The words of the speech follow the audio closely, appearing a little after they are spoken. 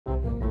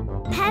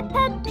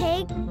Peppa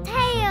Pig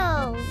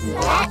Tales.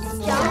 Let's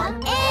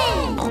jump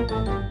in.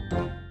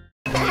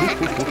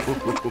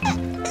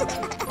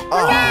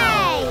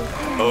 Hooray!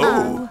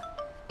 Oh!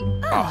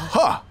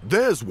 Aha!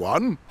 There's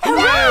one!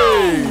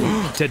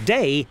 Hooray!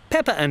 Today,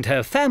 Peppa and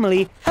her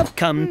family have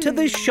come to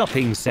the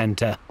shopping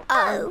centre.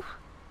 Oh.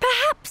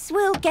 Perhaps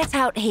we'll get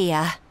out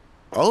here.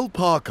 I'll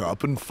park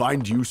up and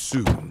find you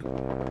soon.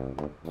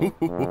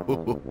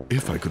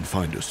 If I can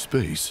find a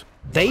space.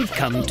 They've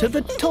come to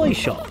the toy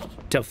shop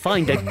to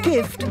find a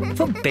gift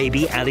for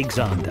baby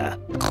Alexander.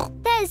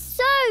 There's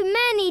so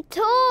many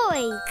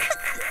toys.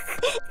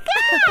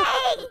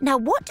 Now,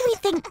 what do we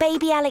think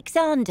baby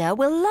Alexander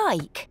will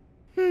like?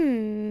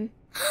 Maybe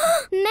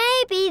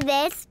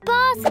this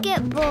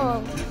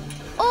basketball.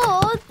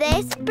 Or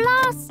this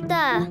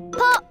blaster.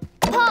 Pop,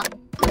 pop.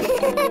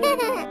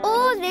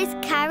 Or this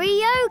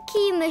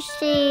karaoke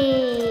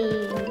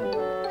machine.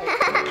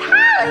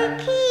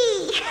 Karaoke!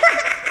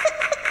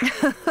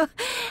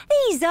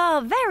 These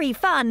are very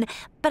fun,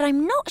 but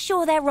I'm not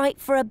sure they're right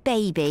for a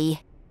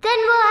baby. Then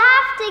we'll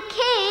have to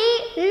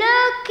keep looking.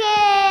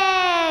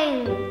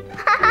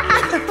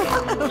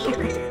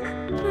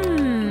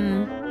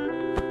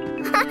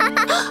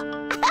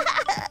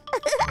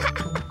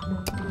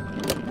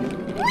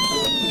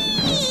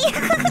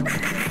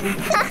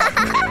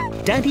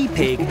 Daddy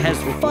Pig has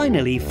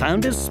finally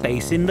found a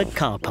space in the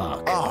car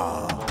park.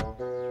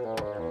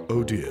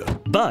 Oh dear.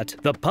 But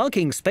the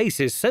parking space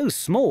is so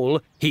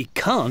small, he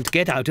can't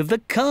get out of the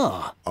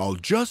car. I'll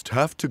just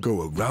have to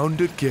go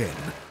around again.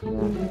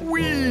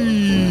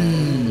 Whee!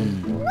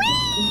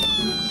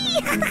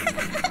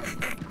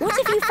 What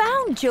have you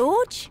found,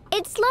 George?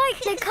 It's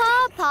like the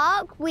car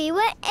park we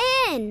were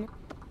in.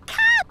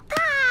 Car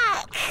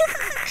park!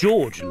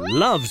 George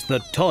loves the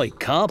toy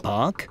car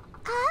park.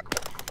 Up.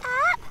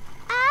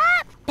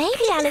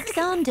 Baby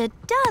Alexander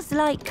does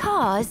like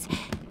cars,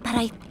 but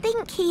I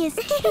think he is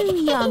too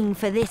young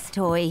for this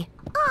toy.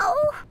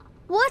 Oh,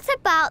 what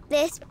about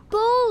this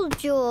ball,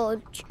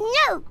 George?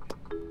 No.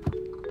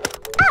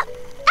 Up.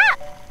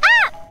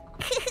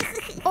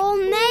 Or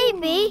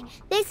maybe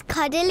this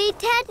cuddly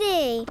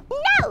teddy.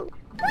 No.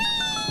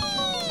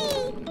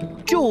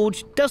 Whee!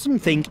 George doesn't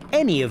think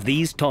any of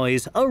these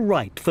toys are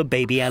right for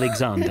baby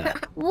Alexander.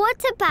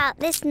 What about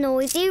this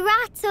noisy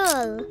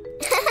rattle?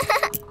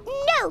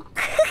 No.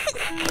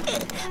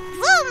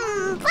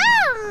 Vroom,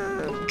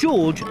 vroom.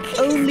 George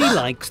only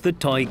likes the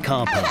toy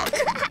car park.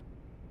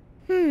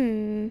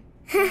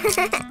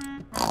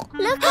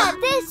 Look at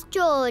this,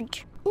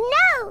 George.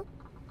 No.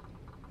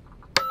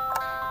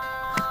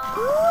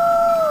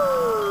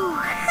 Ooh.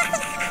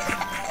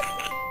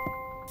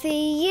 For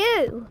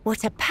you.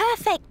 What a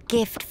perfect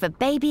gift for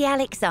baby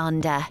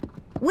Alexander.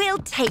 We'll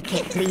take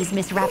it, please,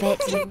 Miss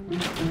Rabbit.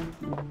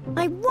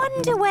 I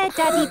wonder where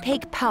Daddy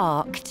Pig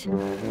parked.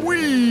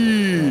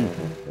 Whee!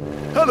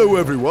 Hello,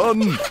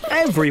 everyone.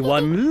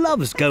 Everyone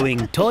loves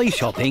going toy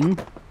shopping.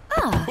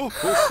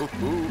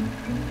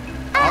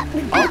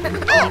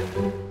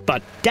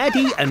 But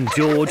Daddy and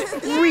George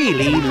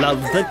really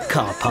love the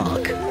car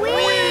park.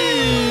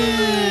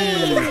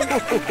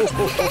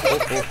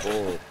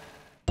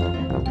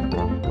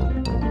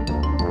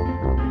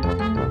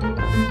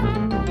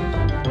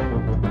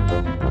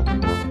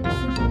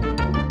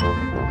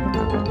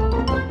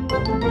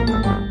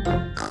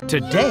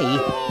 Today,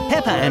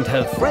 Peppa and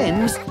her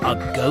friends are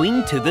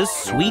going to the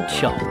sweet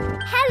shop.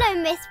 Hello,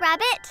 Miss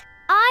Rabbit.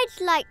 I'd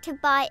like to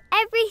buy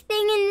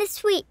everything in the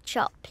sweet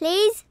shop,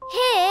 please.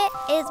 Here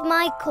is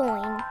my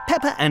coin.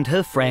 Peppa and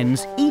her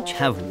friends each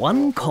have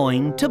 1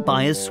 coin to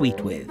buy a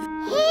sweet with.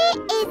 Here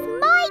is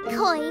my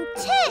coin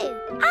too.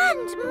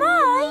 And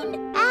mine.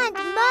 And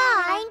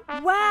mine.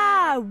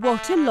 Wow,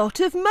 what a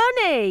lot of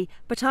money.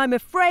 But I'm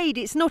afraid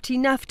it's not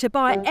enough to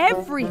buy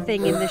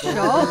everything in the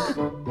shop.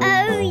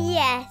 Oh,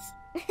 yes.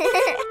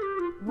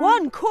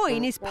 1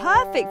 coin is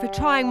perfect for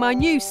trying my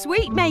new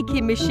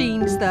sweet-making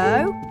machines,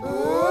 though.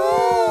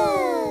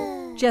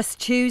 Ooh. Just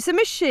choose a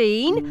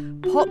machine,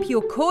 pop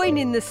your coin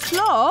in the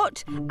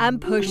slot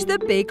and push the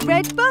big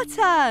red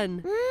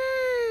button.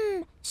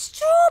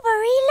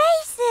 Strawberry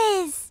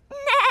laces.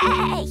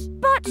 Nay,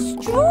 but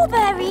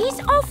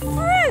strawberries are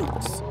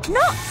fruits,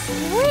 not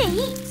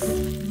sweets.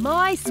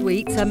 My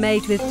sweets are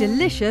made with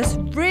delicious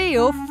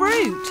real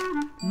fruit.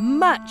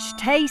 Much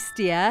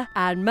tastier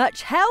and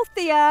much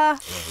healthier.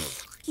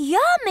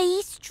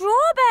 Yummy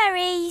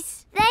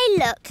strawberries. They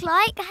look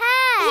like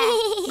hair.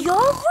 You're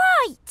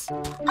right.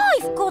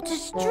 I've got a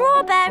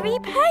strawberry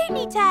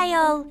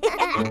ponytail.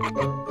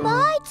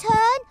 My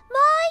turn.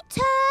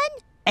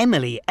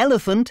 Emily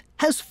Elephant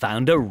has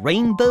found a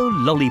rainbow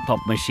lollipop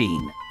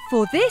machine.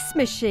 For this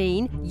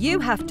machine, you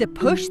have to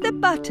push the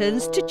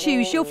buttons to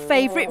choose your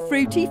favourite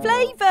fruity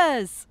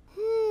flavours.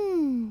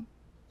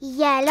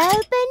 Yellow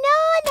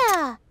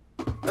banana.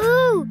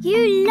 Ooh,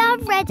 you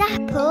love red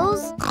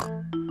apples.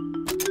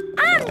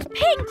 And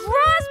pink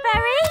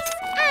raspberries.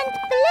 And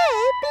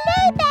blue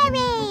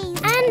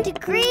blueberries. And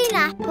green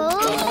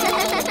apples.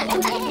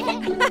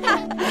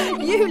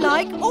 You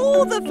like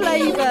all the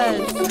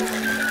flavours.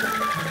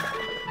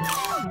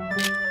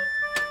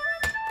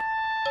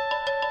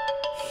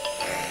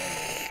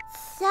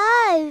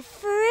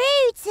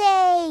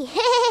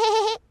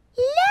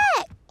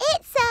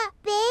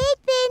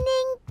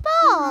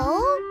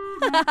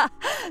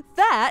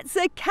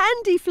 It's a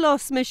candy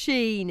floss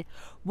machine.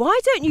 Why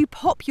don't you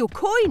pop your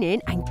coin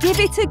in and give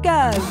it a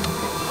go?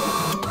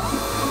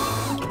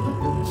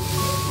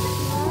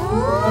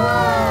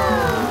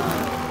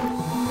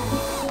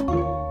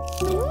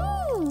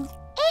 Ooh,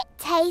 it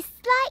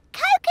tastes like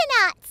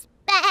coconuts.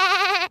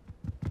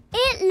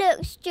 It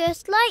looks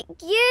just like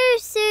you,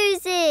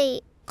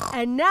 Susie.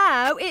 And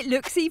now it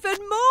looks even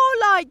more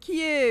like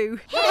you.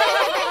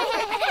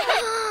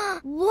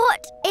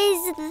 What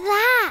is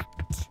that?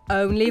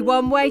 Only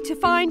one way to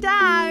find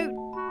out.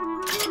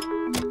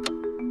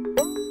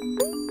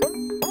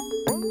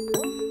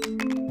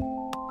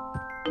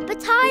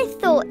 But I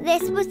thought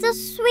this was a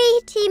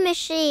sweetie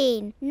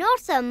machine,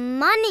 not a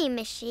money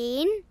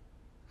machine.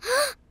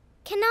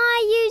 Can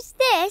I use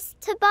this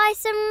to buy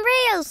some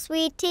real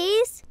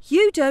sweeties?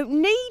 You don't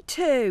need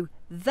to.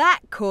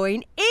 That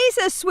coin is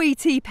a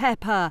sweetie,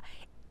 Peppa.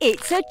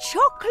 It's a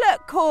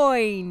chocolate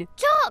coin.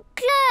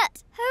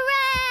 Chocolate!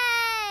 Hooray!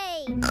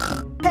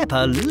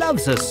 Peppa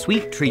loves a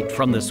sweet treat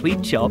from the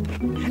sweet shop.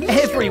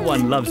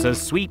 Everyone loves a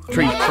sweet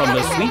treat from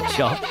the sweet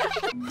shop.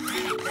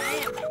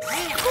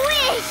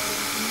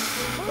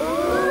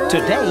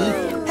 Today,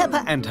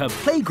 Peppa and her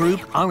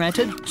playgroup are at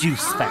a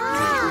juice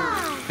factory.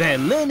 They're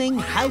learning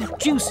how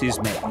juice is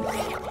made.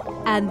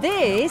 And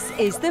this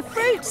is the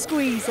fruit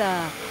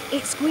squeezer.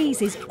 It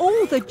squeezes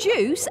all the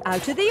juice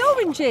out of the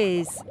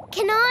oranges.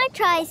 Can I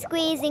try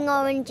squeezing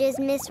oranges,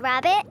 Miss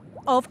Rabbit?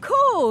 Of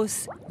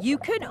course. You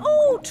can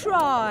all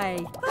try.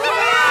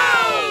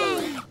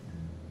 Hooray!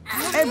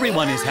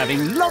 Everyone is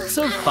having lots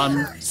of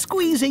fun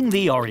squeezing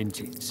the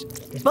oranges.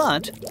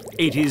 But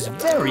it is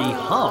very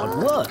hard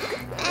work.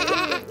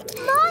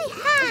 My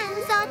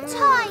hands are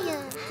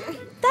tired.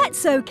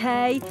 That's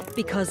okay,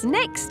 because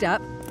next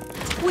up,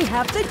 we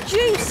have the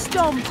juice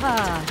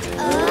stomper.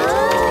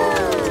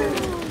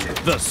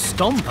 The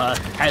stomper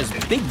has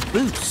big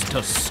boots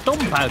to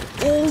stomp out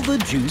all the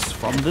juice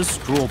from the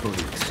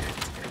strawberries.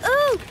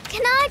 Ooh,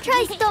 can I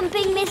try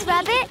stomping, Miss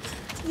Rabbit?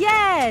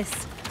 Yes,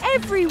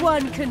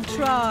 everyone can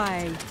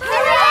try.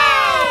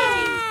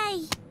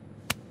 Hooray!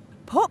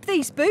 Pop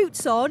these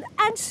boots on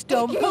and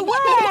stomp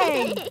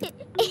away.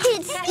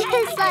 It's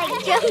just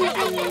like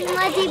jumping in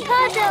muddy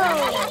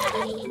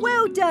puddles.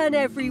 Well done,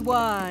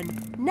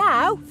 everyone.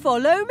 Now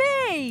follow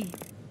me.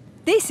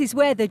 This is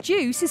where the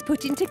juice is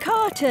put into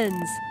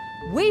cartons.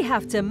 We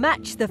have to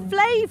match the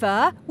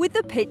flavour with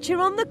the picture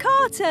on the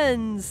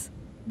cartons.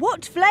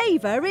 What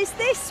flavour is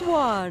this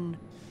one?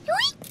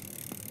 Yoink!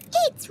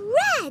 It's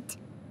red.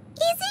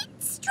 Is it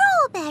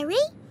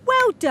strawberry?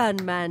 Well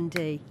done,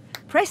 Mandy.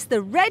 Press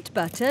the red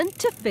button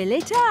to fill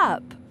it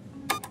up.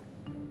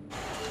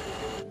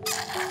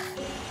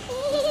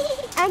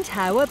 And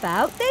how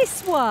about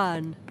this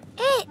one?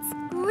 It's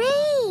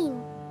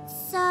green.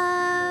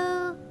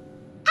 So...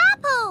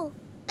 apple.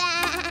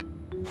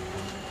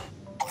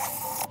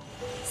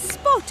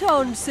 Spot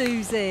on,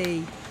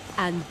 Susie.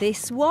 And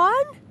this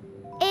one?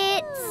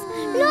 It's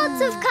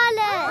lots of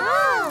colours.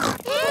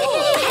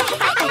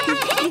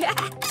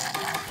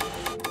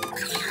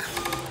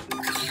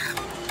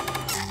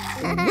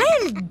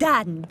 Well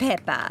done,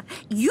 Peppa.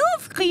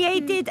 You've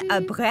created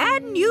a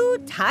brand new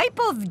type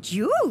of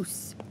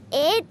juice.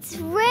 It's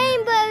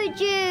rainbow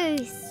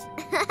juice.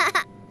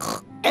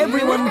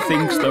 Everyone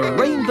thinks the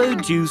rainbow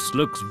juice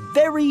looks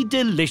very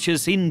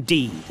delicious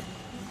indeed.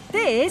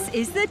 This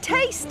is the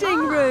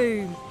tasting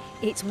room.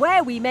 It's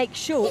where we make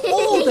sure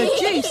all the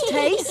juice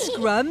tastes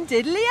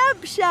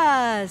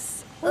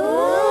scrum-diddly-umptious.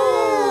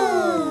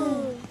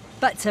 Ooh!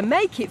 But to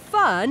make it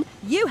fun,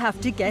 you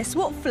have to guess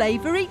what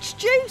flavour each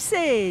juice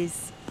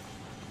is.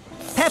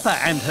 Peppa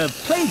and her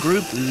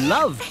playgroup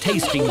love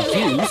tasting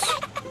juice.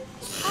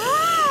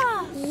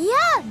 Ah,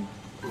 yum!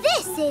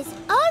 This is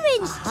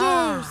orange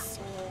juice.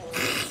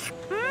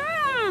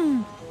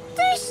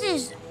 This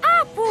is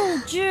apple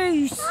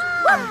juice.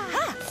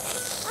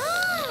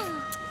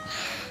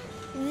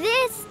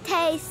 This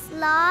tastes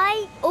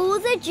like all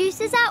the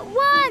juices at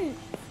once.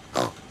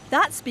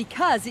 That's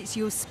because it's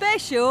your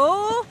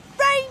special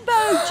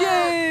rainbow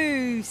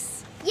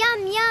juice.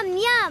 Yum, yum,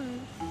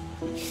 yum.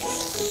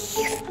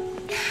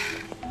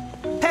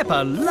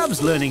 Peppa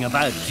loves learning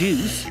about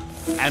juice,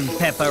 and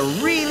Peppa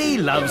really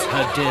loves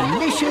her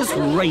delicious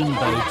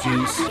rainbow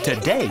juice.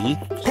 Today,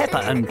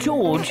 Peppa and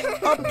George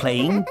are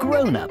playing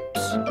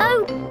grown-ups.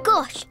 Oh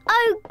gosh.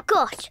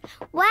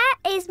 Where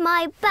is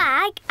my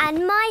bag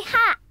and my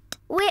hat?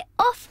 We're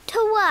off to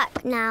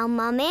work now,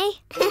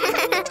 Mummy.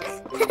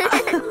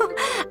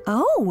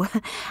 Oh,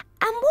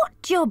 and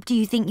what job do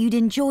you think you'd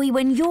enjoy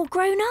when you're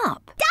grown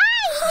up?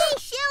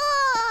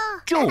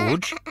 Dinosaur!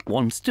 George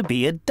wants to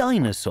be a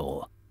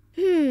dinosaur.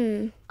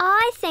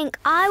 I think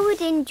I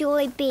would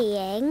enjoy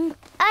being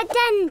a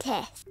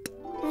dentist.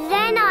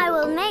 Then I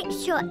will make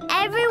sure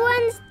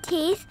everyone's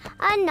teeth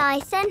are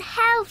nice and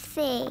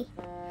healthy.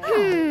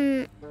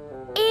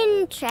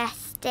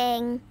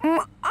 Interesting.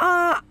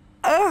 All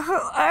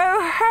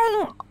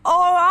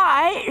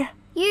right.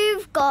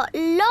 You've got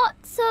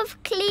lots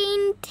of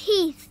clean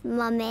teeth,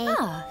 Mummy.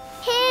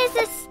 Here's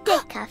a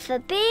sticker for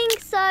being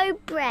so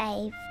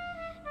brave.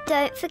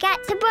 Don't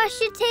forget to brush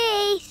your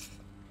teeth.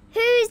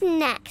 Who's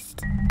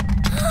next?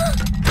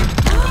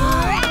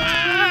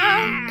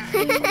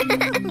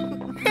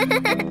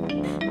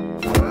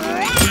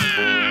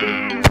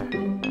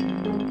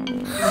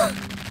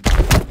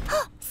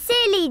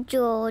 Silly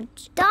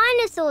George.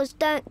 Dinosaurs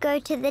don't go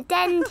to the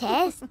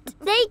dentist.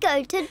 They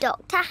go to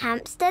Dr.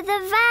 Hamster the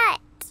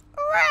vet.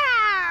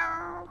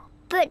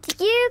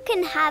 But you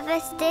can have a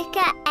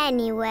sticker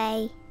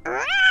anyway.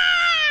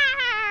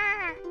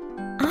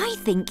 I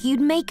think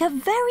you'd make a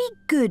very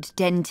good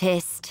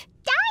dentist.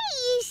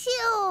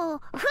 Dinosaur!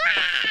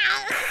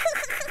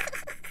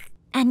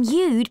 And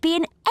you'd be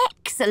an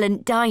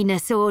excellent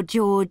dinosaur,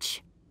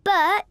 George.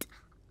 But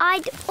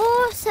I'd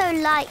also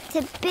like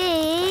to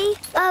be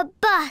a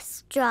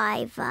bus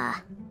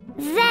driver.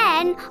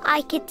 Then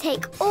I could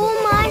take all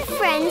my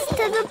friends to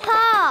the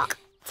park.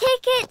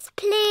 Tickets,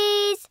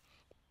 please.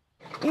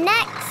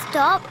 Next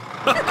stop,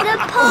 the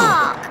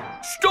park.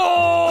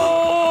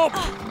 Stop!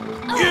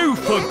 You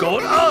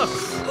forgot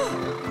us!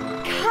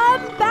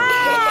 Come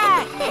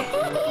back!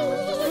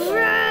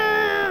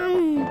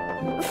 Vroom!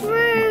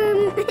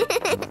 Vroom!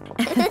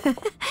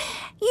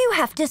 You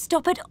have to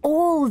stop at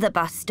all the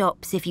bus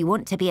stops if you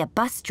want to be a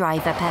bus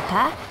driver,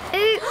 Peppa.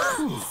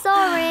 Oops,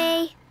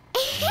 sorry.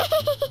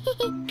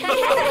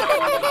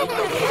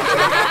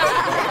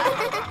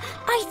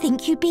 I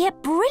think you'd be a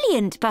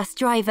brilliant bus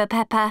driver,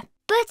 Peppa.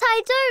 But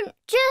I don't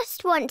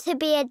just want to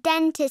be a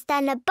dentist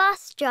and a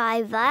bus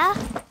driver.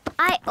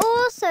 I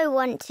also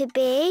want to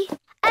be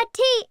a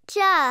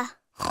teacher.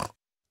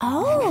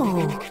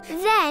 Oh.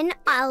 Then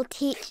I'll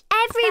teach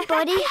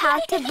everybody how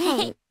to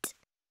paint.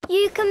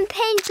 You can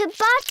paint a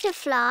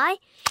butterfly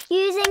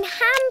using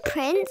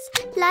handprints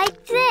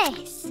like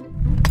this.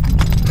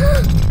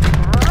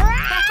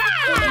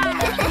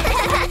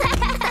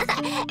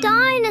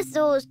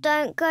 Dinosaurs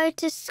don't go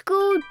to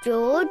school,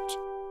 George.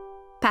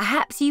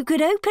 Perhaps you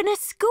could open a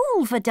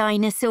school for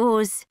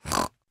dinosaurs.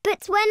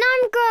 But when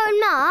I'm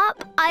grown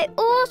up, I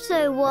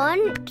also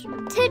want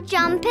to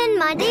jump in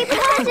muddy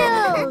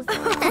puddles.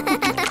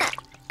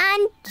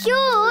 And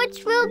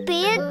George will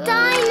be a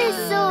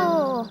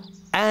dinosaur.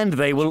 And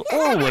they will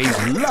always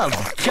love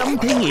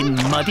jumping in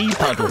muddy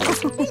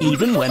puddles,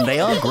 even when they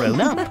are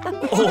grown up,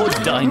 or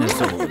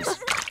dinosaurs.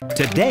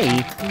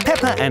 Today,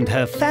 Peppa and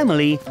her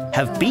family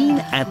have been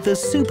at the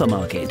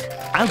supermarket.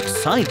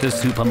 Outside the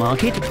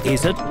supermarket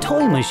is a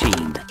toy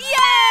machine.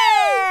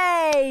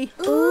 Yay!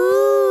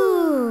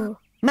 Ooh!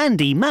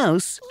 Mandy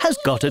Mouse has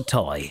got a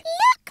toy.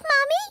 Look,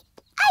 Mummy!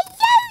 A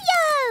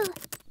yo-yo!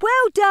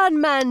 Well done,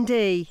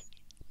 Mandy.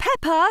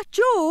 Peppa,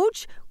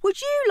 George, would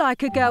you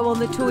like a go on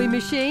the toy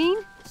machine?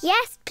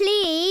 Yes,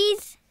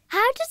 please.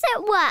 How does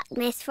it work,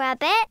 Miss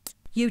Rabbit?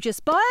 You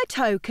just buy a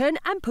token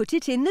and put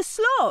it in the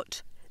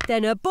slot.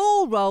 Then a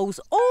ball rolls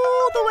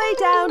all the way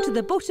down to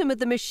the bottom of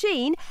the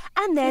machine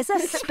and there's a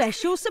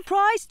special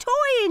surprise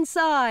toy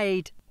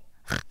inside.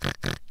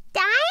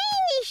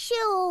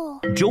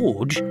 Dinosaur!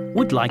 George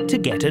would like to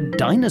get a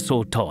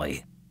dinosaur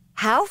toy.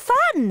 How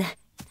fun!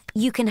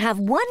 You can have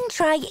one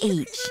try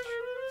each.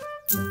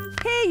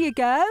 Here you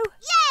go.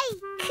 Yay!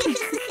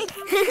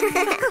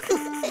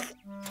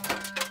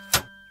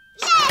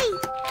 Yay!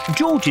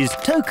 George's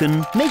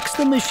token makes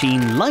the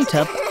machine light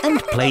up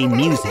and play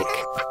music.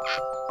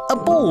 A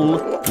ball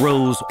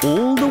rolls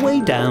all the way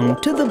down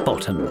to the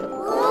bottom.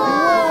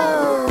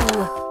 Whoa!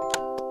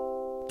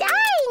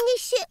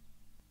 Dinosaur!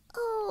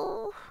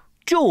 Oh.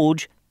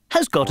 George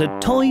has got a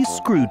toy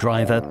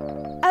screwdriver.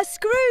 A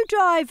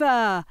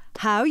screwdriver.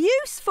 How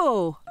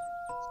useful.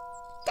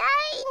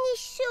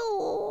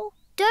 Dinosaur!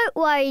 Don't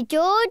worry,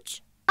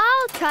 George.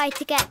 I'll try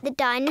to get the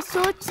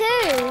dinosaur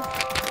too.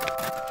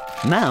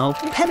 Now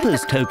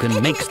Peppa's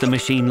token makes the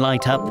machine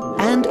light up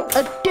and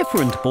a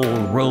different ball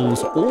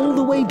rolls all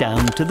the way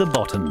down to the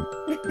bottom.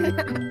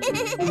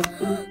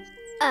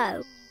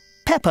 Oh.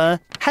 Peppa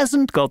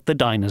hasn't got the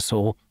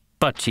dinosaur,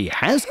 but she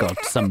has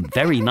got some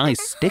very nice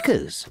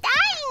stickers.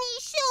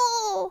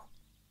 Dinosaur!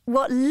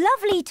 What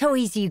lovely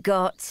toys you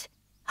got.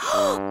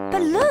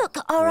 But look,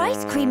 our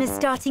ice cream is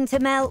starting to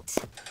melt.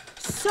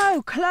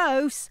 So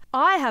close.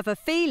 I have a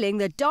feeling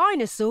the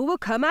dinosaur will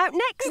come out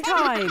next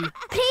time.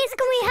 Please,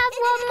 can we have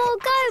one more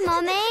go,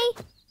 Mummy?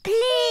 Please?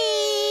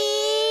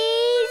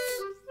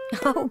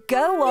 Oh,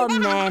 go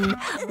on then.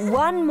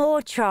 One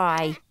more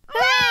try.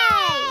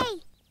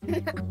 Hooray!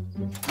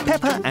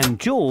 Peppa and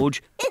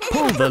George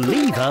pull the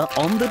lever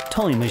on the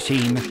toy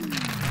machine.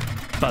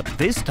 But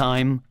this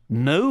time,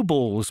 no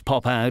balls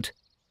pop out.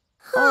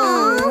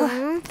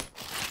 Oh.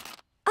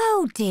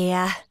 Oh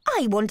dear.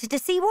 I wanted to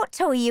see what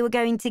toy you were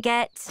going to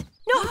get.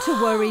 Not to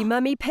worry,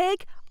 Mummy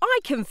Pig. I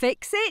can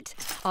fix it.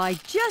 I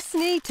just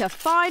need to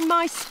find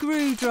my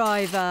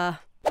screwdriver.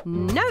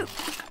 Nope.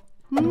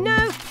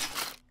 Nope.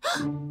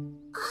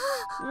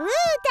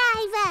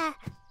 Screwdriver!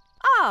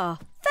 Ah,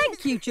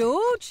 thank you,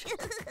 George.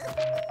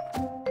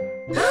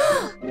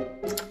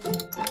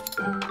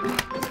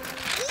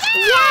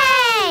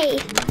 Yay!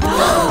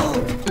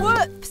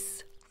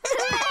 Whoops.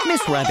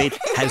 Miss Rabbit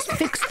has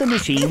fixed the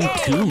machine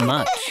too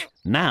much.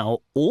 Now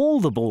all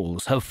the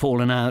balls have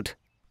fallen out.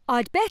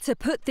 I'd better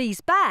put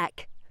these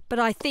back, but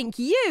I think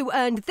you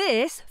earned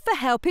this for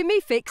helping me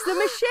fix the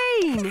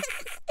machine.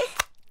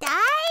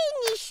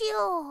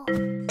 Dinosaur!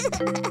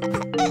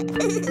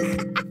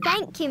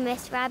 Thank you,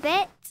 Miss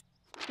Rabbit.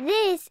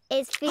 This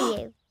is for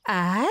you.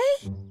 Eh?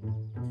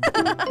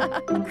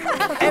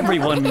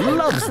 Everyone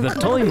loves the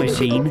toy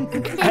machine,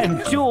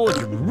 and George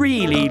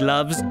really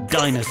loves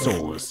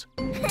dinosaurs.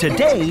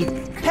 Today,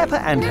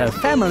 Peppa and her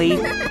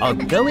family are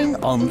going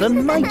on the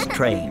night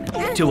train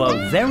to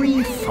a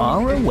very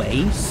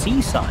far-away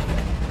seaside.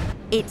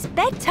 It's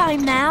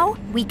bedtime now.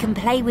 We can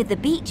play with the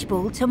beach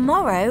ball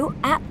tomorrow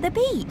at the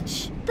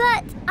beach.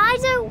 But I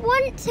don't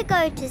want to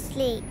go to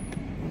sleep.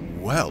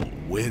 Well,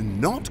 we're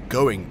not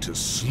going to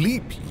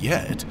sleep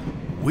yet.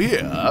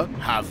 We're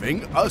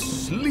having a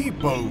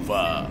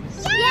sleepover.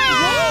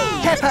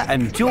 Yay! Peppa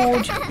and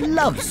George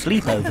love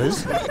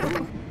sleepovers.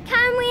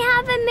 Can we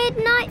have a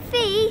midnight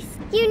feast?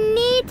 You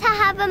need to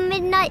have a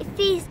midnight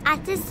feast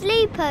at a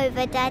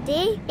sleepover,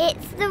 Daddy.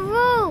 It's the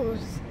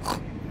rules.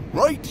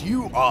 Right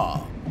you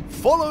are.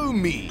 Follow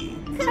me.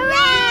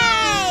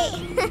 Hooray!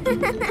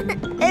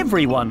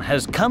 Everyone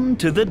has come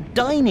to the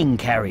dining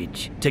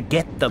carriage to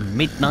get the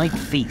midnight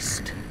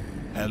feast.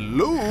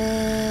 Hello.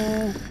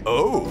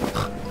 Oh,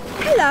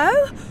 Hello.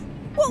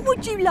 What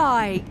would you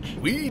like?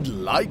 we'd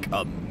like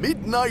a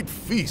midnight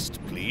feast,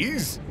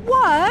 please.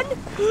 One.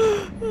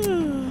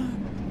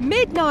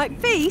 Midnight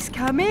feast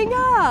coming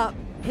up.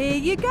 Here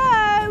you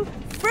go.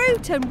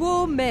 Fruit and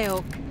warm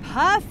milk.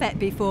 Perfect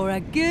before a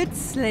good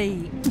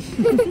sleep.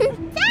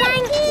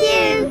 Thank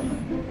you.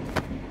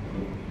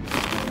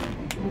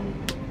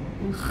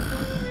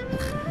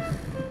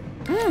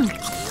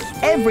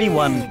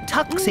 Everyone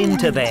tucks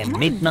into their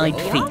midnight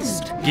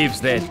feast,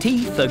 gives their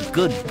teeth a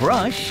good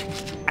brush,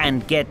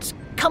 and gets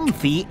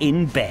comfy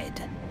in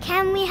bed.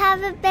 Can we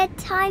have a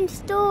bedtime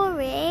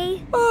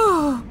story?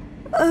 Oh,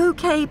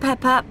 OK,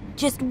 Peppa.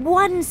 Just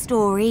one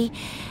story,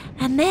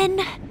 and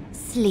then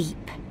sleep.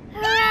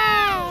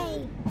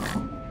 Hooray!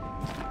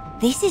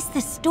 This is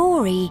the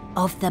story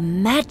of the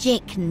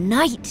magic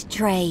night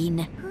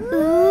train.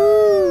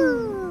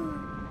 Ooh.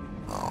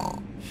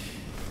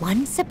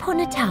 Once upon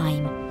a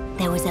time,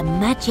 there was a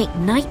magic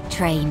night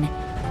train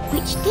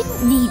which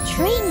didn't need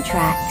train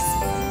tracks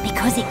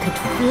because it could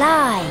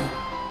fly.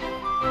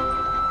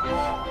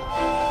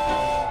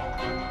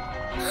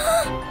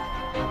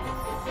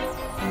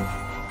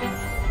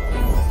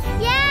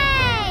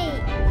 Yay!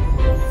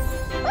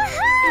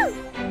 Woohoo!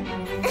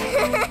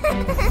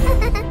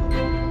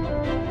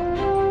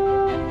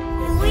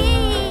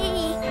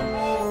 Whee!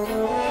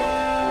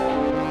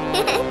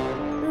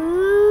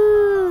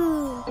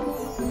 Ooh!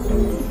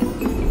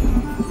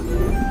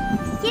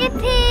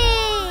 Yippee!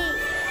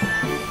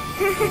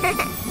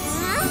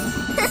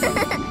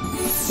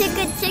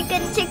 Chicka, chicka,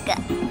 chicka.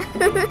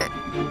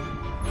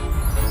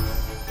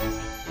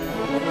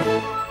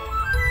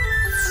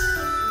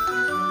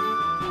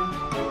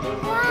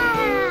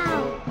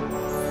 Wow!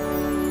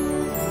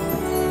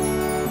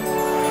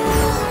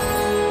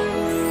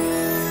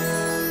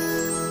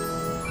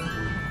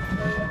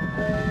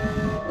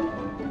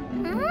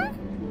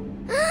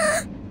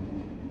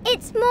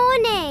 It's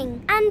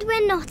morning, and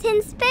we're not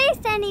in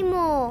space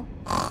anymore.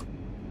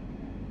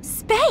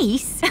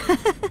 Space?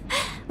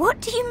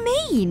 What do you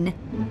mean?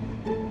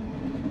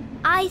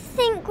 I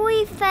think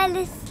we fell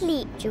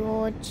asleep,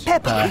 George.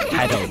 Peppa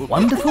had a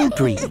wonderful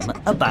dream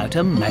about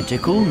a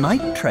magical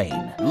night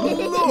train.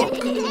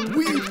 Look,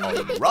 we've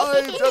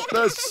arrived at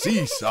the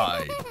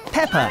seaside.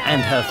 Peppa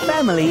and her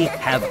family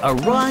have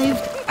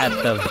arrived at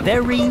the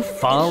very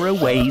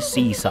far-away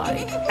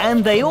seaside,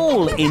 and they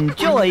all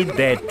enjoyed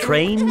their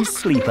train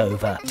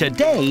sleepover.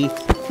 Today,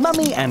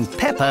 Mummy and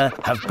Peppa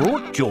have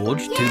brought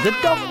George to the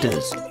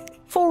doctor's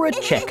for a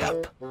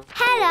checkup.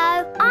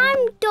 Hello,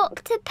 I'm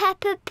Dr.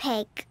 Peppa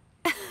Pig.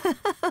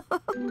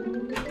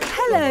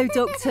 Hello,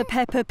 Dr.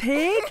 Peppa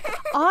Pig.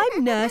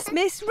 I'm Nurse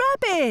Miss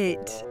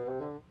Rabbit.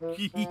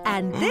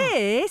 And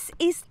this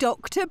is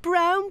Dr.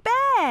 Brown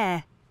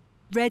Bear.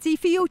 Ready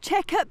for your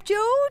checkup,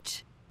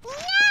 George?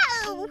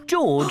 No!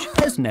 George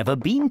has never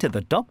been to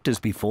the doctor's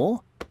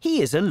before.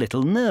 He is a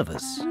little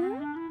nervous.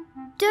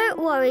 Don't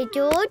worry,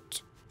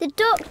 George. The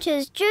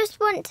doctors just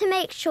want to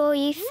make sure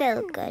you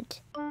feel good.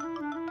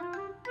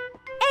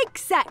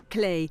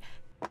 Exactly.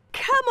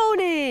 Come on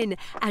in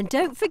and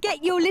don't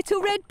forget your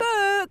little red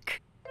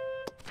book.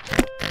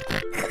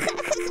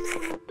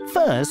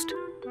 First,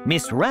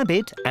 Miss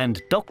Rabbit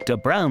and Dr.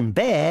 Brown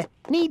Bear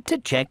need to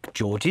check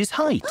George's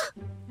height.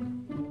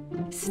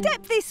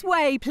 Step this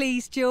way,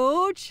 please,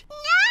 George.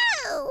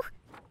 No!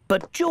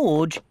 But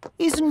George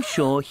isn't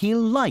sure he'll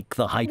like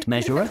the height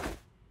measurer.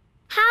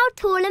 How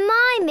tall am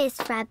I, Miss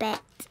Rabbit?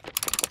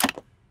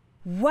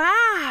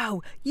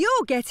 Wow,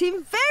 you're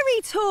getting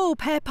very tall,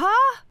 Peppa.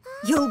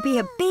 You'll be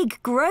a big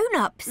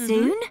grown-up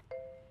soon.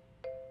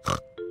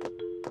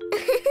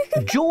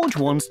 George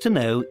wants to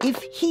know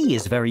if he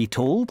is very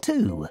tall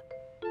too.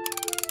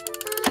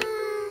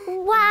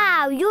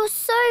 Wow, you're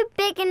so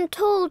big and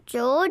tall,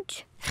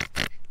 George.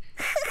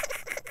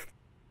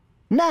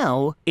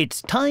 Now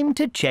it's time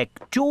to check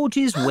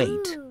George's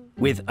weight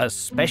with a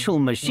special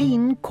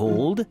machine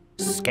called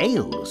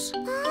scales.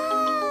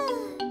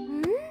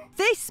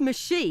 This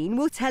machine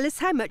will tell us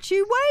how much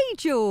you weigh,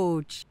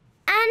 George.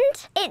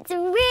 And it's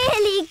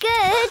really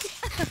good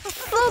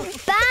for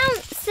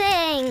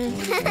bouncing.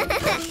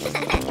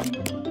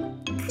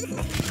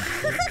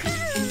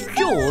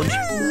 George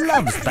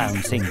loves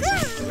bouncing.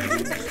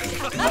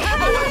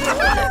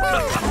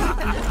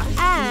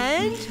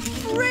 And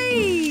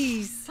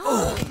freeze.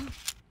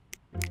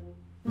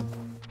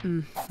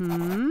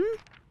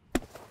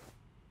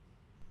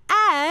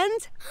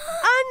 And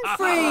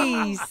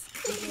unfreeze.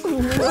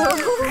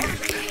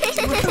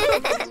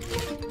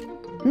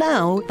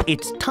 Now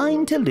it's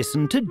time to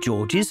listen to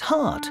George's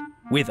heart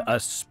with a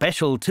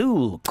special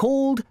tool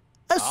called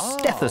a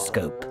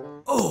stethoscope.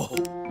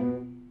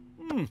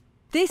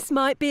 This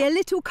might be a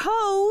little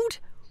cold.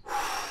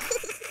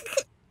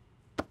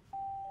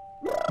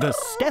 The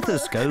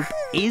stethoscope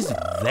is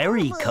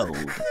very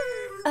cold.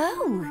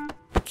 Oh,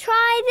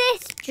 Try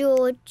this,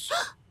 George.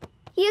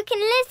 You can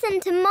listen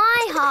to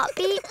my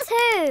heartbeat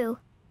too.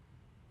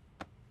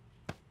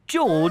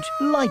 George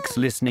likes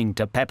listening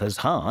to Peppa's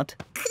heart.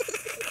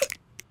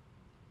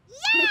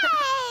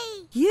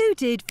 Yay! You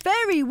did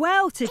very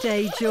well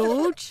today,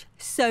 George.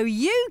 So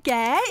you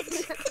get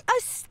a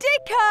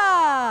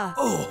sticker.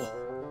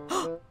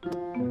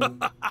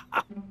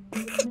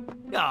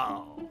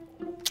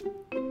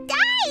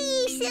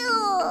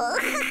 Dinosaur!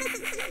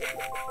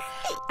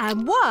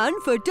 And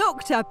one for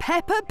Dr.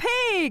 Peppa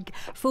Pig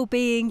for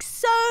being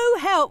so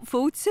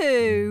helpful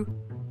too.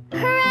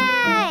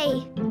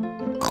 Hooray!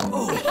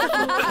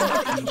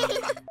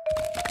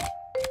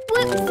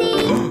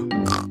 Whoopsie!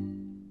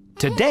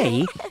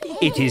 Today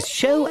it is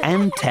show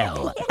and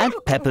tell at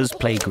Peppa's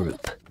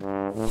playgroup.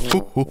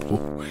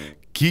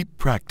 Keep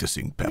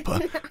practicing,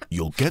 Peppa.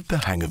 You'll get the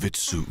hang of it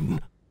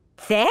soon.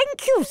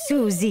 Thank you,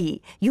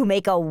 Susie. You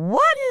make a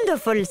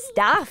wonderful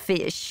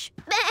starfish.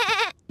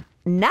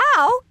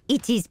 Now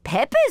it is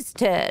Peppa's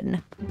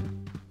turn.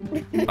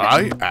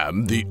 I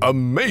am the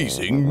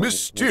amazing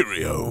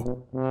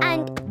Mysterio.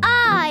 And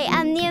I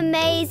am the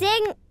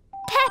amazing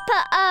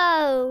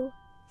Peppa-O.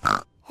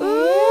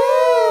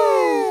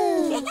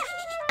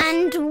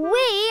 And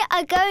we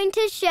are going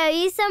to show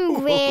you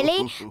some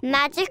really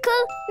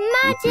magical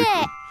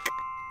magic.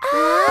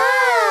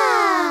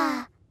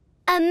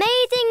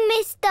 Amazing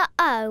Mr.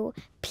 O,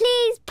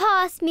 please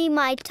pass me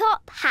my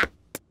top hat.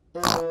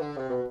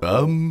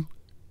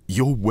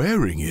 You're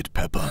wearing it,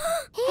 Peppa.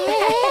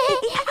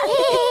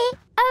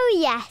 Oh,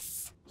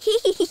 yes.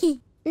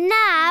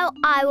 Now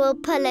I will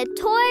pull a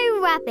toy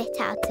rabbit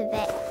out of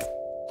it.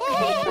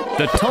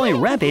 The toy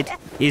rabbit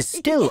is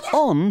still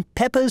on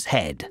Peppa's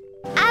head.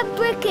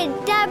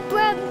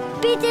 Abracadabra,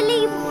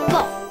 biddly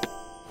bop.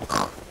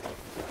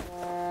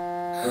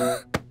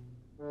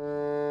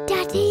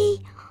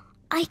 Daddy,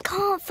 I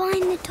can't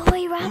find the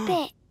toy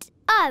rabbit.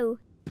 Oh,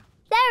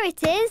 there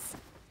it is.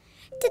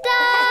 Ta-da!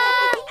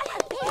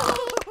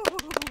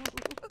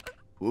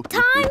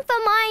 Time for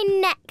my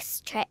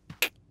next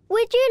trick.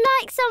 Would you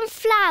like some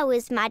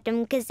flowers,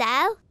 Madam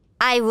Gazelle?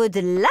 I would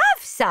love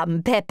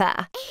some,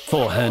 Peppa.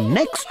 For her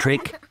next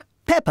trick,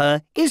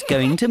 Peppa is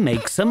going to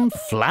make some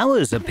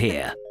flowers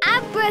appear.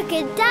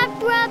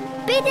 Abracadabra,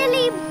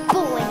 biddly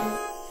boy.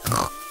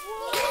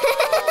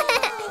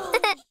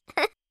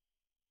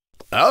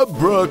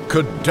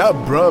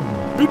 Abracadabra,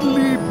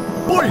 biddly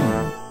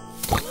boing!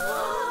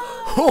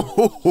 Ho,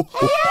 ho, ho,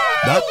 ho.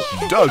 That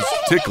does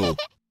tickle.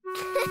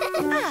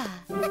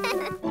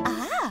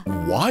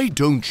 Why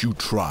don't you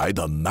try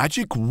the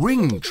magic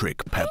ring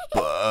trick,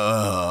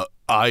 Peppa?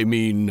 I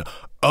mean,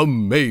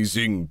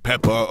 amazing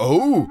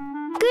Peppa-O.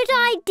 Good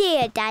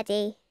idea,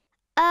 Daddy.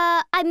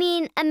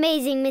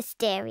 Amazing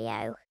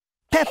Mysterio.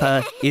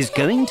 Peppa is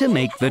going to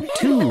make the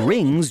two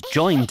rings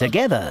join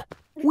together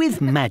with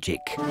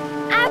magic.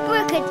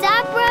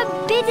 Abracadabra,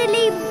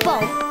 biddly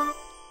bob.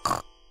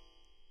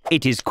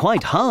 It is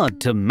quite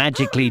hard to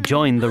magically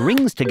join the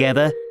rings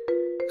together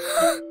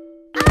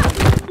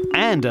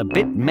and a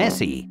bit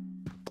messy.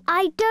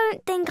 I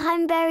don't think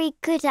I'm very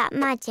good at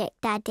magic,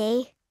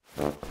 Daddy.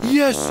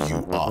 Yes,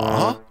 you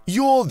are.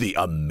 You're the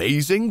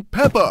amazing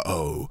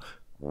Peppa-O.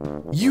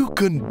 You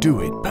can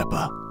do it,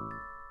 Peppa.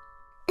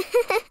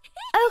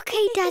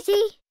 Okay,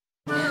 Daddy.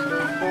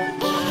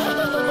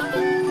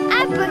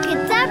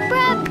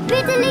 Abracadabra,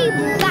 biddly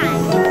bang.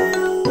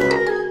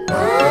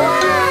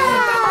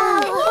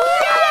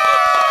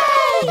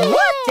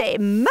 What a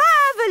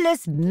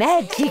marvelous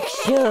magic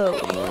show!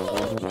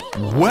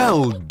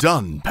 Well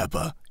done,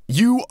 Peppa.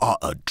 You are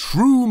a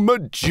true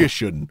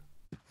magician.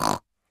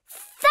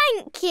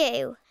 Thank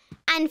you.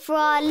 And for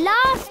our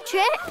last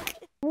trick,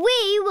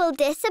 we will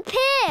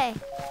disappear.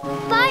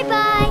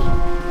 Bye-bye.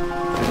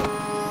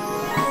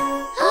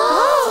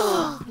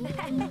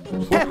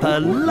 Peppa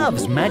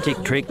loves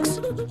magic tricks.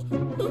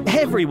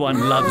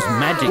 Everyone loves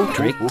magic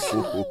tricks.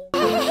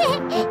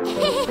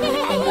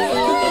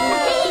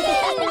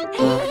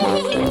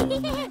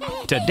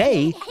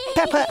 Today,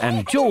 Peppa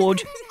and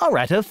George are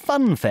at a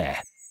fun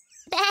fair.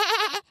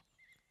 Hi,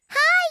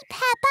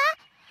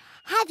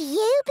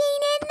 you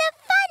been in the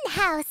fun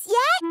house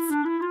yet?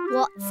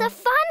 What's a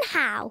fun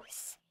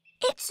house?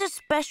 It's a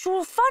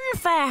special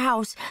funfair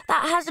house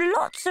that has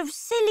lots of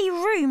silly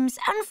rooms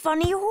and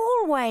funny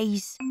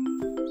hallways. Can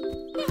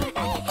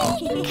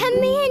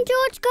me and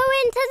George go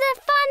into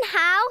the fun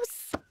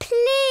house?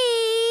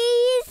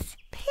 Please?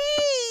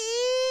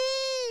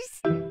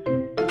 Please.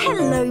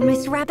 Hello,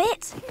 Miss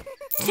Rabbit.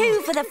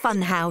 2 for the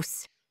fun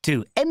house.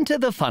 To enter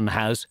the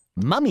funhouse,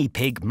 Mummy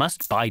Pig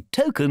must buy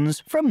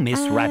tokens from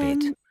Miss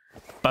Rabbit.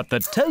 But the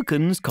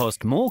tokens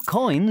cost more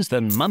coins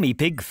than Mummy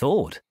Pig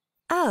thought.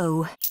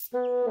 Oh.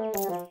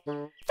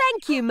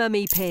 Thank you,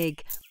 Mummy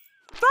Pig.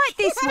 Right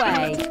this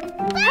way.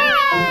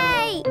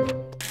 Hooray!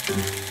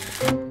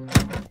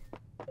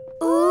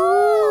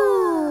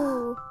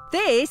 Ooh!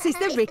 This is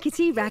the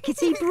Rickety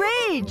Rackety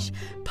Bridge.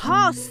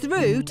 Pass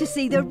through to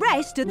see the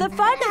rest of the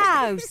fun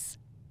house.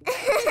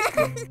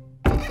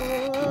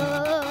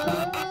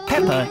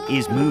 Peppa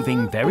is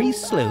moving very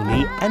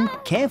slowly and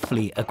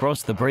carefully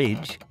across the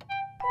bridge.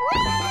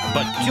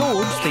 But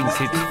George thinks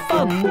it's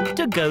fun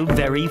to go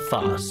very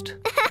fast.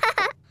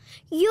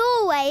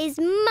 Your way is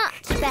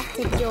much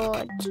better,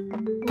 George.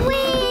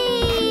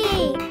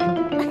 Whee!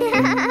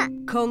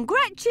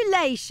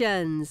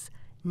 Congratulations!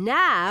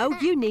 Now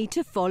you need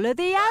to follow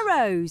the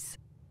arrows.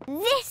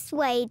 This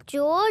way,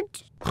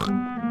 George.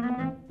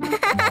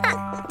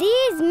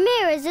 These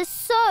mirrors are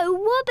so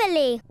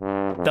wobbly.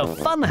 The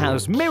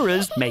funhouse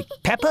mirrors make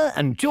Peppa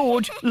and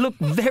George look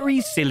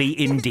very silly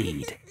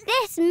indeed.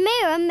 This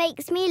mirror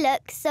makes me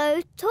look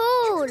so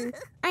tall.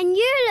 And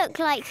you look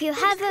like you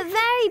have a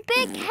very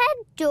big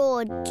head,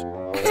 George.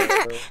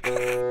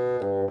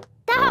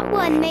 That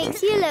one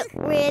makes you look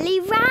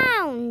really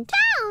round.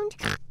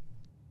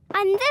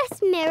 And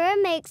this mirror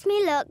makes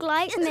me look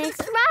like Miss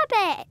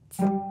Rabbit.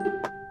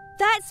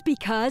 That's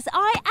because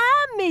I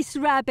am Miss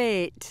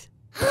Rabbit.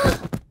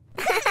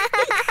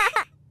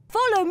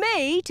 Follow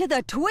me to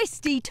the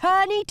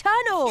twisty-turny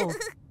tunnel.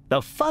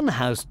 The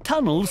funhouse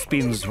tunnel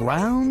spins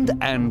round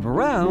and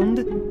round.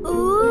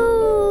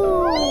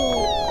 Ooh!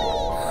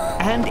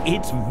 And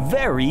it's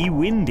very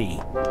windy.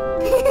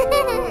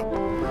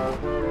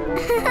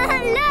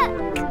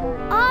 Look!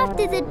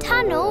 After the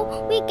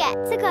tunnel, we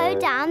get to go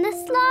down the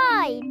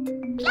slide.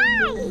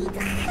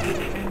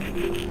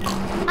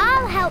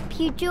 I'll help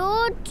you,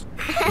 George.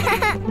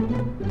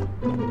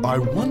 I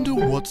wonder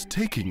what's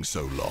taking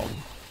so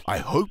long. I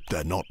hope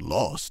they're not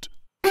lost.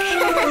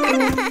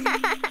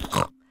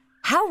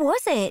 How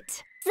was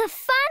it? The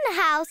fun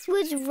house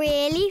was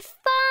really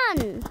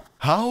fun.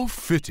 How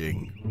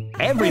fitting.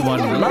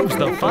 Everyone loves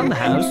the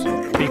funhouse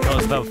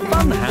because the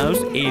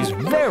funhouse is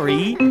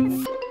very... 4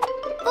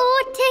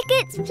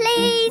 tickets,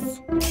 please.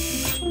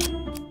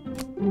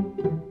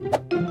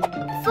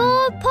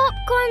 4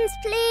 popcorns,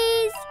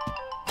 please.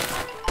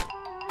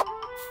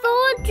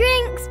 4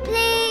 drinks,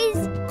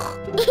 please.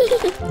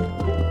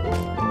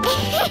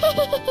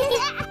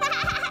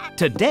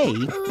 Today,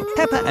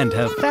 Peppa and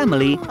her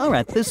family are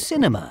at the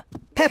cinema.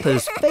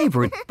 Peppa's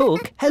favourite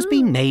book has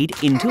been made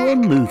into a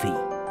movie.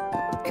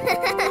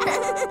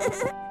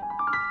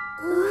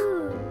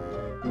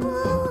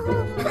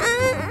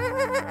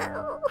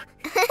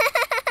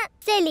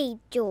 Silly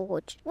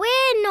George.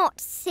 We're not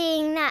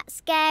seeing that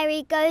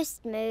scary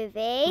ghost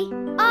movie.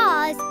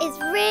 Ours is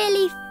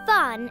really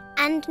fun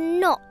and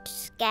not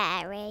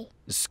scary.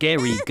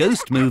 Scary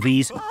ghost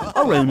movies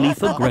are only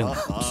for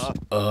grown-ups.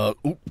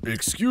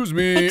 Excuse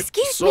me.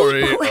 Excuse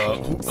Sorry.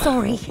 me.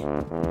 Sorry.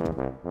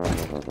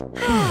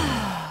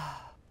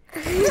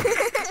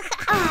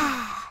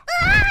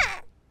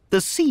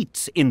 The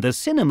seats in the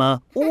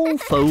cinema all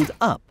fold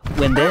up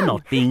when they're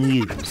not being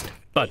used.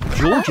 But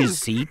George's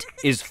seat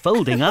is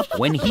folding up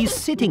when he's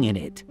sitting in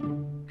it.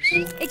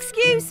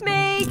 Excuse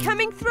me,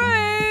 coming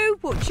through.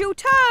 Watch your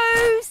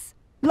toes.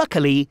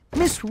 Luckily,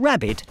 Miss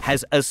Rabbit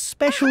has a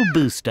special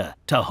booster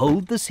to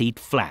hold the seat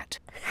flat.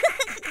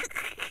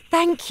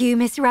 Thank you,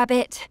 Miss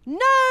Rabbit. No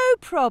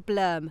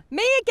problem.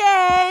 Me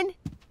again.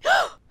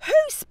 Who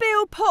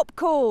spilled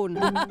popcorn?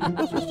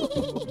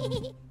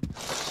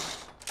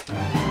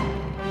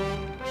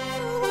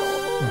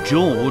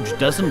 George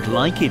doesn't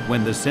like it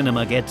when the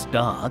cinema gets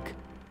dark.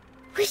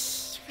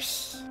 Whoosh,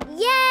 whoosh.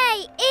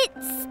 Yay!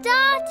 It's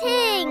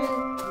starting!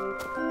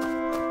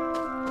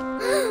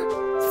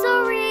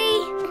 Sorry.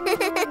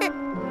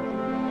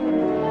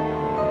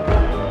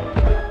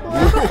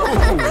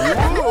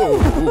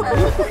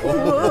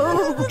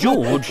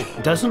 George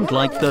doesn't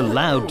like the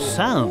loud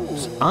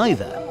sounds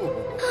either.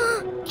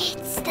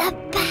 It's the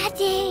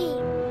baddie.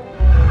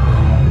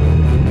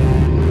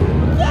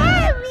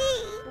 Scary!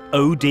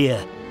 Oh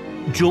dear.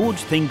 George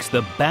thinks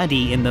the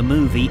baddie in the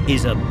movie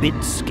is a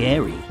bit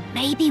scary.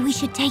 Maybe we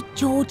should take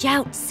George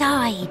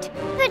outside.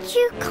 But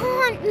you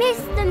can't miss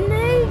the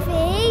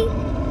movie.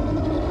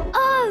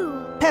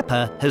 Oh!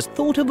 Peppa has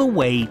thought of a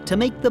way to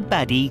make the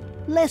baddie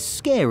less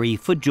scary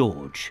for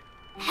George.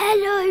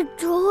 Hello,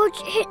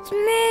 George. It's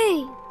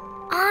me.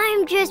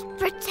 I'm just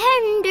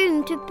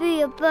pretending to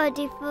be a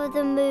buddy for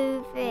the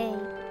movie.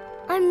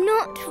 I'm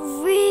not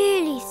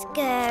really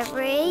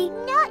scary.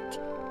 Not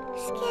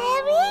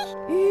Scary?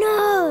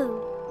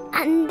 No.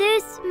 And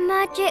this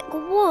magic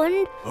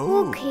wand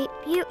will keep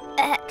you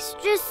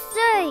extra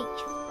safe.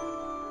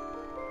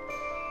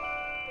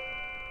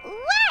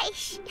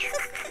 Whoosh!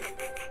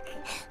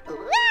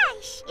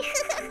 Whoosh!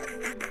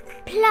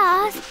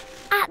 Plus,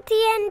 at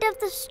the end of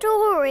the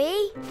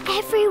story,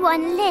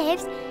 everyone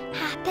lives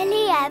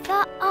happily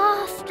ever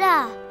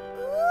after.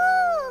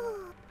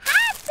 Ooh,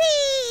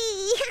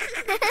 happy!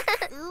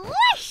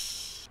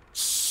 Whoosh!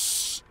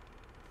 Shh!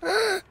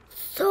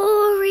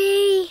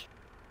 Sorry.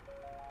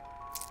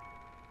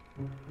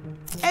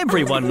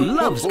 Everyone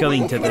loves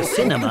going to the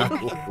cinema,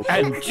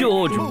 and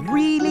George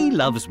really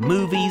loves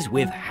movies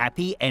with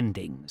happy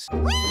endings.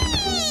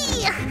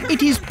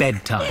 It is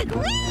bedtime,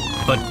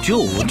 but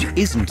George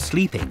isn't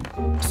sleeping,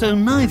 so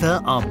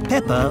neither are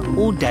Peppa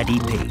or Daddy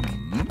Pig.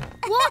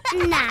 What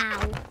now?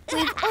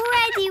 We've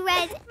already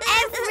read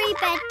every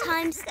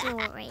bedtime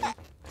story.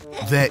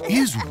 There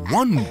is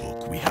one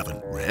book we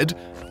haven't read.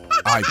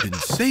 I've been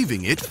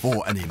saving it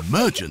for an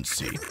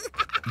emergency.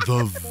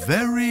 The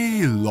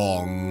very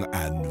long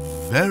and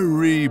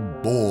very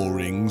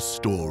boring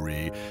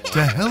story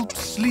to help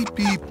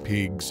sleepy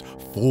pigs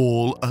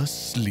fall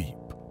asleep.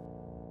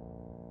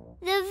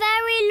 The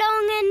very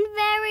long and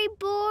very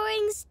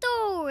boring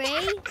story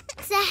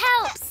to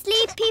help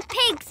sleepy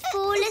pigs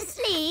fall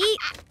asleep?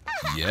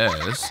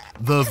 Yes,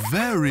 the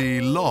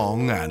very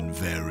long and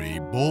very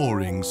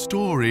boring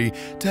story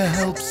to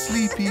help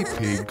sleepy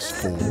pigs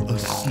fall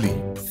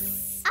asleep.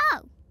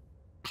 Oh.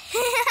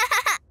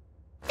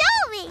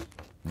 Story!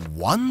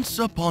 Once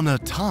upon a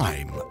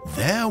time,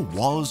 there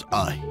was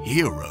a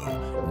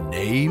hero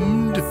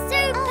named...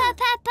 Super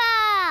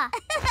Peppa!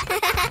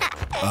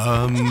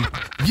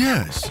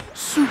 Yes,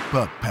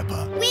 Super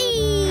Peppa.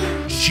 Whee!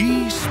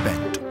 She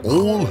spent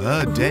all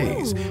her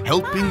days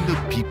helping the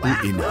people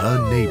in her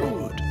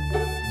neighborhood.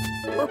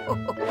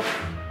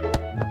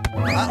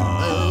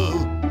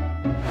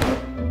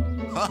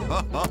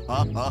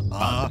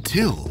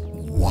 Until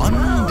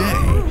one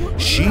day,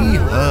 she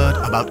heard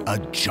about a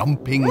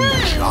jumping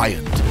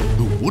giant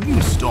who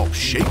wouldn't stop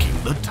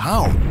shaking the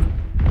town.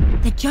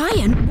 The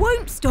giant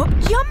won't stop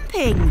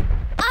jumping.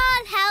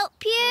 I'll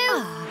help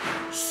you.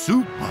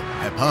 Super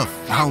Peppa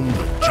found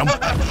the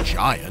jumping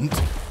giant.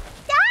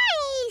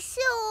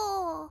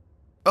 Dinosaur!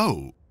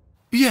 Oh,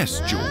 yes,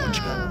 George,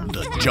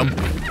 the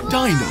jumping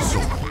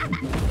dinosaur.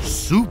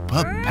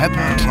 Super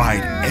Peppa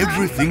tried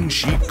everything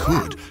she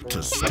could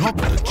to stop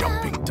the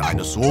jumping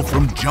dinosaur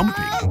from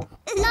jumping.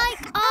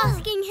 Like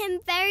asking him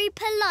very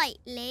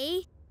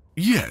politely.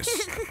 Yes.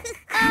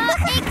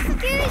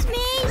 Excuse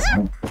me.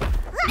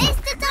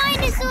 Mr.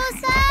 Dinosaur,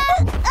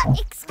 sir.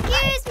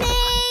 Excuse me.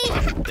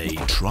 They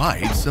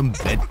tried some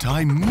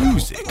bedtime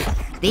music.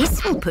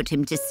 This will put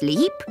him to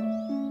sleep.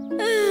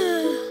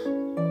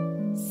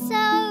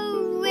 So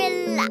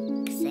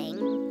relaxing.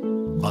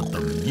 But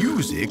the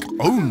music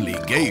only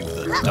gave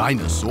the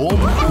dinosaur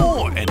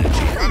more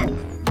energy.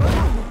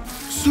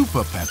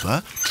 Super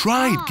Peppa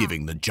tried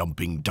giving the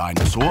jumping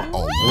dinosaur a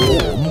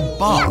warm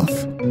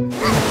bath.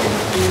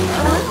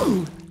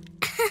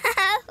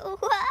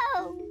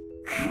 Whoa.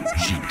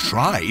 She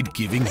tried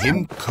giving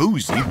him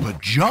cozy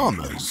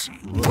pajamas.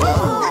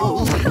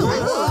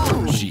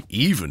 She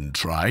even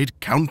tried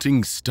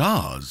counting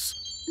stars.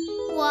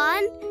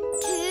 1,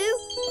 2,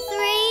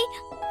 3,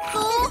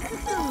 4,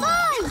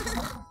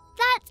 5.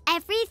 That's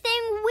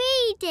everything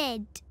we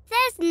did.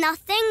 There's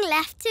nothing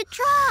left to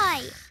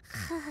try.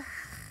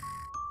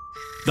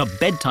 The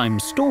bedtime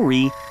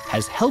story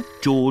has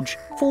helped George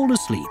fall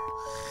asleep.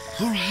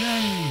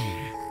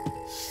 Hooray!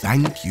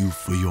 Thank you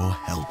for your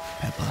help,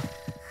 Peppa.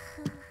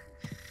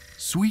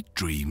 Sweet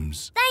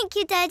dreams. Thank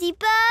you, Daddy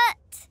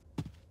Bert.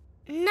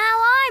 Now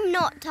I'm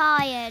not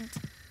tired.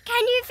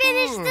 Can you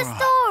finish the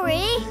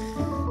story?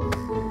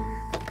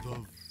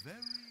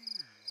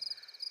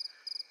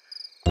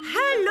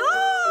 Hello,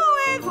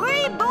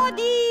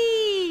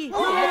 everybody!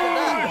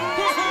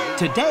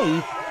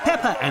 Today,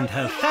 Peppa and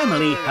her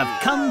family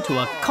have come to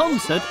a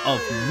concert of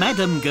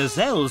Madame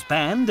Gazelle's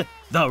band,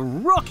 the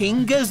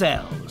Rocking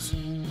Gazelles.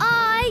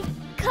 I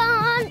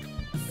can't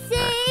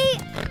see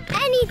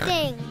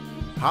anything.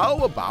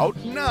 How about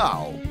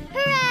now?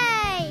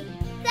 Hooray!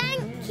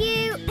 Thank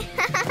you.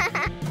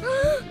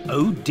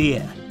 Oh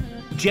dear.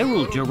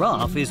 Gerald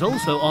Giraffe is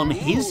also on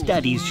his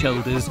daddy's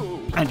shoulders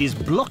and is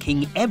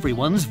blocking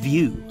everyone's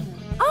view.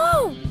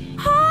 Oh,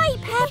 hi,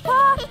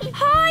 Peppa.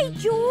 Hi,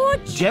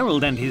 George.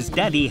 Gerald and his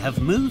daddy have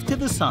moved to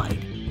the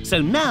side,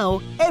 so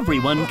now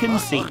everyone can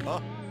see.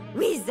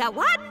 With the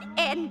 1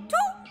 and 2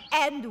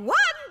 and 1,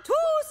 2,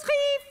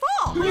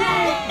 3, 4.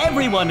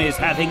 Everyone is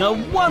having a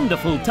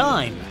wonderful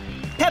time.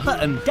 Peppa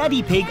and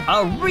Daddy Pig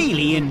are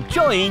really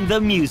enjoying the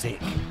music.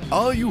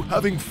 Are you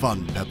having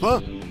fun,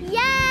 Peppa?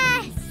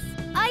 Yes!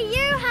 Are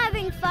you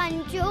having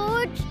fun,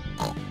 George?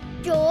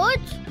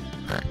 George?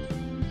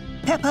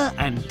 Peppa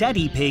and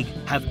Daddy Pig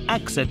have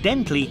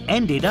accidentally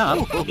ended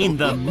up in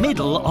the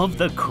middle of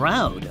the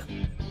crowd.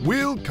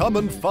 We'll come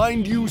and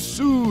find you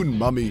soon,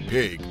 Mummy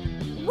Pig.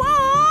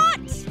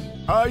 What?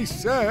 I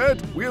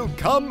said we'll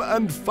come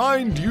and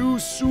find you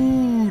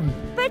soon.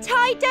 But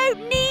I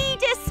don't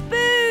need a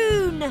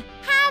spoon.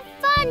 Have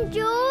fun,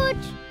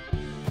 George.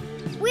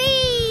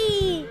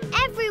 Whee!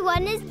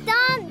 Everyone is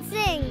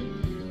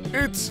dancing.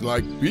 It's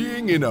like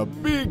being in a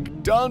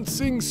big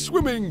dancing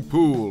swimming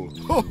pool.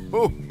 Ho,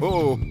 ho,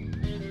 ho.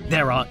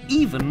 There are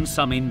even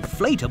some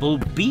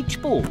inflatable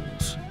beach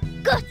balls.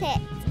 Got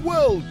it.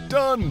 Well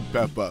done,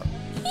 Peppa.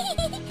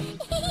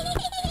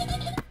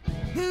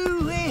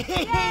 Whee!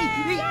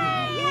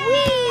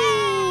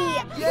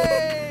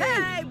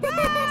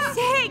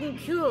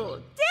 Thank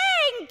you.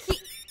 Thank you.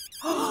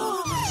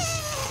 Oh.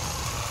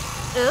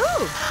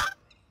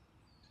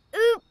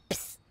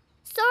 Oops.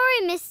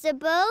 Sorry, Mr.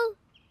 Bull.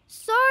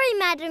 Sorry,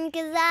 Madam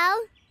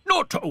Gazelle.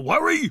 Not to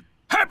worry.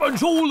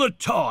 Happens all the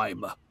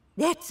time.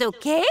 That's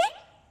okay.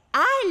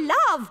 I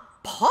love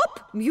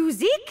pop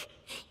music.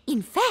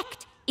 In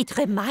fact, it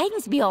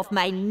reminds me of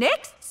my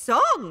next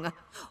song.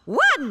 1,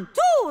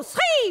 2,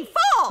 3,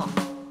 4.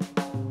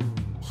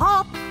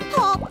 Pop,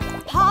 pop,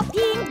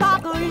 popping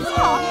bubbles,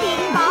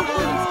 popping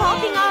bubbles,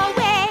 popping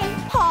away.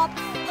 Pop,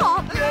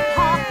 pop,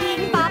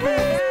 popping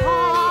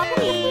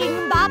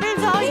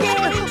bubbles all day.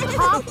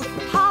 Pop,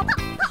 pop,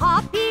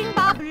 popping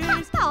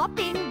bubbles,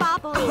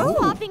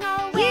 popping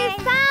away. You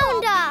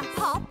found us.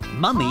 Pop.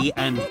 Mummy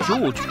and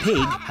George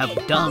Pig have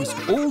danced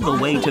all the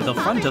way to the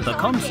front of the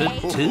concert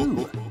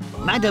too.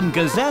 Madam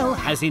Gazelle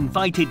has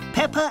invited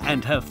Peppa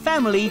and her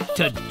family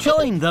to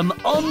join them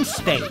on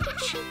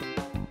stage.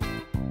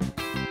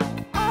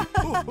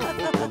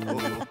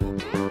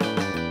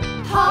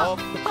 Pop,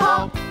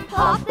 pop,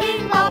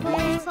 popping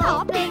bubbles,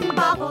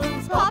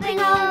 popping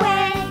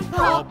away.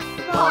 Pop,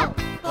 pop,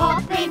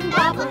 popping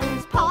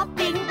bubbles,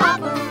 popping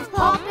bubbles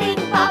all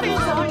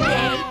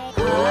day.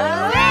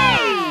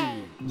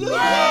 Hooray!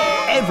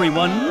 Yay!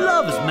 Everyone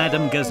loves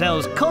Madam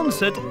Gazelle's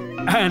concert,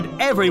 and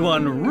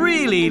everyone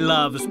really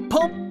loves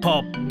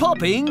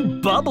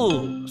popping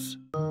bubbles.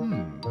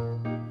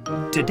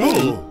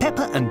 Today,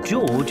 Peppa and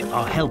George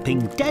are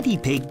helping Daddy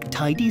Pig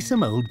tidy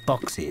some old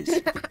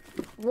boxes.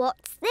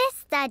 What's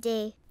this,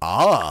 Daddy?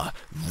 Ah,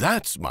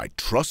 that's my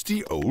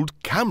trusty old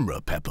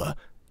camera, Peppa.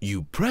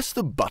 You press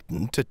the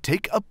button to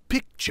take a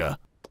picture.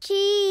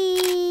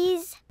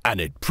 Cheese.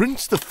 And it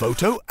prints the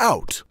photo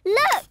out.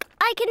 Look,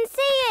 I can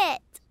see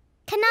it.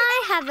 Can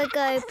I have a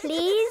go,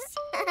 please?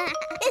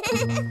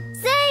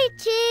 Say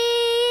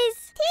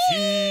cheese.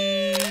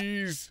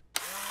 Cheese!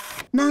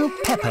 Now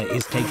Peppa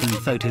is taking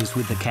photos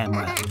with the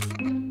camera.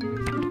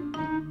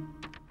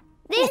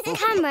 This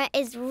camera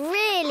is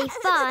really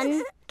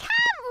fun.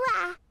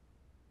 Camera.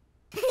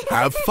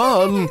 Have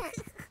fun!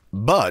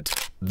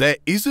 But there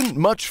isn't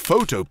much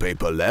photo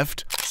paper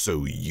left,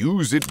 so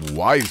use it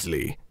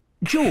wisely.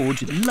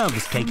 George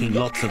loves taking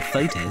lots of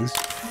photos.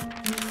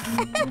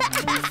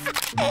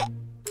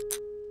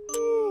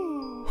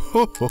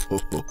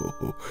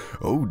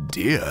 Oh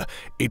dear,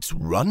 it's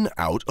run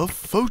out of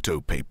photo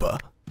paper.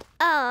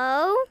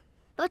 Oh,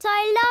 but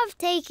I love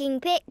taking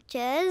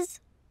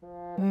pictures.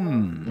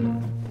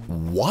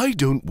 Why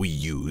don't we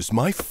use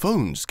my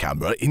phone's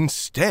camera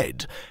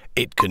instead?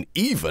 It can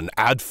even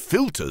add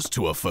filters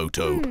to a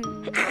photo.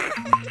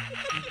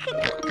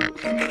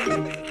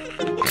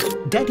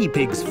 Daddy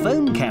Pig's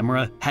phone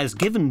camera has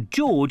given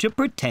George a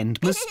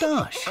pretend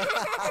moustache.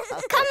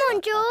 Come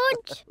on,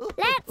 George.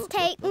 Let's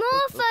take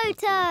more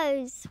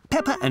photos.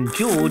 Peppa and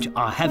George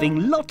are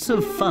having lots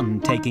of fun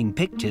taking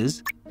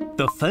pictures.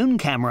 The phone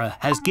camera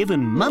has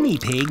given Mummy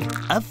Pig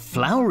a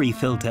flowery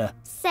filter.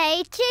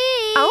 Say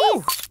cheese.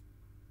 Oh.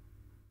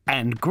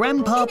 And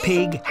Grandpa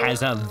Pig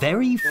has a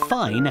very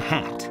fine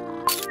hat.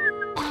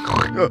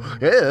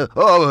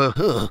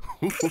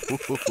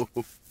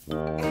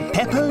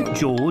 Peppa,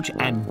 George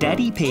and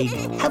Daddy Pig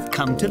have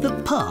come to the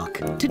park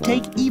to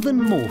take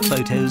even more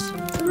photos.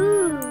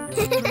 Ooh.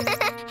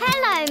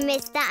 Hello,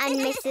 Mr. and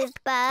Mrs.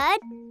 Bird.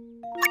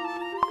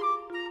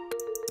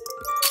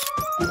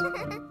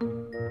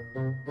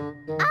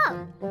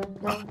 Oh.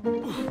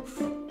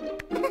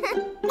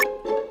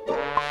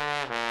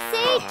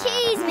 Say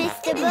cheese,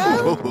 Mr.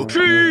 Bull.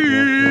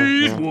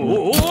 Cheese!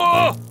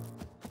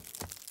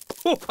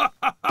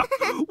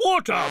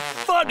 What a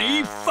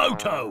funny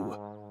photo!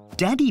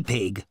 Daddy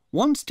Pig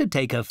wants to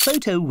take a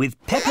photo with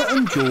Peppa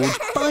and George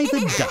by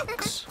the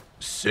ducks.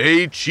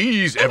 Say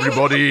cheese,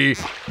 everybody.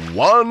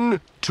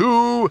 1,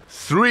 2,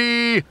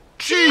 3,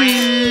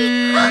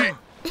 cheese!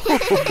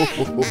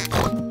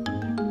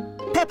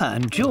 Peppa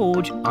and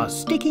George are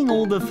sticking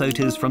all the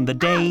photos from the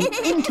day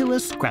into a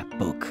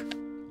scrapbook.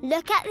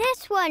 Look at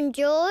this one,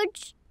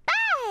 George.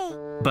 Bye.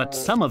 But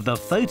some of the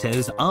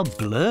photos are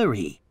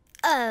blurry.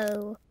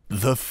 Oh.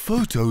 The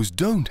photos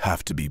don't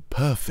have to be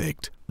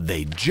perfect.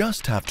 They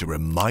just have to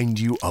remind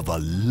you of a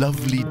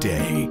lovely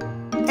day.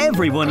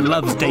 Everyone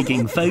loves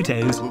taking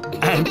photos,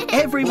 and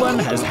everyone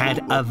has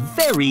had a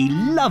very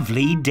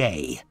lovely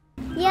day.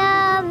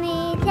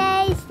 Yummy,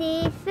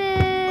 tasty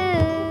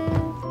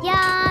food.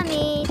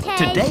 Yummy,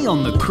 tasty Today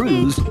on the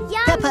cruise, food.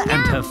 Yum, Peppa and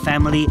yum. her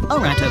family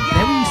are at a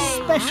very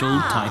special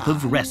type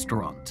of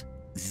restaurant.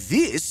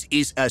 This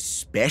is a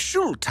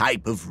special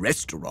type of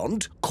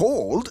restaurant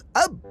called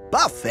a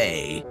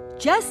buffet.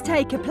 Just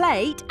take a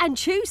plate and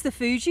choose the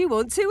food you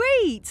want to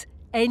eat.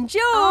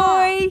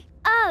 Enjoy!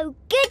 Oh,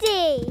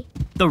 goody!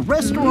 The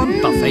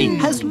restaurant buffet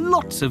has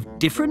lots of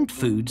different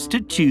foods to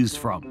choose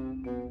from.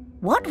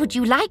 What would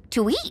you like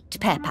to eat,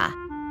 Peppa?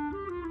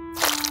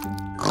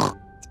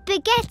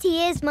 Spaghetti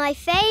is my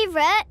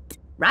favourite.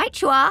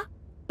 Right you are.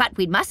 But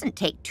we mustn't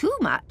take too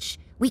much.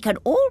 We can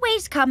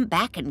always come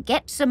back and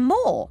get some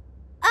more.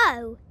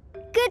 Oh,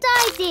 good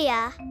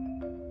idea.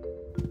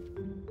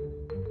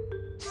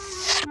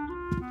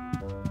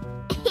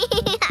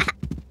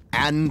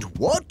 And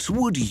what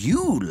would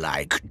you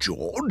like,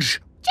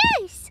 George?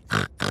 Juice!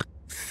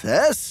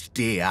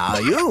 Thirsty, are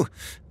you?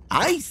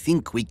 I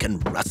think we can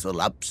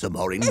rustle up some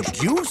orange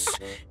juice.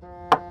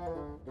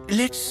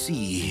 Let's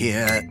see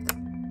here.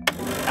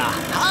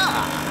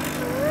 Aha!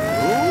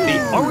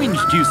 The orange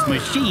juice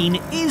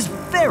machine is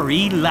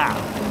very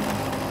loud.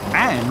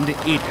 And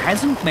it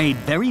hasn't made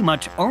very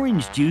much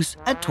orange juice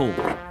at all.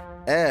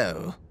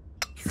 Oh.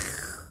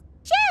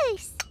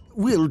 Juice!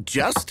 We'll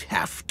just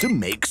have to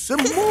make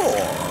some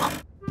more.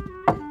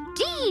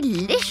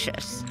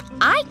 Delicious.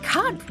 I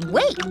can't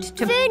wait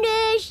to...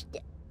 Finished!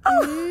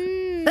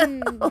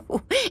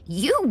 Oh,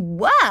 you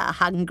were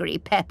hungry,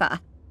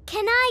 Peppa.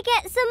 Can I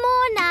get some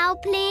more now,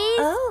 please?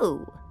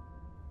 Oh.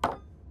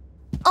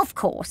 Of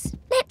course.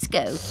 Let's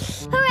go.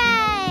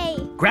 Hooray!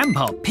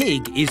 Grandpa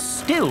Pig is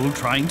still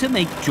trying to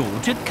make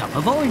George a cup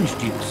of orange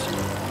juice.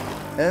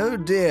 Oh,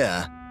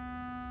 dear.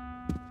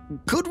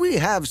 Could we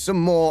have some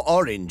more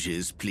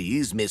oranges,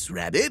 please, Miss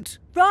Rabbit?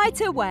 Right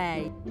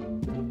away.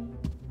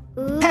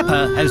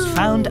 Peppa has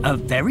found a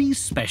very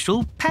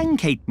special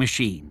pancake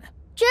machine.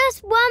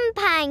 Just one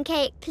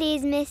pancake,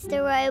 please,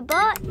 Mr.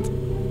 Robot.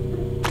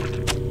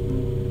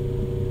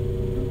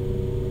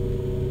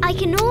 I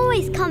can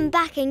always come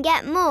back and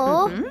get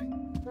more.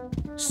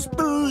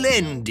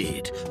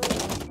 Splendid.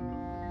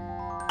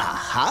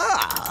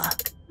 Aha!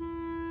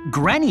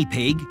 Granny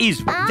Pig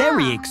is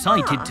very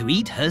excited to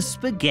eat her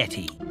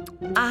spaghetti.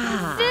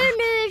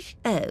 Finished!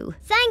 Oh.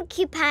 Thank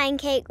you,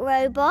 Pancake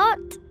Robot.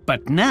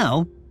 But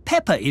now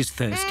Peppa is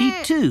thirsty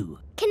too.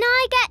 Can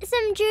I get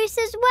some juice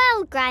as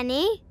well,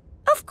 Granny?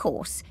 Of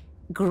course.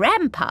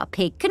 Grandpa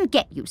Pig can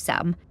get you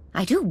some.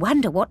 I do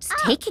wonder what's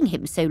taking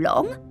him so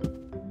long.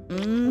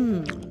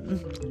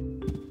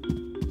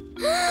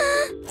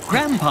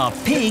 Grandpa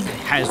Pig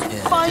has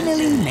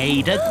finally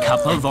made a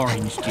cup of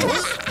orange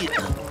juice.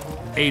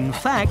 In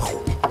fact,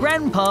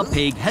 Grandpa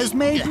Pig has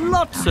made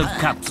lots of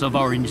cups of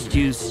orange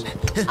juice.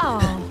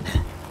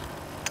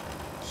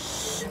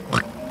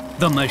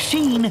 The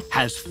machine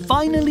has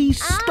finally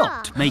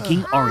stopped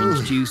making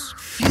orange juice.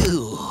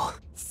 Phew.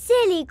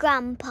 Silly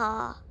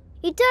Grandpa.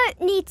 You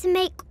don't need to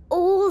make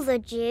all the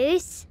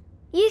juice.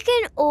 You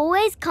can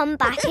always come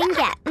back and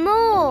get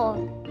more.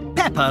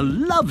 Peppa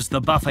loves the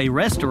buffet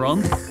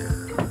restaurant.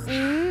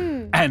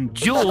 And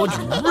George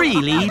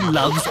really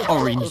loves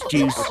orange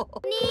juice.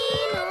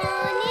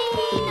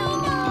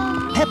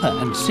 Peppa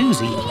and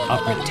Susie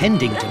are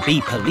pretending to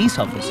be police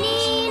officers.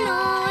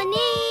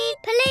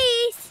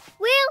 Police,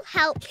 we'll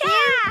help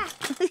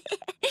you.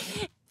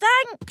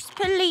 Thanks,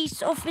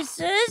 police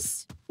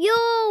officers.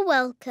 You're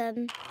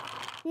welcome.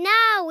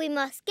 Now we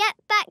must get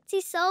back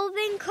to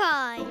solving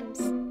crimes.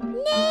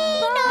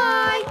 Nino!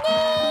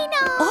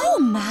 Oh,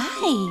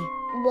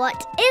 my.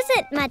 What is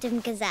it, Madame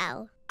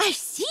Gazelle? I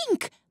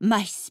think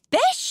my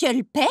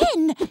special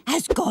pen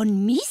has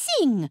gone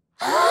missing.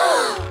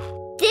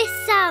 This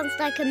sounds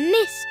like a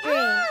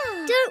mystery.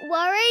 Don't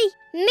worry.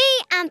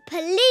 Me and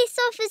Police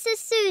Officer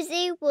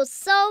Susie will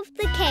solve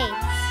the case.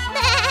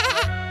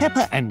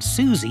 Peppa and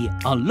Susie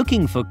are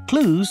looking for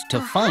clues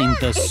to find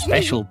the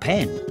special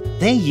pen.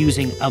 They're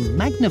using a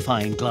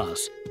magnifying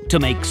glass to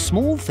make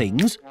small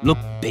things look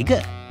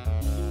bigger.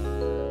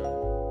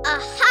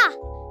 Aha!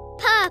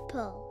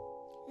 Purple.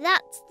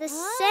 That's the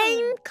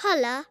same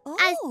colour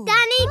as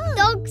Danny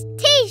Dog's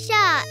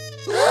T-shirt.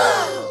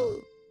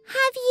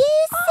 Have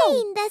you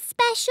seen the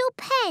special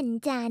pen,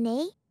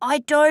 Danny? I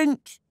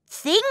don't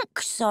think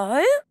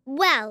so.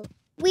 Well,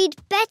 we'd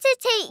better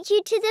take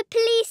you to the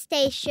police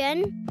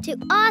station to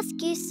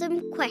ask you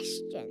some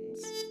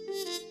questions.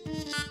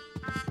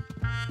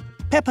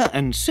 Peppa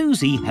and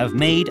Susie have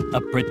made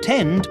a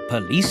pretend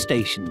police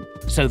station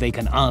so they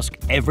can ask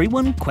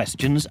everyone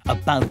questions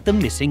about the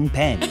missing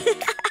pen.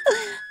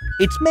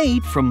 It's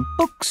made from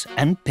books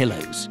and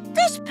pillows.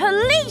 This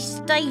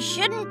police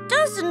station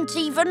doesn't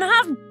even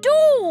have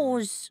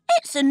doors.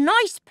 It's a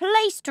nice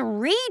place to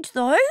read,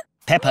 though.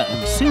 Peppa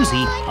and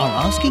Susie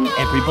are asking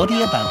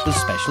everybody about the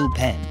special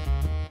pen.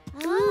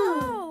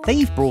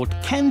 They've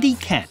brought Candy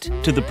Cat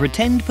to the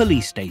pretend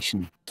police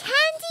station.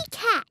 Candy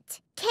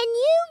Cat, can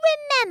you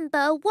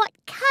remember what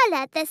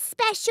colour the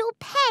special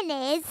pen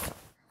is?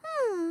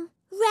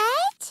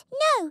 Red?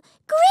 No,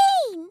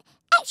 green.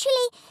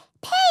 Actually,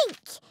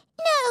 pink.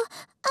 No,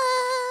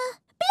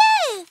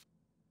 blue.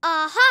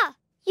 Aha!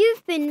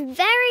 You've been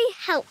very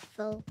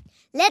helpful.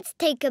 Let's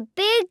take a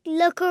big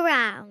look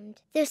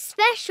around. The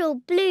special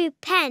blue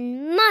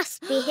pen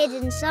must be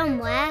hidden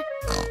somewhere.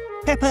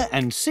 Peppa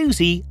and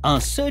Susie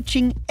are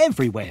searching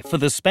everywhere for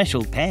the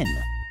special pen.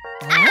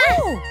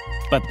 Oh!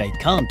 But they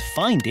can't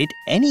find it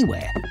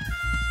anywhere.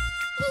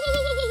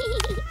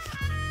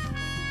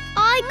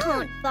 I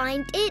can't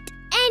find it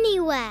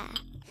anywhere.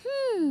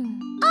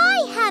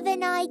 I have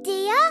an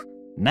idea.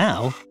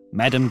 Now,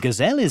 Madame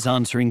Gazelle is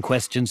answering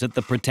questions at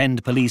the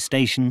pretend police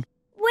station.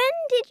 When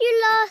did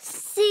you last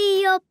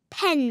see your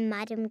pen,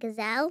 Madame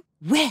Gazelle?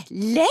 Well,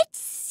 let's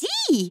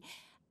see.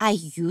 I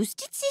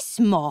used it this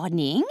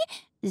morning.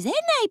 Then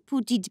I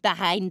put it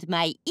behind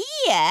my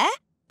ear.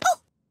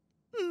 Oh,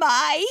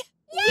 my!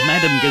 Yay!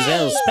 Madame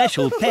Gazelle's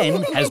special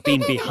pen has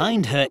been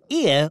behind her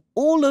ear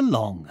all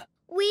along.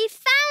 We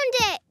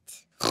found it!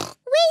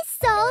 We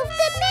solved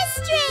the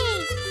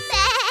mystery!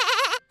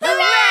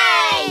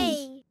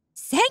 Hooray!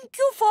 Thank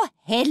you for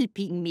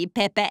helping me,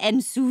 Peppa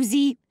and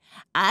Susie.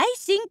 I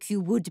think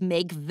you would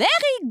make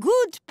very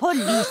good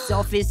police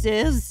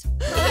officers.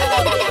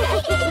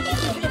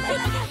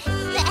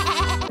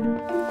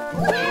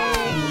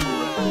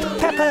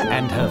 Peppa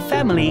and her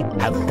family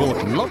have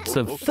bought lots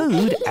of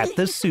food at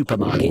the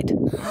supermarket.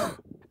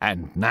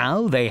 And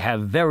now they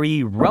have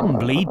very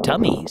rumbly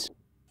tummies.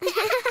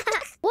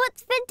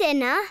 What's for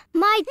dinner?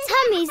 My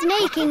tummy's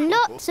making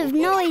lots of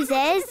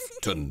noises.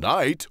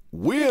 Tonight,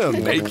 we're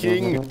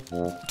making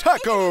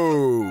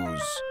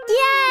tacos.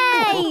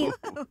 Yay!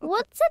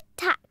 What's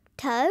a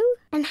tacto?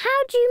 And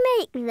how do you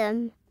make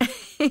them?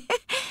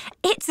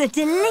 It's a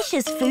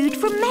delicious food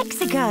from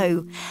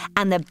Mexico.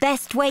 And the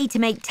best way to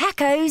make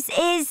tacos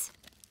is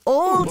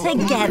all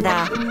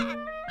together.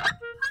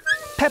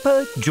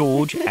 Peppa,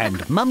 George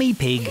and Mummy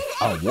Pig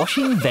are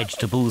washing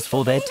vegetables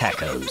for their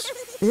tacos.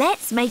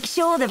 Let's make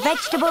sure the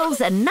vegetables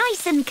are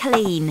nice and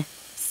clean.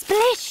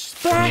 Splish,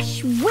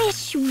 splash,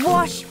 wish,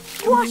 wash,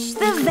 wash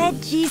the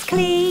veggies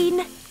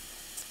clean.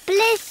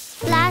 Splish,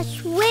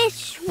 splash,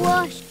 wish,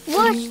 wash,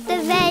 wash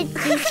the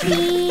veggies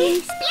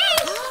clean.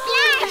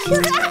 Splash,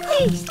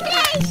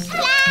 splash,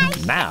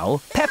 splash.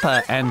 Now,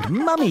 Peppa and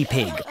Mummy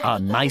Pig are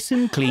nice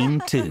and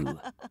clean too.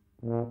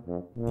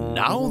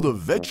 Now the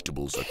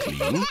vegetables are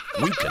clean,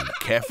 we can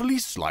carefully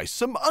slice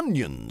some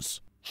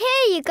onions. Here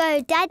you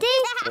go, Daddy.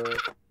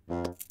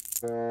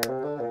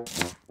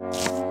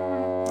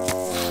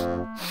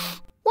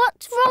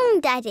 What's wrong,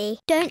 Daddy?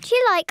 Don't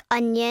you like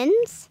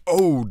onions?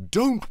 Oh,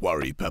 don't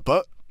worry,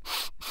 Peppa.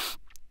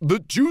 The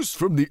juice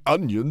from the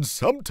onions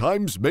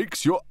sometimes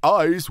makes your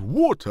eyes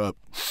water.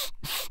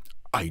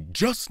 I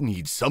just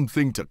need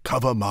something to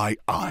cover my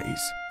eyes.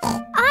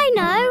 I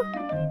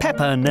know.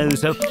 Peppa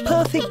knows a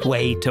perfect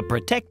way to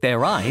protect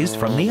their eyes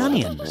from the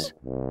onions.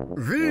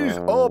 These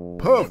are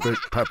perfect,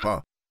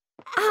 Peppa.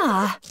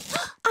 Ah,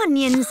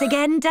 onions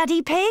again,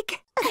 Daddy Pig.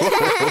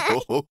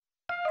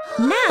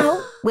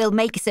 Now we'll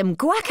make some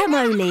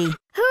guacamole.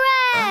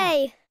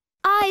 Hooray!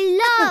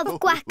 I love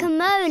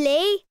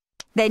guacamole.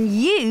 Then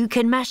you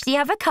can mash the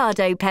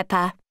avocado,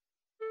 Peppa.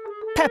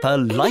 Peppa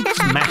likes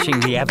mashing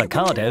the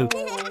avocado.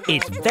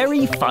 It's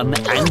very fun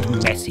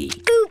and messy.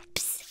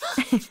 Oops.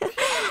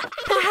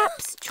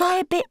 Perhaps try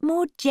a bit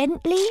more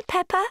gently,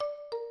 Peppa.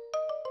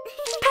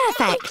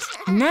 Perfect.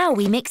 Now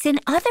we mix in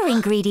other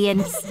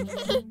ingredients.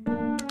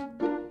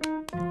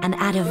 And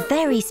add a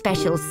very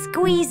special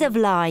squeeze of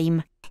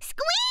lime.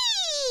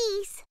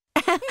 Squeeze!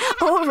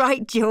 All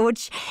right,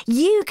 George.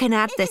 You can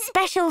add the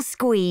special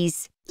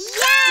squeeze.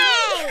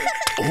 Yay!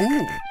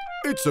 Oh,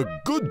 it's a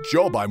good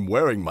job I'm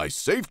wearing my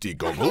safety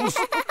goggles.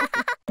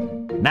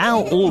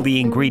 Now all the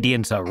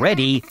ingredients are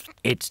ready,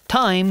 it's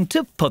time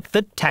to put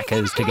the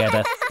tacos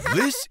together.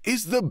 This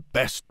is the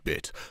best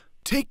bit.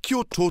 Take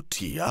your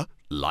tortilla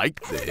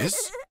like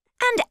this.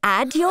 And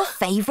add your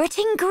favourite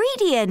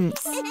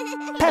ingredients.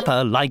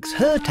 Peppa likes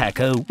her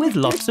taco with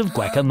lots of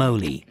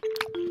guacamole.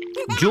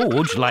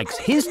 George likes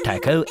his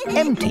taco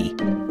empty.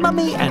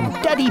 Mummy and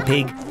Daddy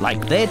Pig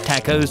like their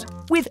tacos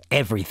with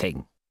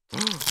everything.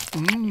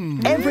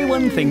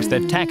 Everyone thinks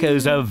that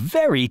tacos are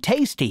very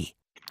tasty.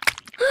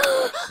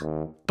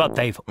 But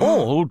they've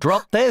all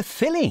dropped their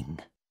filling.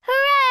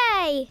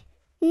 Hooray!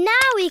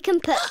 Now we can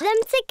put them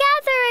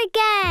together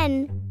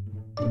again.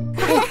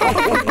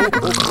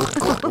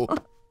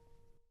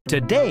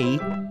 Today,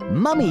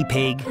 Mummy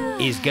Pig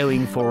is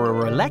going for a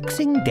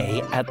relaxing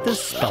day at the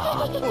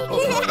spa.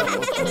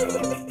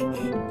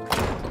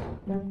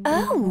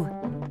 Oh,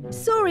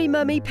 sorry,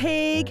 Mummy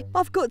Pig.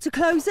 I've got to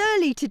close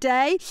early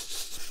today.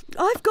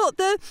 I've got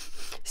the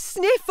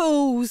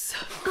sniffles.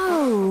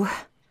 Oh,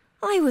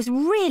 I was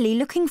really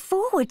looking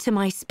forward to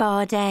my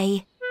spa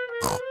day.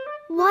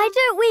 Why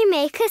don't we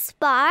make a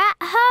spa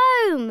at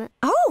home?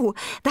 Oh,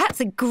 that's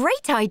a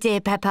great idea,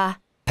 Peppa.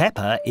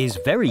 Peppa is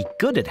very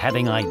good at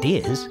having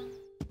ideas.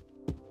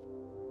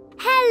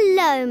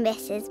 Hello,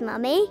 Mrs.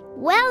 Mummy.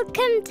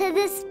 Welcome to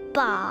the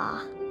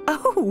spa.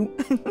 Oh.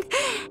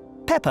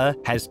 Peppa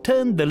has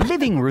turned the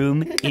living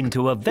room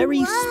into a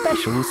very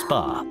special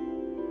spa.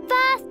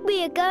 First,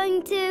 we are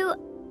going to,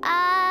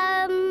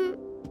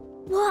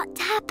 What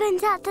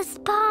happens at the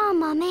spa,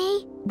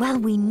 Mummy? Well,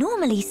 we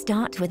normally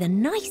start with a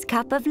nice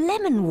cup of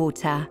lemon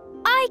water.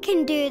 I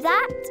can do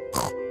that.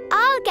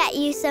 I'll get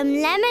you some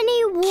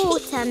lemony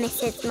water,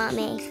 Mrs.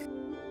 Mummy.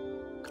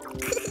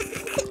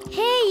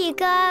 Here you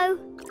go.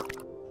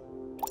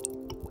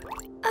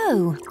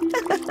 Oh.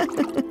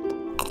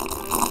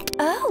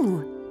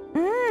 Oh.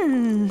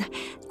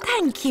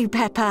 Thank you,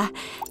 Peppa.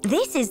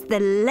 This is the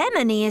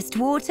lemoniest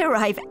water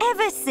I've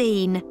ever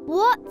seen.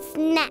 What's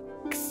next?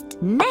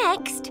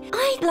 Next,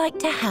 I'd like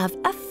to have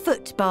a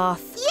foot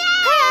bath.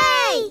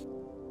 Yay!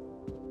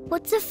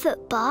 What's a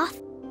foot bath?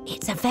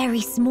 It's a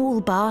very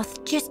small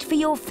bath just for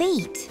your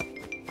feet.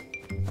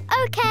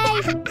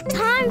 OK,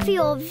 time for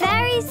your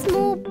very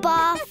small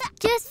bath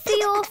just for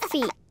your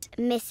feet,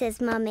 Mrs.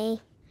 Mummy.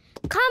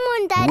 Come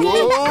on, Daddy.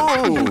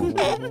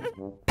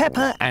 Whoa!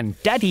 Peppa and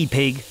Daddy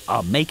Pig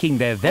are making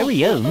their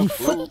very own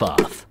foot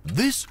bath.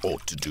 This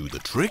ought to do the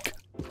trick.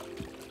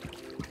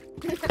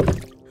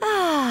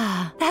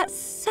 Ah, that's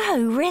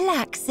so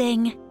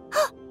relaxing.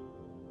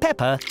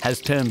 Peppa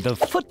has turned the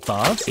foot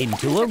bath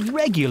into a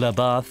regular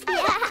bath.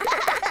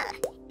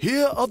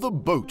 Here are the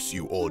boats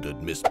you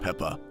ordered, Miss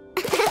Peppa.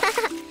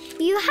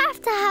 You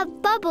have to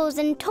have bubbles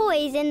and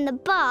toys in the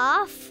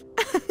bath.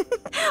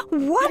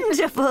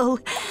 Wonderful!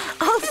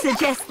 I'll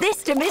suggest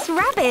this to Miss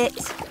Rabbit.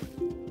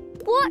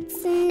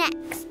 What's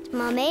next,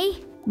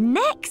 Mummy?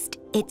 Next,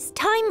 it's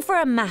time for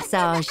a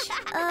massage.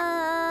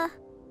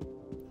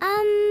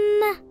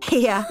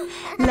 Here,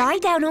 lie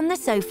down on the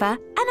sofa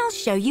and I'll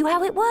show you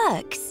how it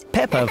works.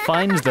 Peppa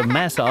finds the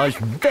massage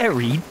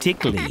very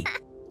tickly.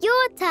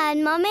 Your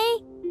turn,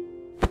 Mummy.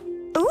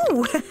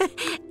 Ooh,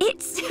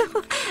 it's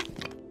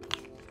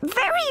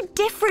very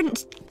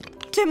different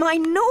to my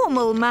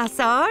normal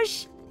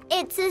massage.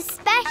 It's a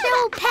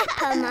special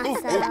Peppa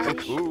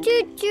massage.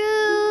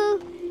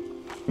 Choo-choo.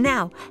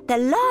 Now, the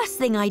last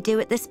thing I do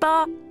at the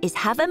spa is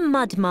have a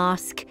mud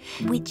mask,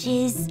 which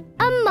is...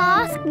 A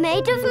mask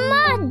made of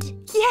mud.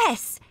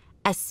 Yes,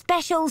 a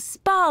special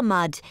spa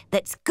mud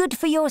that's good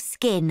for your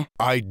skin.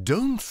 I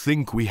don't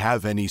think we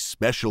have any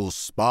special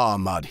spa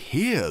mud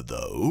here,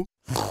 though.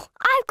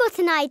 I've got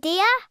an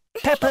idea.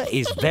 Peppa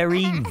is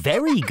very,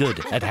 very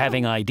good at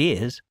having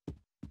ideas.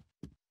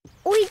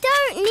 We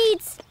don't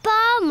need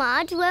spa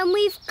mud when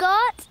we've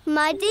got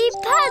muddy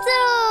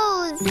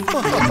puddles.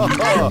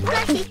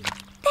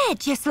 They're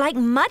just like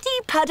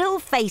muddy puddle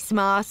face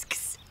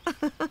masks.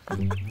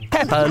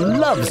 Peppa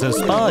loves a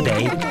spa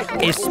day,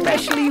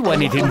 especially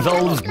when it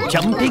involves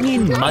jumping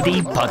in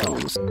muddy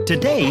puddles.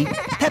 Today,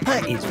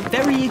 Peppa is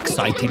very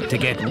excited to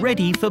get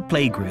ready for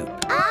playgroup.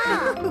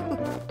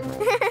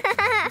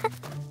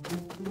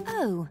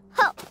 Oh.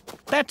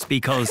 That's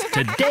because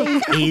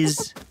today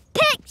is...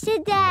 Picture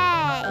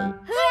Day!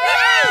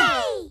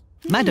 Hooray!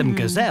 Madame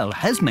Gazelle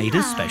has made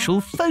a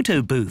special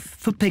photo booth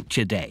for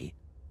Picture Day.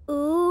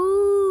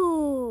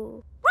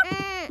 Ooh.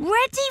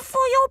 Ready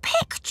for your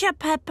picture,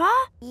 Peppa?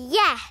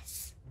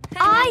 Yes.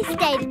 I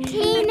stayed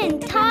clean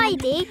and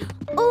tidy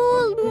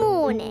all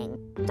morning.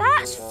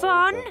 That's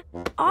fun.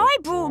 I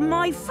brought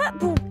my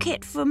football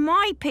kit for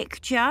my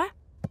picture.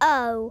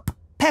 Oh.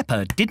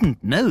 Peppa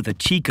didn't know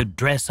that she could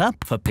dress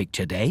up for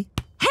Picture Day.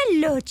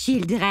 Hello,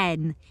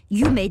 children.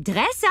 You may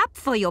dress up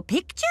for your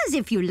pictures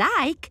if you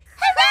like.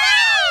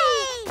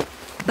 Hooray!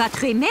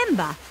 But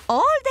remember,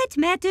 all that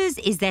matters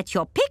is that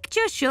your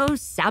picture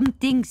shows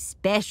something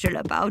special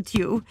about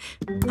you.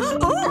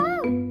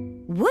 Oh!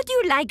 Would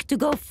you like to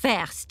go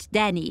first,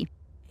 Danny?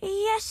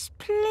 Yes,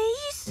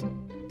 please.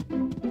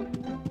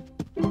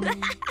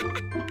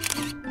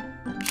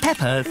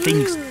 Peppa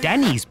thinks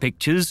Danny's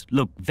pictures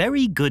look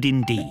very good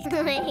indeed.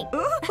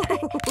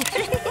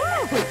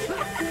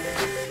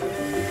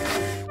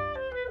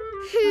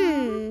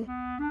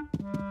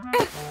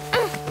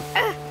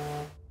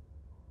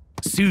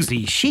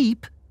 Susie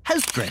Sheep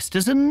has dressed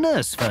as a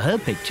nurse for her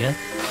picture.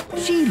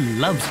 She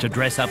loves to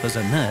dress up as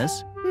a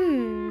nurse.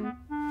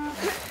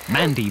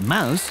 Mandy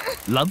Mouse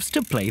loves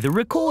to play the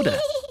recorder,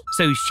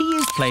 so she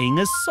is playing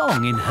a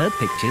song in her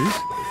pictures.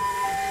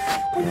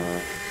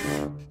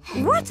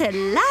 What a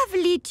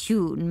lovely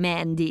tune,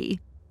 Mandy.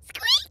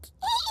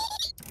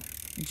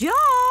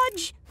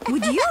 George,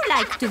 would you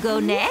like to go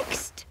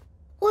next?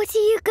 What are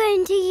you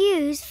going to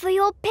use for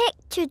your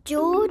picture,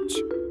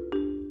 George?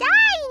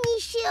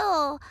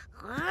 Dinosaur!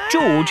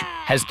 George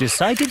has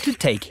decided to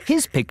take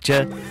his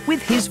picture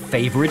with his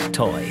favourite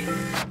toy.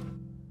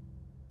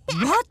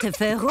 What a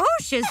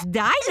ferocious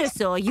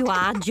dinosaur you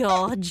are,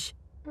 George.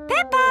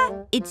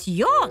 Peppa, it's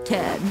your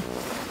turn.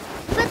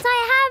 But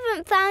I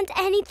haven't found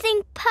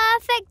anything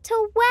perfect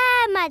to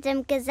wear,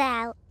 Madame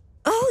Gazelle.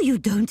 Oh, you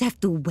don't have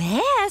to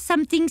wear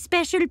something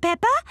special,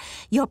 Peppa.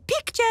 Your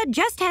picture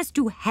just has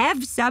to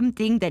have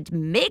something that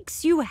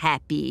makes you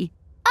happy.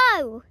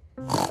 Oh.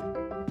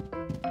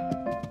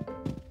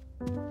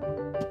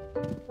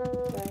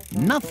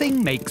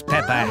 Nothing makes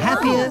Peppa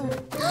happier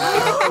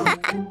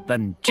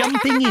than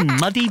jumping in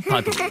muddy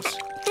puddles.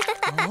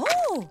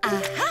 Oh,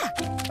 aha!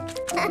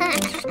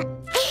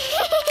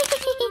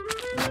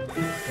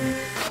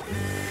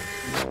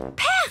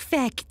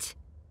 Perfect!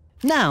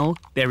 Now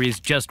there is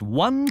just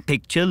one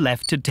picture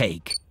left to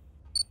take.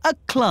 A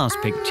class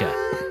picture.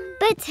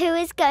 But who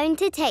is going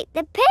to take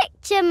the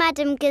picture,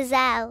 Madam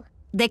Gazelle?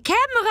 The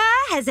camera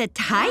has a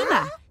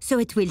timer, so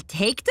it will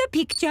take the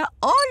picture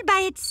all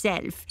by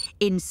itself.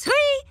 In 3,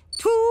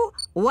 2,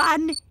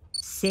 1,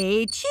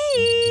 say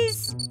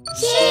cheese!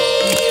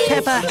 Cheese!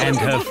 Peppa and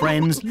her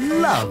friends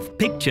love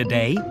Picture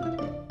Day,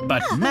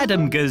 but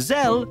Madam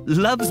Gazelle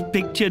loves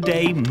Picture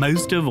Day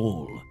most of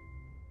all.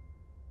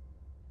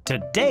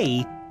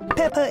 Today,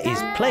 Peppa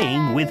is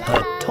playing with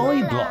her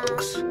toy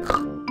blocks.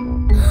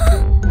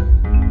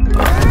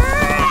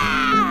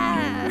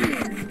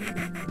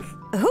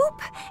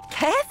 Oop!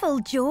 Careful,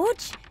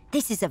 George.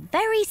 This is a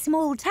very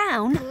small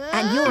town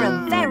and you're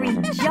a very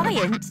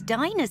giant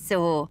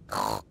dinosaur.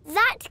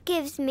 That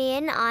gives me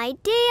an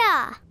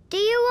idea. Do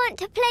you want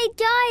to play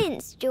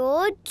giants,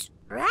 George?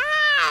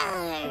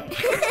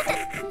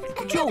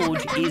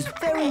 George is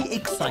very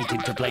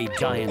excited to play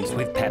giants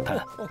with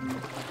Peppa.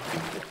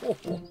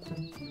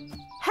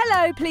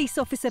 Hello, Police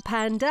Officer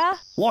Panda.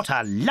 What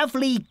a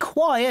lovely,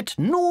 quiet,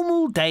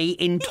 normal day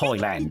in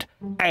Toyland.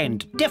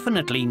 And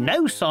definitely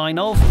no sign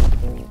of...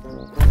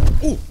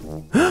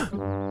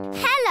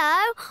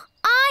 Hello,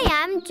 I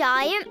am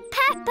Giant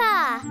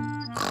Peppa.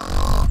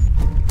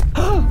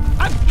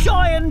 A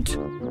giant!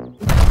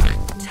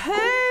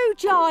 2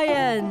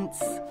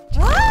 giants.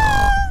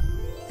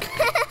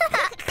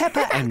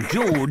 Peppa and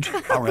George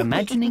are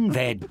imagining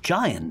they're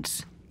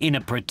giants in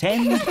a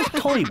pretend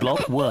toy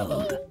block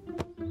world.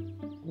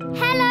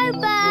 Hello,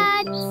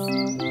 birds.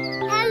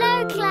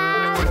 Hello,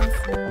 clouds.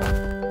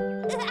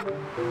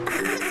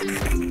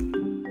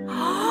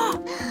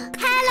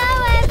 Hello,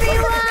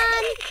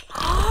 everyone.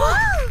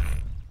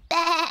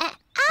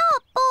 Our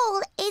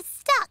ball is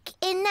stuck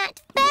in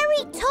that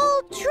very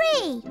tall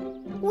tree.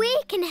 We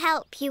can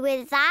help you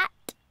with that.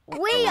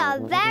 We are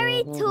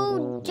very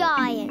tall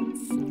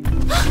giants.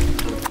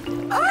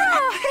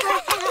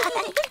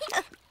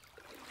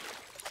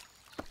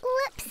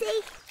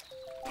 Whoopsie.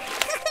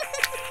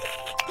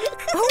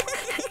 Oh,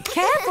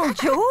 careful,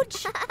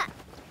 George.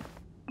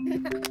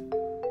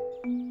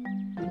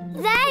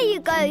 There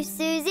you go,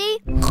 Susie.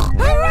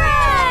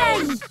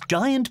 Hooray!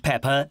 Giant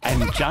Peppa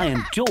and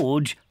Giant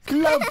George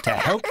love to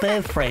help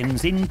their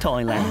friends in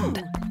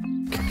Toyland.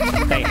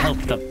 They help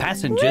the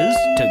passengers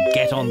to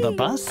get on the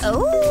bus.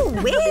 Oh,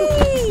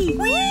 wee!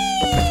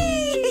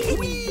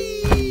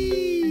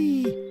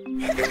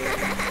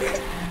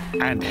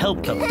 And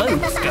help the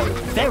boats go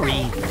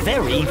very,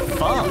 very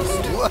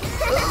fast.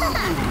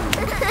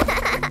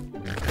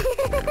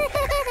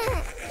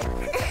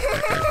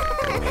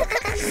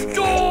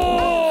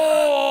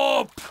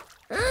 Stop!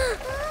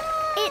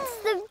 It's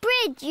the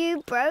bridge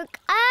you broke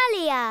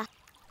earlier.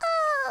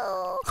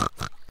 Oh.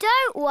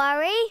 Don't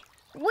worry.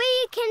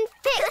 We can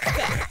fix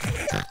it.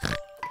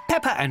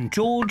 Peppa and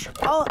George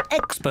are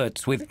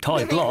experts with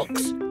toy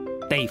blocks.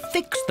 They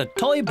fix the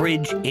toy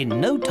bridge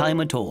in no time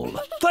at all.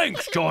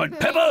 Thanks, Giant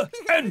Peppa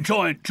and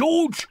Giant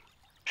George.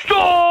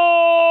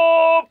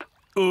 Stop!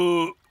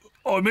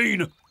 I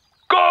mean,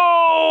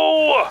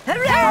 go!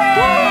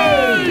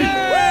 Hooray!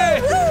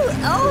 Woo-hoo!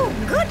 Oh,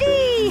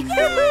 goody!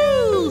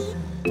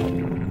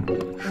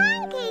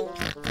 Hungry.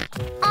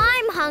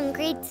 I'm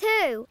hungry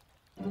too.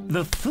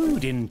 The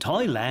food in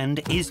Toyland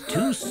is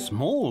too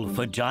small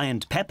for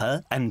Giant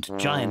Peppa and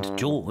Giant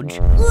George.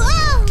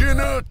 Whoa!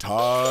 Dinner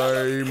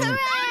time!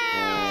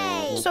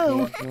 Hooray!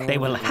 So they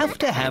will have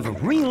to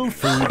have real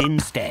food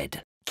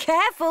instead.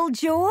 Careful,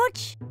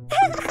 George.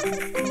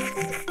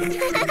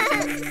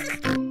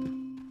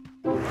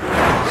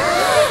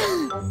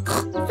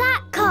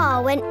 That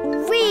car went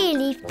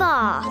really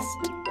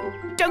fast.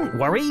 Don't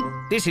worry.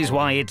 This is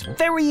why it's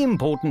very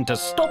important to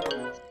stop,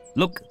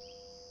 look,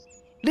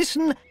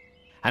 listen,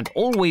 and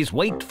always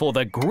wait for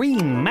the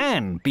green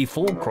man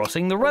before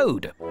crossing the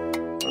road.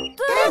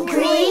 The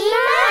Green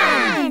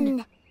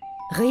Man!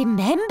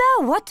 Remember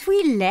what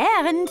we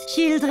learned,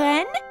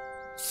 children?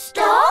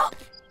 Stop,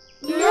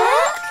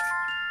 look,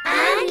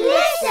 and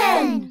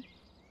listen.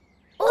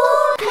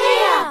 All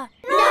clear,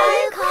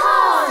 no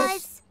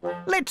cars.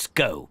 Let's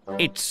go.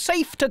 It's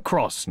safe to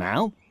cross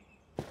now.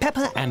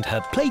 Peppa and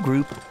her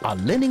playgroup are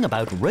learning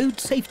about road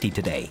safety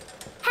today.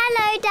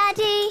 Hello,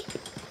 Daddy.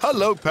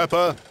 Hello,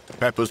 Peppa.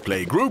 Peppa's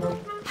playgroup.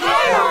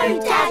 Hello,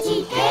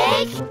 Daddy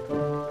Pig.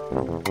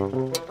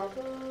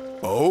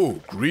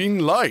 Oh, green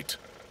light.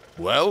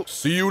 Well,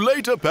 see you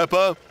later,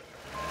 Peppa.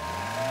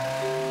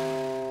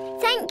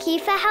 Thank you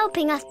for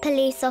helping us,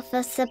 Police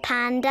Officer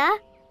Panda.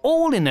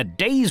 All in a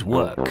day's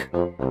work.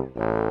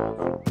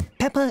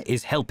 Peppa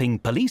is helping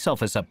Police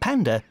Officer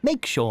Panda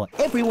make sure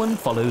everyone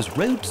follows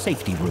road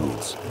safety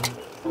rules.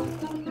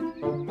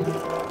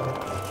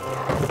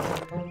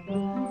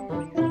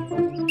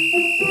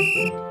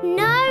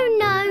 No.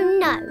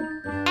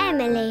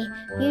 Emily,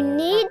 you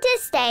need to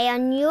stay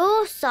on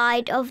your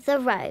side of the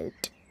road.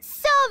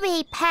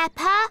 Sorry,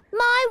 Peppa.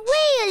 My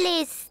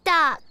wheel is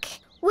stuck.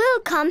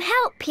 We'll come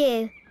help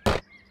you.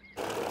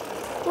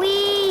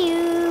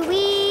 Wee-oo,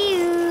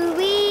 wee-oo,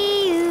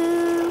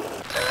 wee-oo.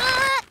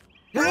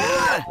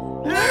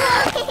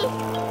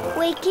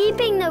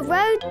 a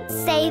road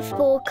safe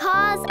for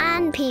cars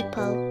and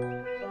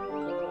people.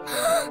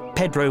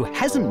 Pedro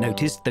hasn't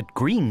noticed that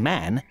Green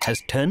Man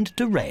has turned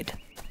to red.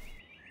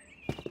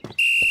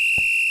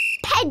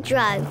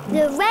 Pedro,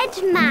 the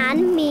red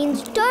man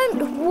means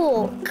don't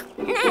walk.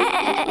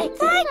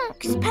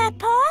 Thanks,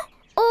 Peppa.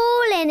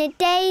 All in a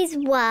day's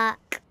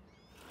work.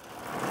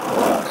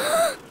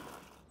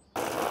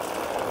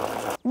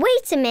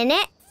 Wait a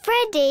minute.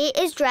 Freddy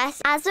is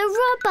dressed as a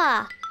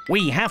robber.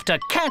 We have to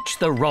catch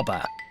the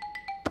robber.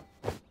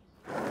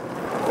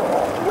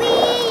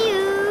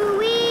 Wee-oo,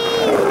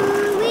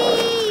 wee-oo,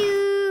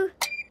 wee-oo.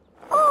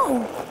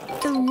 Oh,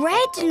 the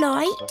red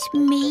light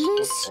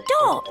means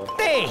stop.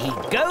 There he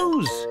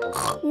goes.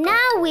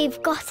 Now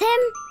we've got him.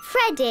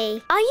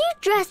 Freddy, are you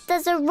dressed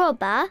as a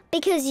robber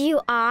because you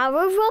are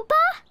a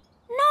robber?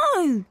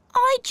 No,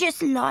 I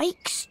just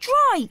like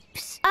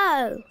stripes.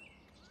 Oh,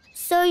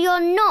 so you're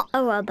not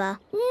a robber?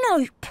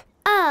 Nope.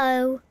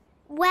 Oh,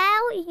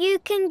 well, you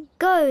can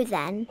go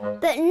then,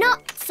 but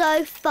not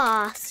so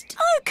fast.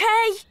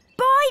 Okay,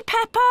 bye,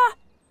 Peppa.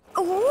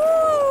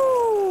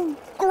 Ooh!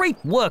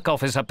 Great work,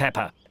 Officer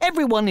Pepper.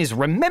 Everyone is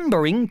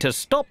remembering to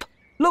stop,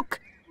 look,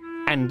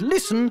 and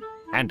listen,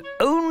 and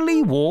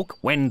only walk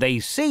when they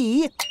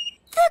see...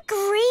 The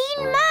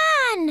Green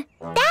Man!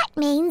 That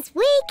means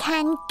we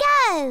can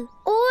go.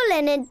 All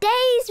in a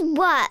day's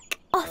work,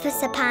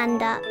 Officer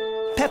Panda.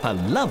 Peppa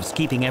loves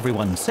keeping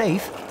everyone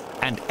safe,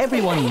 and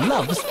everyone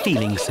loves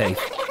feeling safe.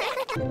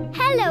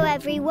 Hello,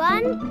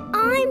 everyone.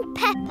 I'm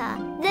Peppa,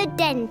 the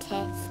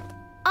dentist.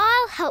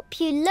 I'll help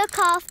you look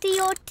after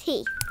your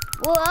teeth.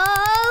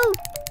 Whoa!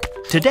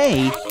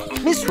 Today,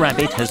 Miss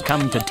Rabbit has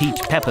come to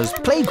teach Peppa's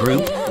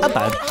playgroup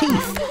about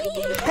teeth.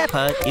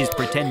 Peppa is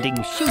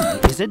pretending she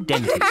is a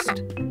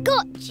dentist.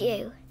 Got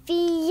you. For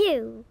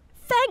you.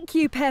 Thank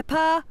you,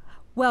 Peppa.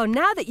 Well,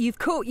 now that you've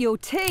caught your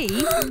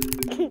teeth,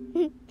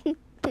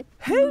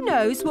 who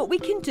knows what we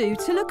can do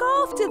to look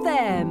after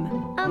them?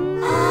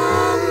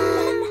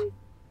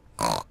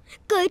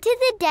 Go to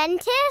the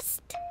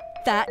dentist?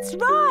 That's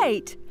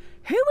right.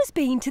 Who has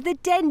been to the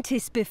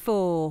dentist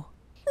before?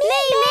 Me!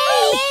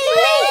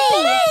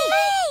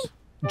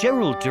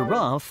 Gerald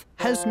Giraffe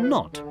has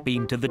not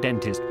been to the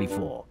dentist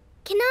before.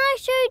 Can I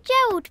show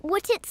Gerald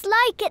what it's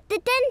like at the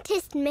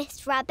dentist,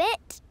 Miss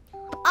Rabbit?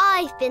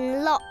 I've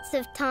been lots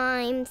of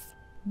times.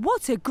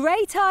 What a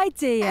great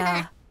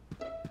idea.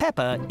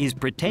 Peppa is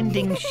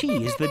pretending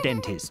she is the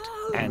dentist,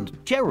 and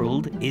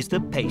Gerald is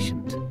the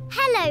patient.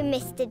 Hello,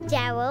 Mr.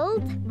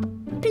 Gerald.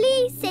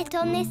 Please sit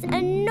on this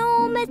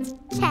enormous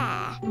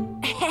chair.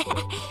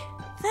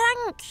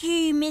 Thank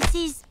you,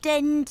 Mrs.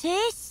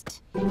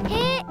 Dentist.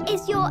 Here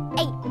is your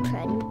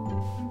apron.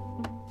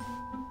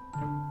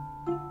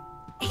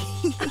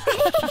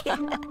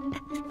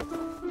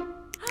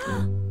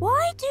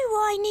 Why do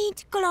I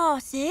need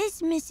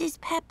glasses, Mrs.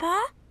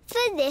 Peppa?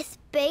 For this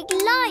big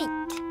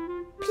light.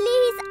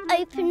 Please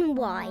open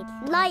wide,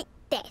 like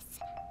this.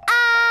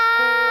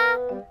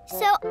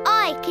 So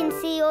I can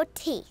see your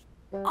teeth.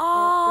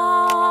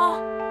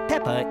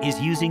 Peppa is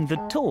using the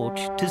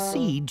torch to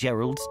see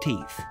Gerald's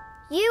teeth.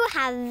 You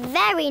have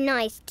very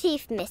nice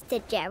teeth,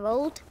 Mr.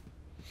 Gerald.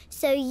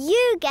 So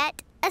you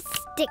get a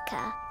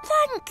sticker.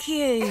 Thank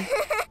you.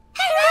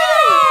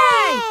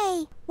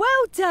 Hooray!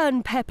 Well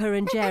done, Peppa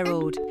and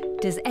Gerald.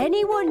 Does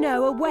anyone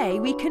know a way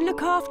we can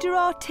look after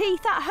our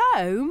teeth at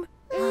home?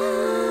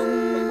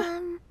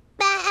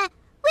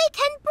 We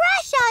can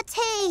brush our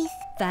teeth.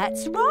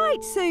 That's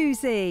right,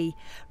 Susie.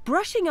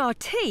 Brushing our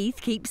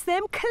teeth keeps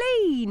them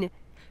clean.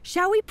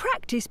 Shall we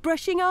practice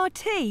brushing our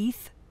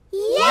teeth?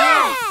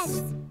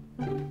 Yes!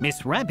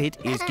 Miss Rabbit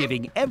is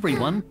giving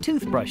everyone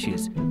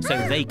toothbrushes so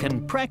they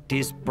can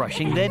practice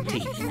brushing their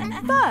teeth.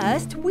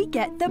 First, we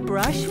get the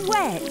brush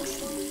wet.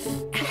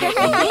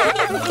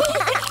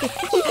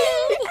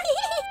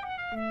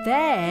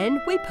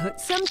 Then we put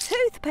some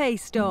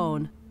toothpaste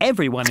on.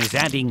 Everyone is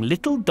adding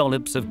little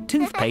dollops of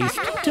toothpaste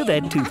to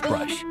their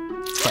toothbrush.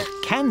 But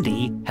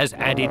Candy has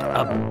added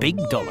a big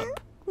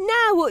dollop.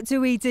 Now what do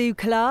we do,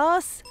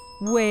 class?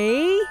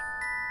 We...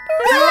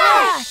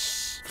 Brush!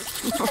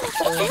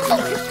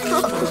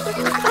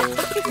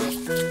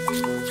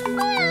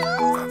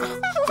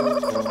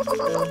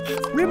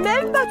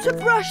 Remember to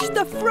brush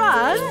the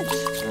front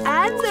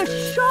and the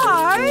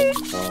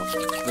sides,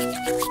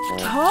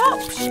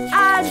 tops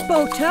and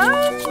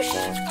bottoms.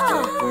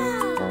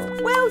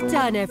 Well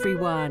done,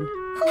 everyone.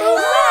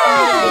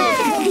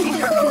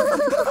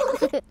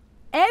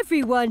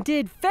 Everyone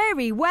did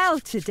very well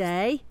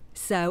today,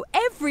 so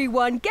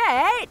everyone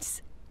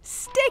gets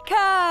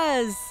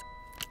stickers.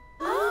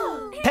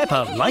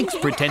 Peppa likes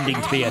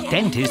pretending to be a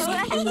dentist,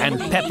 and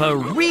Peppa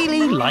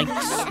really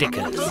likes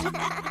stickers.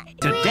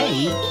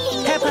 Today,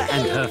 Peppa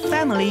and her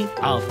family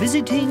are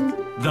visiting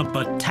the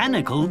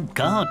botanical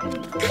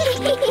garden.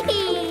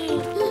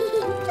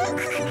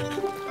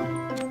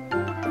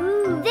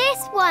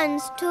 This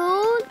one's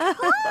tall.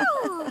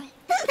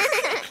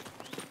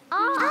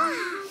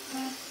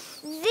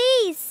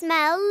 These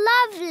smell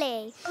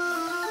lovely.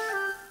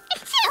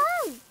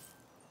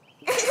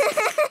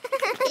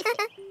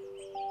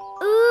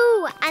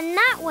 Ooh, and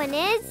that one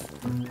is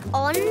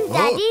on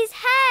Daddy's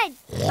head.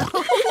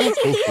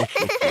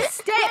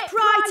 Step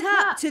right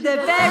up to the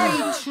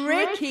very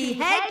tricky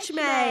hedge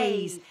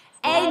maze.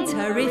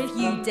 Enter if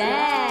you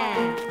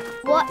dare.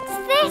 What's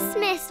this,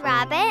 Miss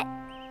Rabbit?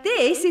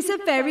 This is a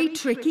very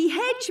tricky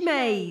hedge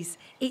maze.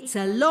 It's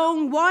a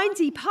long,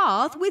 windy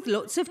path with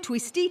lots of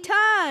twisty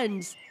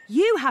turns.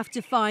 You have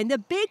to find the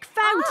big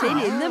fountain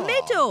in the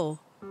middle.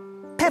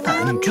 Peppa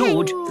and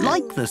George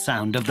like the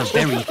sound of the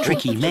very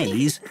tricky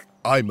maze.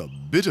 I'm a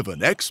bit of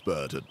an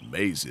expert at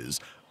mazes.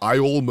 I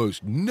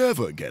almost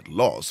never get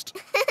lost.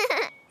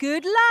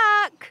 Good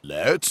luck!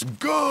 Let's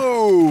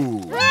go!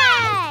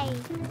 Hooray!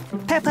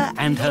 Peppa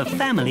and her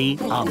family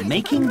are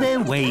making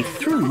their way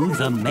through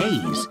the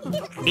maze.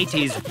 It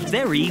is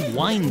very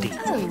windy.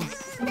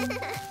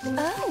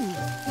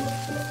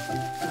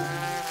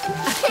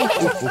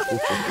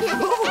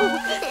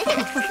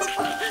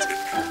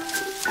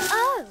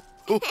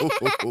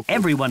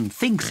 Everyone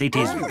thinks it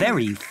is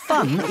very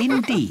fun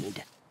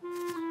indeed.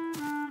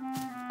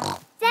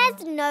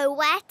 There's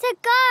nowhere to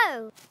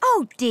go.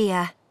 Oh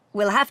dear.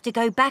 We'll have to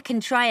go back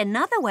and try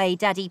another way,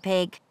 Daddy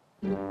Pig.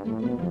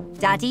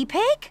 Daddy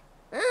Pig?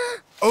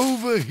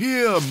 Over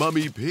here,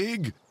 Mummy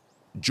Pig.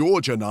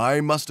 George and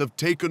I must have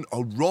taken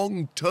a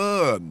wrong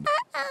turn.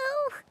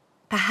 Uh-oh.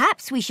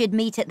 Perhaps we should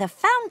meet at the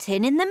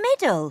fountain in the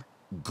middle.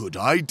 Good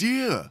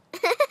idea.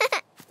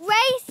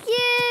 Race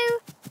you!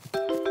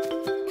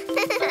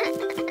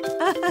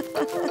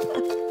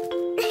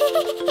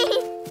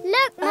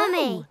 Look,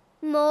 Mummy.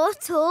 More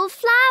tall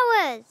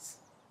flowers.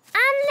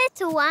 And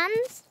little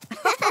ones.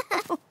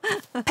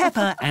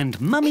 Peppa and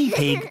Mummy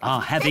Pig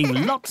are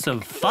having lots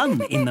of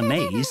fun in the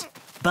maze,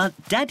 but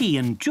Daddy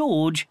and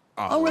George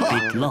are a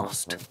bit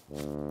lost.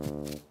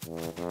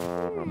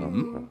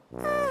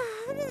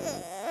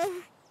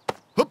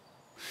 Hup.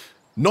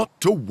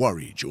 Not to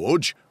worry,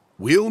 George.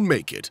 We'll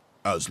make it,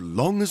 as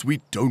long as we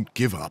don't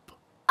give up.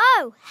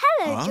 Oh,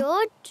 hello,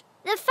 George.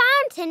 The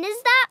fountain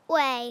is that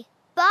way,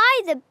 by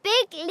the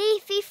big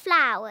leafy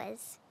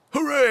flowers.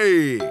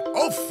 Hooray!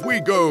 Off we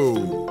go!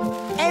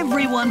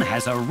 Everyone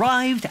has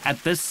arrived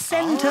at the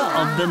centre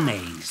of the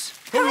maze.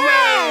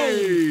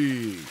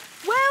 Hooray!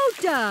 Well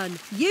done.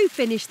 You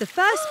finished the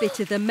first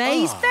bit of the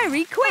maze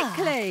very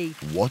quickly.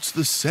 What's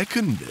the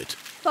second bit?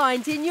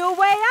 Finding your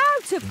way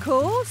out, of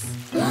course.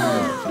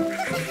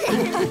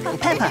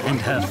 Peppa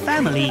and her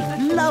family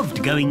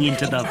loved going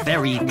into the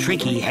very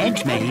tricky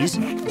hedge maze,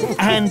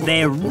 and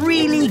they're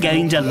really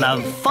going to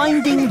love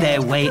finding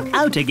their way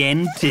out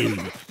again too.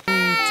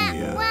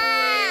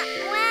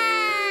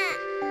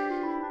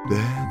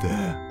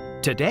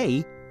 There.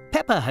 Today,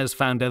 Peppa has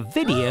found a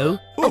video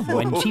of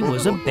when she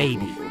was a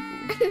baby.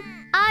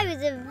 I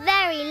was a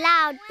very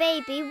loud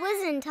baby,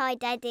 wasn't I,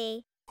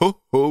 Daddy? Ho,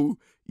 ho.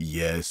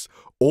 Yes,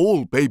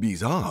 all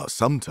babies are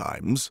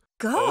sometimes.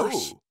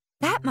 Gosh,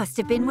 that must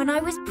have been when I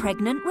was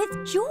pregnant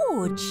with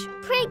George.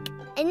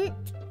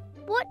 Pregnant?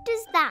 What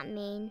does that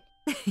mean?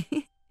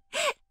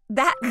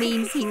 That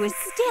means he was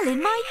still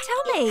in my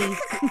tummy.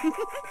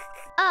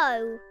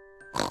 Oh,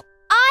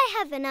 I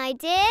have an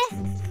idea.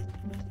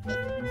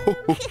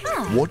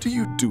 What are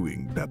you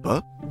doing,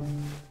 Peppa?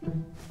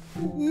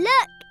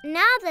 Look,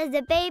 now there's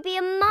a baby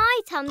in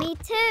my tummy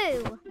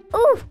too.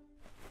 Ooh.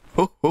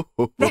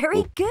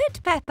 Very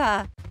good,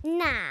 Peppa.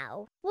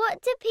 Now,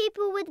 what do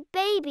people with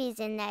babies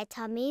in their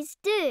tummies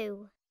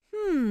do?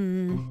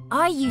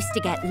 I used to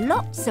get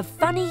lots of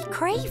funny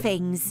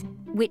cravings,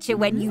 which are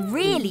when you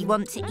really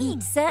want to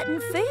eat certain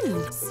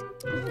foods.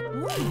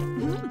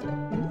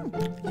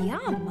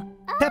 Yum.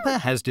 Peppa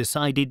has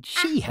decided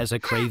she has a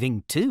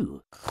craving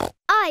too.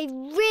 I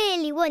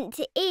really want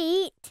to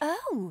eat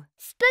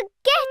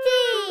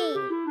spaghetti!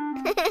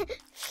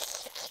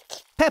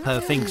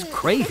 Peppa thinks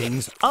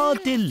cravings are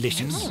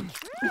delicious.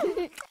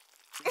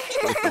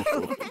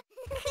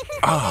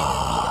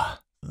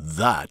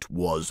 That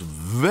was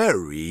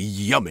very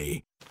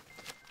yummy.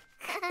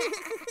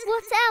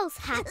 What else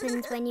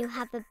happens when you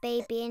have a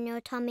baby in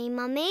your tummy,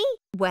 Mummy?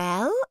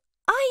 Well,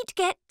 I'd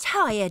get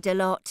tired a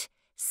lot.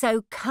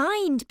 So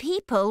kind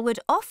people would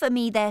offer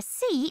me their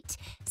seat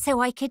so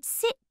I could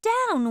sit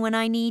down when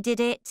I needed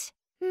it.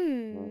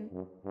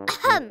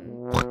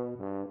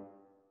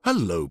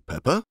 Hello,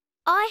 Peppa.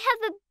 I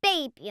have a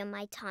baby in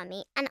my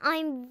tummy and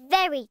I'm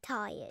very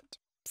tired.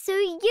 So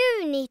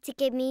you need to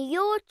give me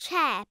your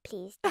chair,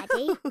 please,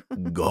 Daddy.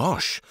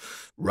 Gosh.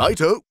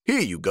 Righto,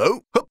 here you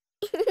go. Hup.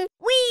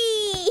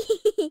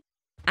 Whee!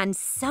 And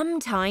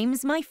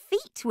sometimes my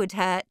feet would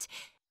hurt.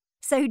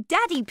 So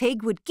Daddy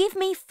Pig would give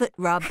me foot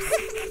rubs.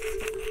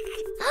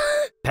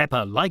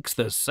 Peppa likes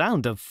the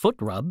sound of foot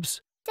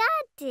rubs.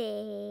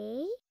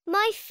 Daddy,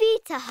 my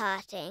feet are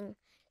hurting,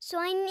 so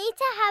I need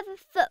to have a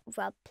foot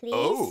rub, please.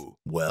 Oh,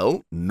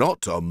 well,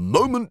 not a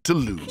moment to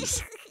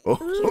lose. A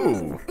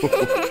little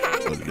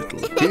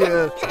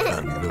here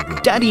and a little...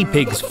 Daddy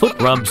Pig's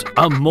foot rubs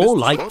are more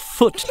like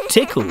foot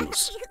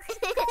tickles.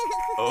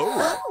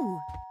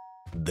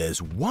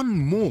 There's one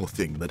more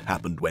thing that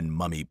happened when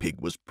Mummy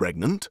Pig was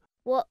pregnant.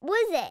 What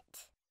was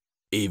it?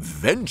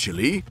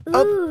 Eventually,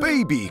 a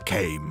baby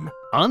came.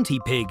 Auntie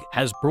Pig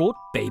has brought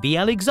baby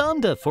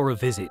Alexander for a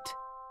visit.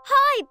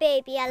 Hi,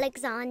 baby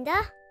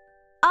Alexander.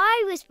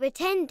 I was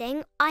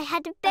pretending I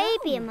had a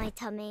baby in my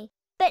tummy.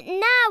 But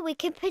now we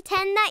can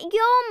pretend that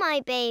you're my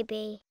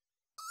baby.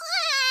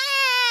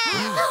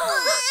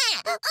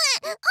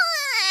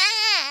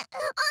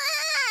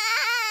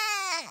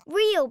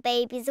 Real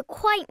babies are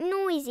quite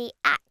noisy,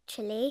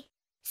 actually.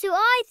 So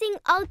I think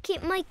I'll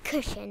keep my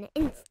cushion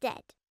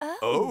instead.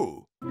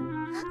 Oh.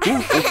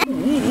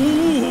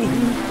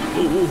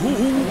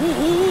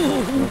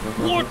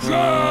 Watch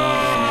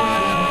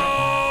out!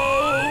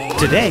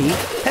 Today,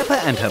 Peppa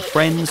and her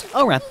friends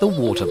are at the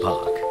water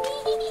park.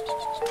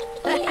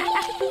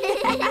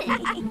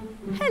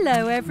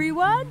 Hello,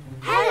 everyone.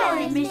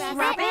 Hello, Miss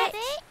Rabbit.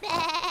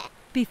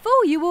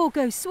 Before you all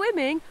go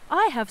swimming,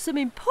 I have some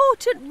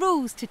important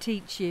rules to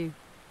teach you.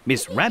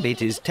 Miss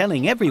Rabbit is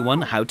telling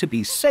everyone how to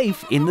be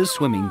safe in the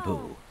swimming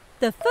pool.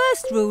 The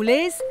first rule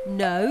is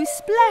no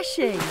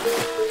splashing.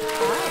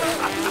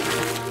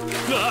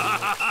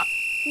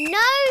 No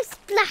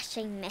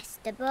splashing,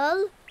 Mr.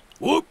 Bull.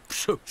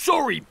 Whoops!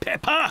 Sorry,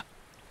 Peppa.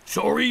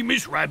 Sorry,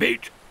 Miss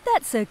Rabbit.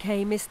 That's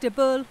okay, Mr.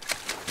 Bull.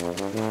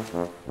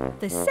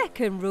 The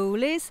second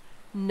rule is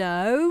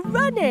no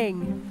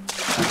running.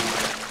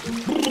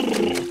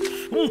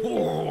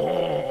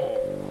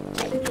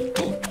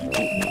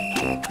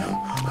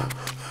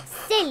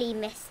 Silly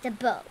Mr.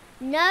 Bull.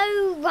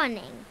 No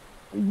running.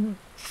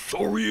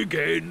 Sorry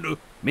again.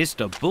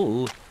 Mr.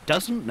 Bull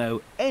doesn't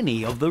know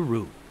any of the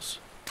rules.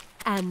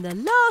 And the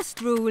last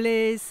rule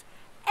is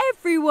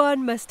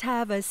everyone must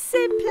have a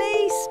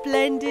simply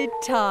splendid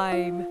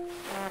time.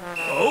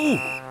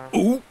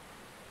 Oh!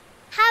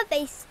 Have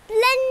a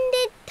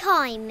splendid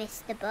time,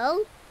 Mr.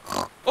 Bull.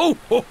 Oh,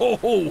 ho, ho,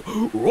 ho!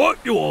 Right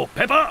you are,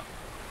 Peppa.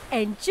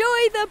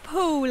 Enjoy the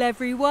pool,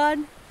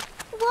 everyone.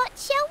 What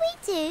shall we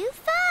do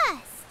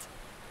first?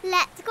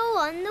 Let's go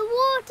on the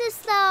water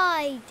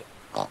slide.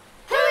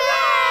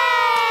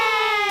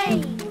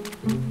 Hooray!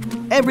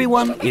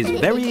 Everyone is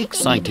very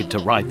excited to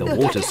ride the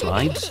water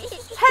slides.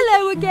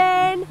 Hello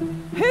again.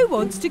 Who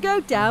wants to go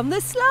down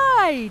the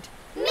slide?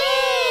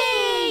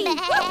 Me!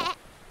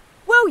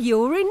 Well,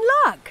 you're in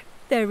luck.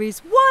 There is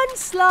one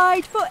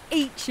slide for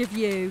each of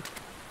you.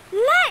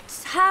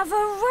 Let's have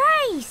a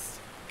race.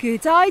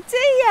 Good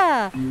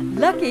idea.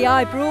 Lucky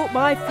I brought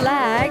my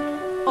flag.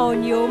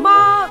 On your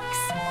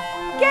marks,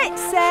 get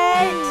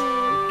set,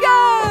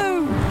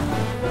 go!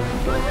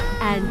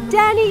 And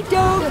Danny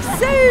Dog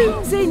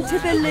zooms into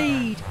the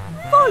lead,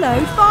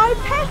 followed by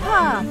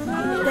Peppa.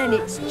 Then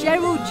it's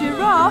Gerald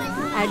Giraffe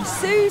and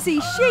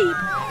Susie Sheep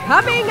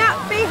coming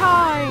up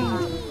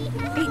behind.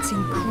 It's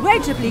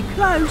incredibly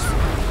close.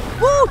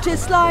 Water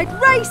slide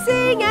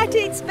racing at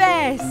its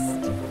best.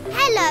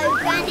 Hello,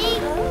 Granny.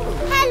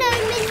 Hello,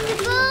 Mr.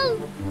 Bull.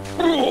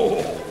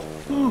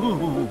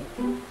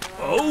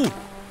 Oh!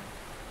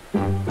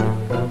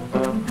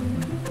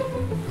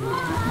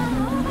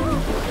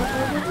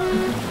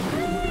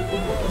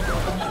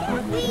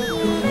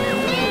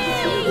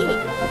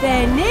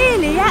 They're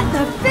nearly at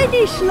the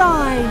finish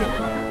line.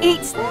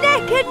 It's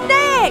neck and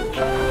neck.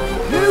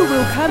 Who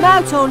will come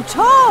out on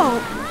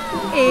top?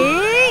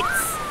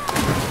 It's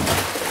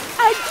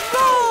a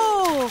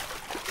draw.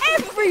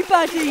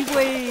 Everybody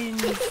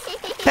wins.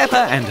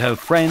 Peppa and her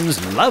friends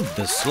love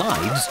the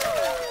slides,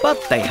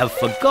 but they have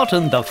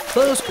forgotten the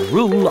first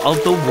rule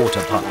of the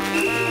water park.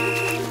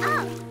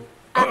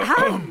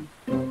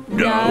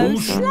 No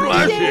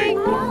splashing!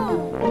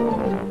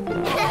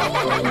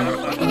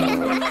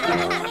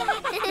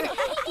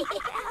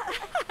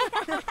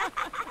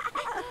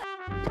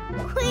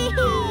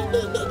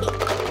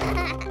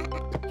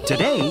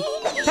 Today,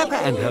 Peppa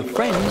and her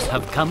friends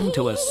have come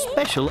to a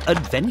special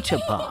adventure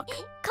park.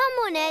 Come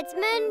on,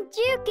 Edmund.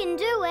 You can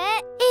do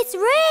it. It's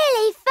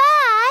really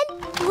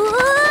fun.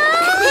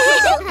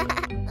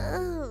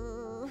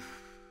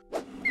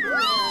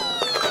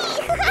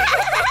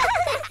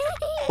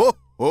 Ho,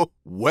 ho,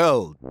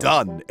 well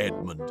done,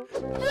 Edmund.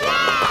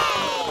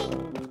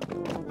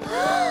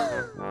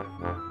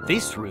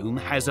 This room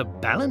has a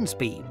balance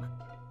beam.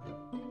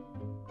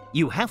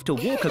 You have to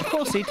walk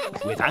across it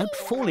without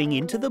falling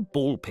into the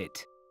ball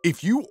pit.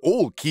 If you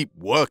all keep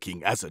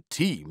working as a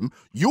team,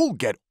 you'll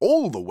get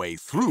all the way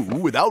through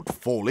without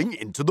falling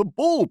into the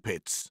ball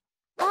pits.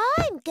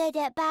 I'm good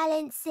at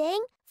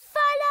balancing.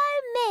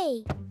 Follow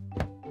me.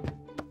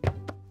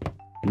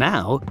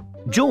 Now,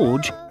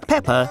 George,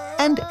 Peppa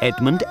and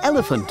Edmund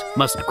Elephant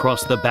must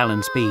cross the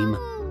balance beam.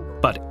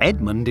 But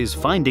Edmund is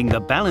finding the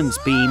balance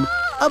beam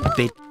a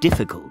bit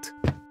difficult.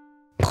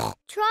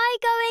 Try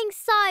going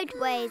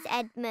sideways,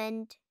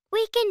 Edmund.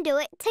 We can do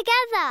it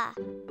together.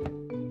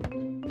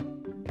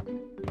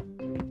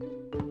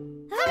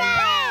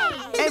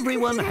 Hooray!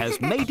 Everyone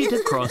has made it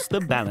across the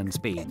balance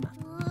beam.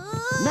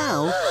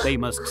 Now they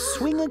must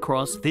swing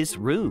across this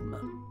room.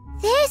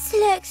 This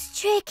looks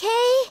tricky.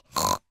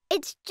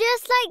 It's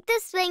just like the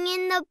swing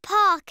in the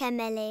park,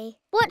 Emily.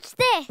 Watch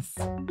this.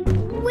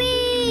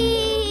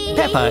 Whee!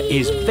 Peppa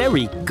is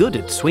very good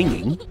at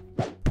swinging.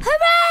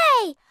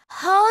 Hooray!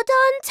 Hold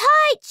on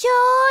tight,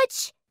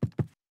 George.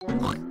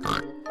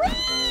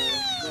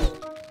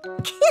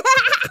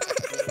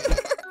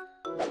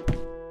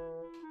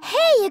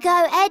 Here you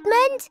go,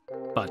 Edmund.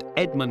 But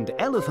Edmund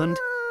Elephant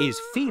is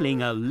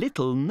feeling a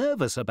little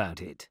nervous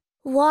about it.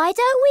 Why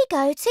don't we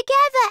go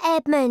together,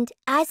 Edmund,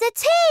 as a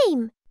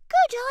team?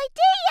 Good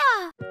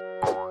idea.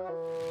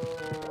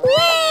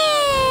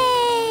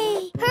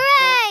 Whee!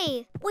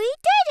 Hooray! We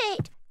did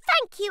it.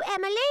 Thank you,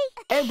 Emily.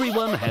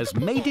 Everyone has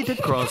made it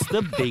across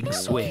the big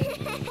swing.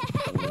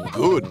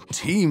 Good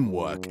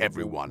teamwork,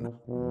 everyone.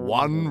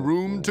 One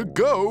room to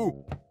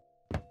go.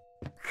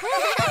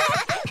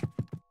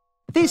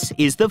 This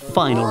is the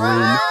final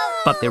room,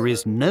 but there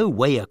is no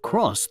way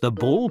across the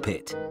ball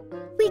pit.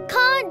 We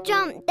can't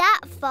jump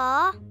that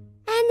far.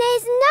 And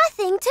there's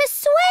nothing to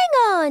swing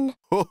on.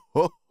 Ho,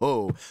 ho,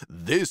 ho.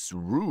 This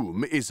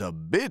room is a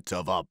bit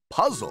of a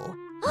puzzle.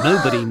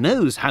 Nobody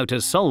knows how to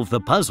solve the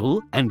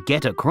puzzle and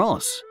get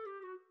across.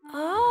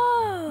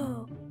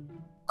 Oh.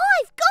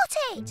 I've got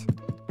it.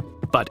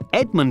 But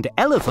Edmund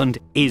Elephant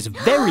is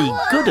very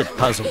good at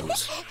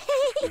puzzles.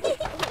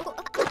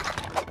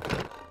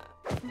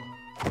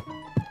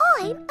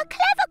 I'm a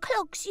clever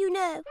clogs, you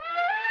know.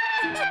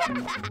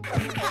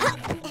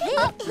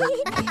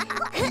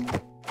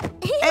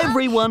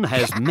 Everyone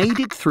has made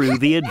it through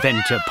the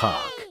adventure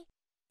park.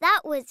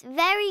 That was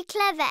very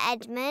clever,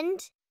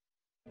 Edmund.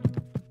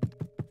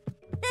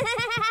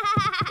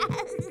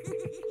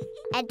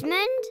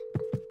 Edmund?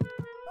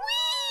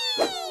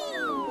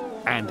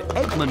 And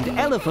Edmund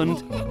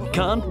Elephant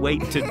can't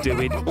wait to do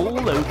it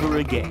all over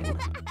again.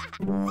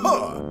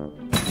 Wow!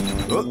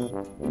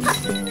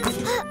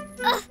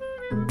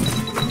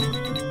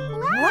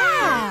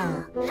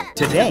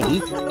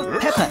 Today,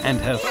 Peppa and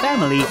her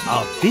family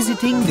are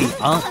visiting the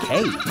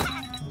arcade.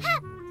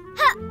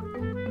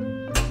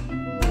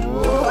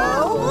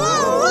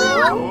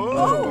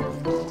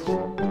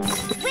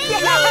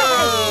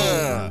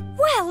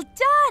 Well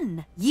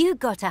done! You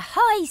got a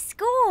high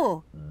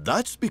score.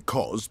 That's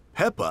because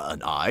Peppa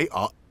and I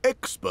are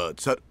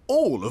experts at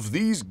all of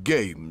these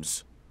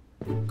games.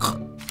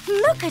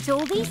 Look at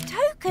all these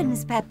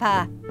tokens,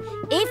 Peppa.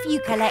 If you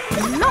collect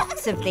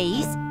lots of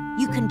these,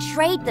 you can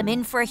trade them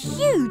in for a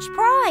huge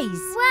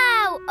prize.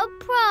 Wow, a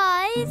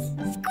prize!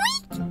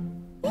 Squeak!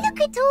 Look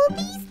at all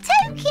these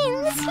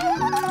tokens!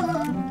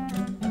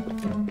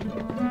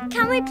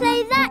 Can we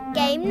play that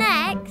game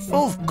next?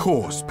 Of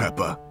course,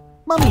 Peppa.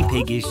 Mummy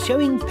Pig is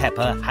showing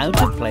Peppa how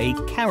to play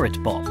Carrot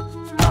Bop.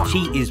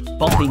 She is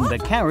bopping the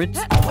carrots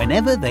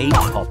whenever they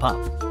pop up.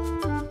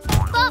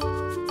 Bop!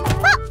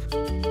 Bop!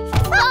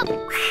 Bop!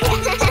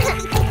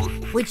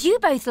 Would you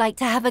both like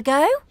to have a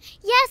go?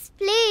 Yes,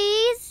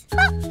 please.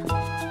 Bop!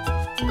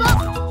 Bop!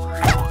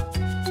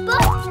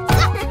 Bop!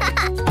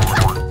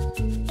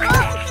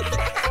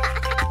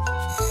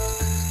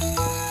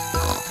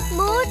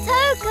 More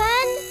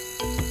tokens.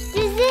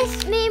 Does this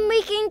mean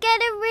we can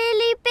get a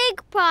really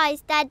big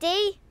prize,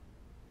 Daddy?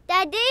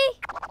 Daddy?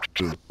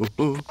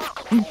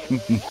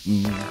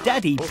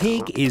 Daddy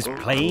Pig is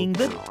playing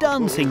the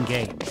dancing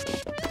game.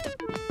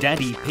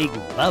 Daddy Pig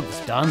loves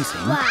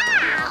dancing.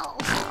 Wow!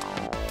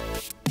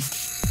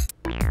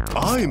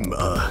 I'm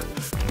a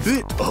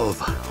bit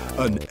of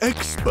an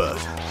expert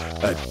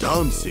at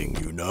dancing,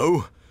 you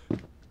know.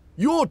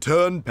 Your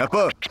turn,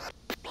 Peppa.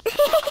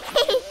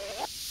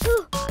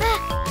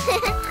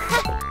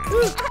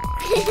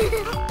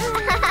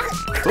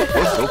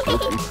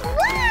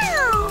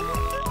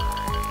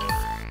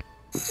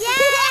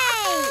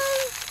 Yay!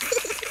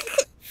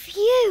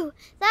 Phew,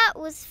 that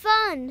was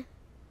fun.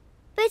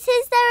 But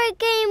is there a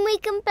game we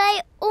can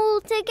play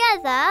all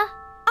together?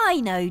 I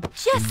know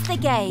just the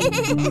game.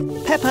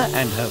 Peppa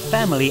and her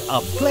family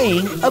are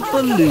playing a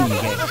balloon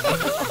game.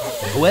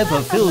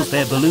 Whoever fills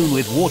their balloon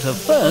with water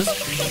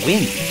first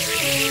wins.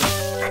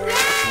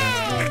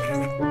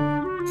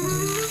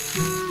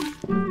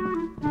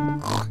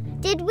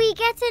 Did we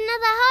get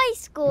another high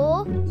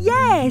score?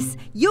 Yes,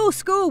 your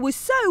score was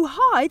so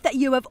high that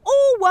you have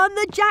all won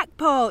the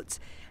jackpot.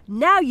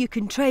 Now you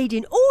can trade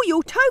in all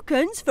your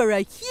tokens for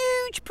a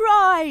huge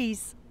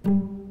prize.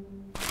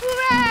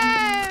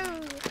 Hooray!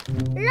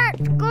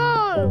 Let's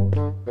go!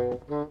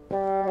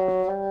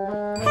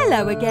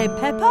 Hello again,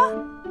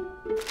 Peppa.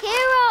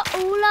 Here are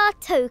all our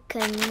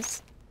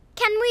tokens.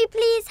 Can we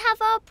please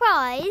have our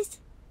prize?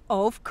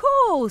 Of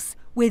course.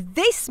 With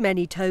this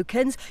many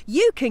tokens,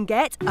 you can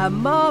get a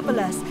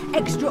marvellous,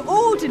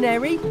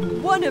 extraordinary,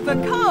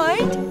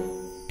 one-of-a-kind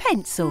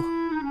pencil.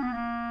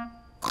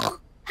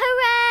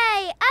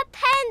 Hooray! A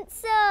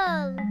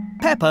pencil!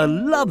 Peppa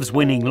loves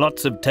winning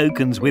lots of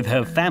tokens with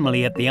her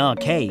family at the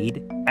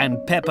arcade, and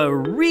Peppa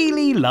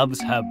really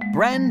loves her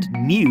brand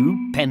new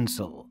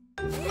pencil.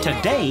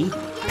 Today,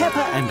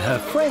 Peppa and her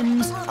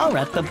friends are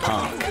at the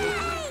park.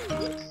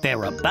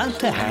 They're about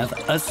to have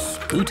a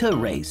scooter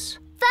race.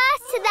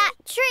 First to that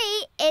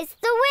tree is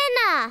the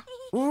winner.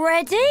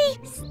 Ready?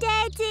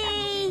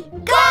 Steady.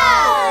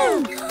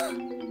 Go!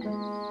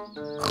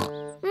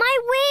 My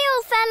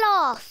wheel fell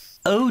off.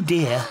 Oh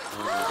dear.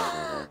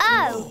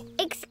 Oh,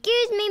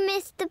 excuse me,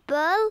 Mr.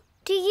 Bull.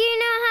 Do Do you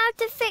know how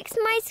to fix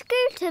my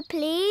scooter,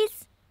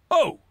 please?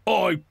 Oh,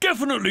 I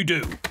definitely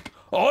do.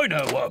 I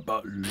know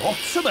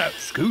lots about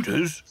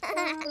scooters.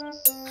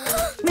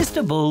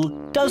 Mr. Bull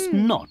does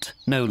not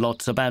know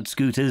lots about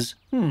scooters.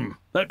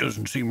 That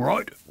doesn't seem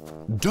right.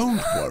 Don't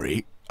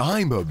worry,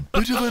 I'm a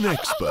bit of an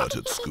expert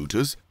at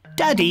scooters.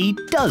 Daddy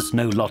does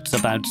know lots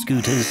about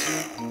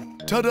scooters.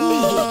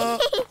 Ta-da!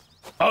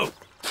 Oh,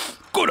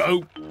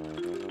 good-o.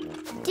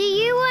 Do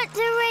you want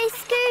to race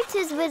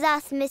scooters with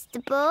us,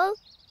 Mr. Bull?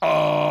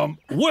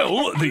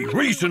 Well, the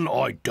reason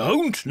I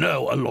don't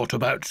know a lot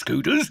about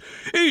scooters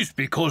is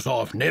because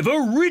I've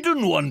never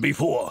ridden one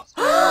before.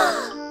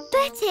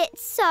 But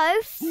it's so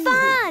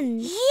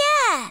fun!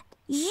 Yeah,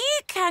 you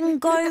can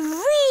go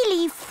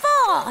really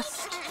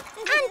fast.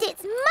 And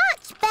it's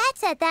much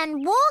better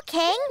than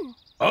walking.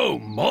 Oh,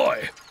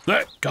 my.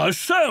 That does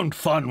sound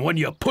fun when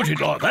you put it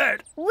like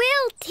that.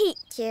 We'll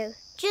teach you.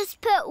 Just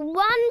put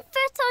one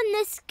foot on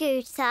the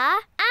scooter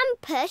and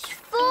push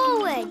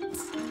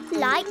forwards,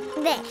 like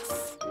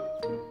this.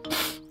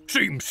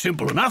 Seems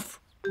simple enough.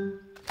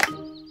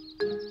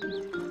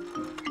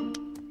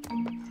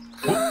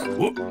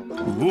 Whoop.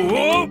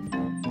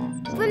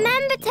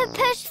 Remember to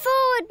push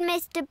forward,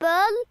 Mr.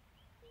 Bull.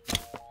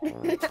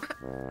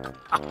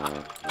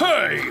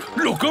 Hey,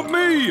 look at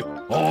me!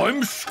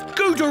 I'm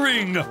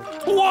scootering!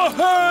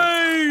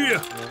 Wahey!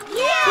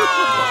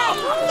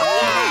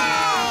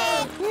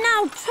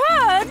 Now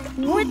turn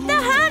with the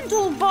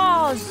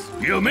handlebars.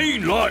 You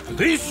mean like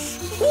this?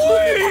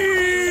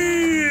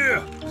 Whee!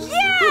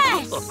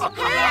 Yes!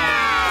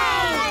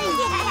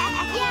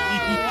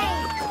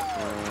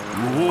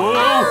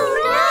 Whoa!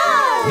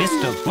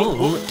 Mr.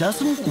 Bull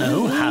doesn't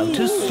know how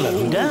to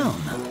slow down.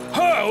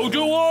 How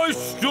do I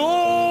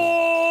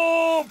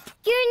stop?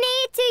 You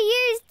need to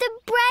use the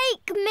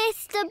brake,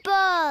 Mr.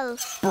 Bull.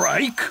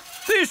 Brake?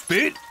 This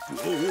bit?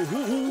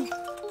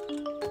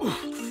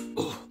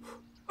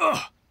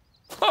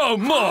 Oh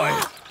my!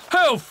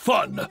 How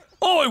fun!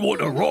 I want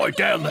to ride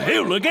down the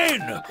hill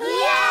again!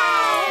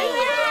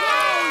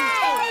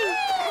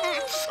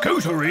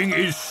 Scootering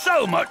is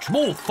so much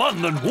more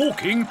fun than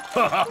walking!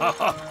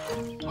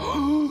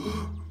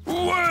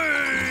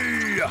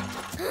 Whee!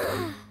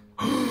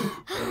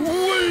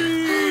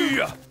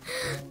 Whee!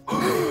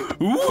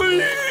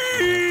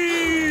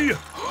 Whee!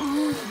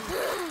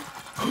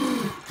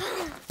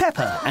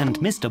 Peppa and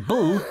Mr.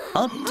 Bull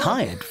are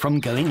tired from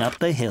going up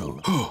the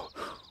hill.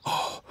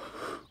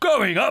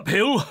 Going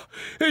uphill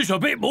is a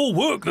bit more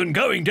work than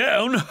going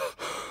down.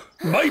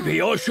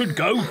 Maybe I should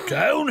go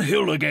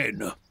downhill again.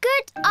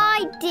 Good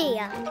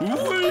idea.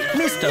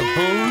 Mr.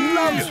 Bull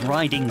loves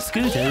riding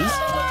scooters.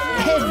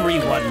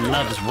 Everyone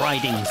loves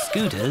riding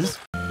scooters.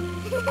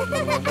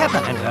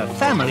 Peppa and her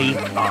family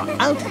are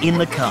out in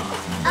the car.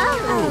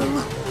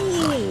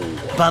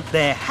 But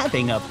they're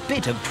having a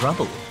bit of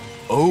trouble.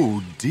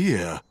 Oh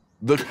dear,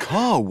 the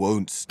car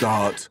won't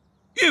start.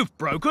 You've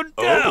broken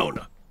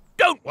down.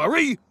 Don't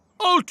worry,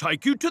 I'll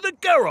take you to the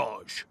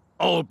garage.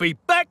 I'll be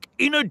back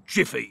in a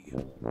jiffy.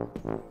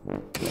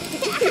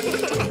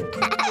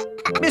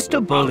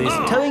 Mr. Bull is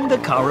towing the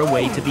car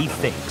away to be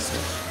fixed.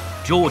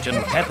 George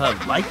and Peppa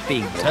like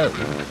being towed.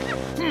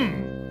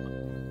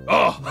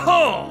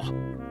 Aha!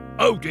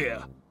 Oh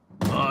dear,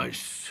 I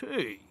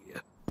see.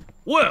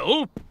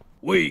 Well,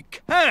 we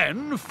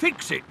can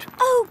fix it.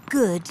 Oh,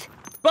 good.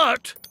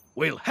 But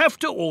we'll have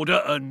to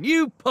order a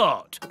new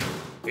part.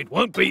 It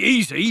won't be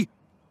easy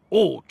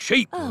or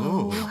cheap.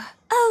 Oh,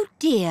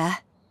 dear.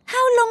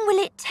 How long will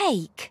it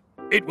take?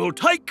 It will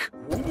take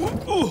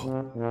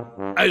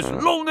as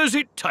long as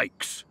it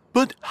takes.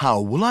 But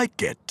how will I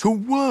get to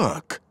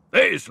work?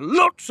 There's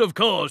lots of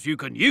cars you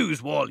can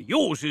use while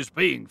yours is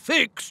being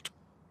fixed.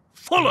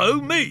 Follow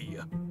me.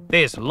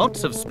 There's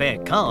lots of spare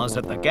cars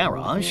at the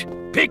garage.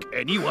 Pick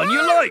any one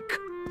you like.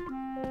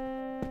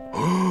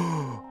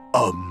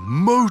 A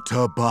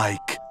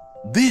motorbike.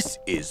 This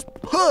is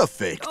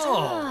perfect.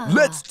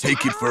 Let's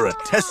take it for a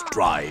test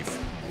drive.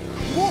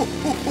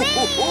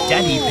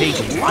 Daddy Pig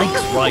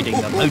likes riding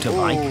the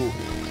motorbike.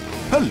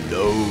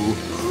 Hello.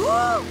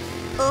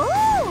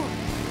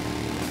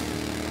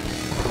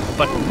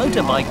 But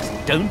motorbikes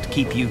don't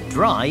keep you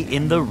dry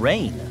in the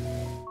rain.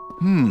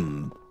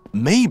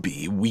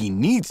 Maybe we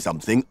need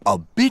something a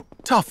bit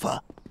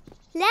tougher.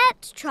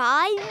 Let's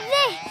try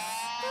this.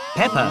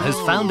 Peppa has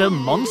found a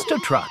monster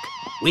truck,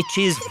 which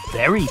is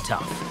very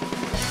tough.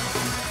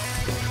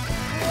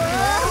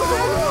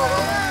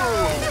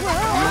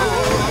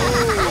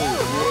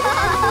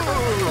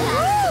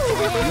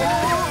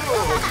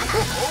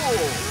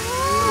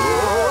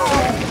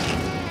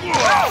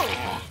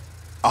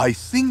 I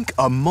think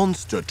a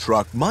monster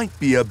truck might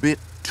be a bit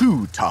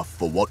too tough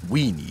for what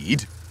we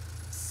need.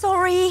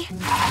 Sorry.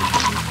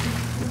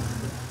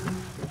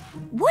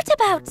 What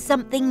about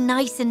something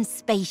nice and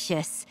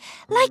spacious,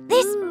 like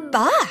this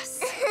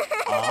bus?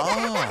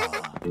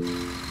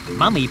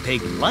 Mummy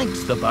Pig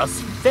likes the bus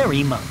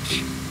very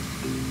much.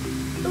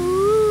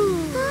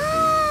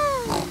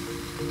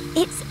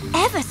 It's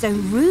ever so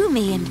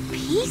roomy and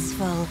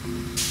peaceful.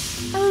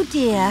 Oh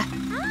dear,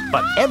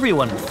 But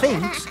everyone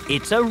thinks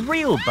it's a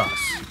real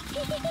bus.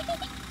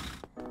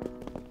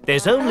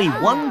 There's only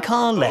one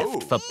car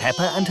left for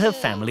Peppa and her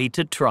family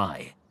to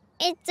try.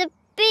 It's a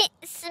bit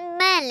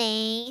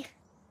smelly.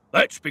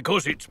 That's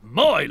because it's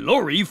my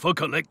lorry for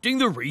collecting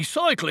the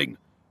recycling.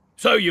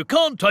 So you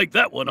can't take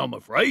that one, I'm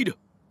afraid.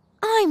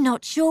 I'm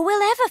not sure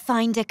we'll ever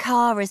find a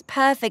car as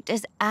perfect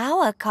as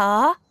our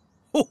car.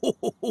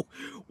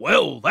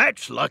 Well,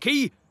 that's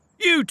lucky.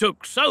 You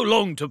took so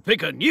long to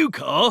pick a new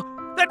car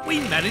that we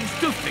managed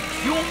to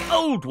fix your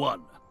old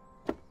one.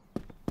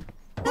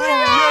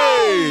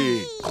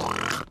 Hooray!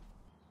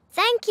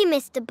 Thank you,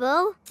 Mr.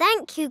 Bull.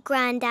 Thank you,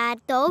 Grandad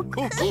Dog.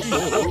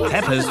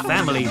 Peppa's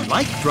family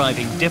like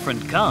driving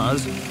different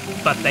cars,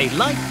 but they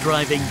like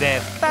driving their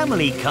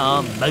family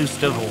car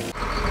most of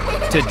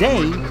all.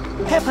 Today,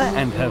 Peppa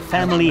and her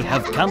family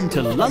have come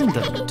to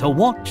London to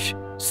watch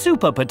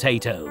Super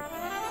Potato,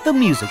 the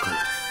musical.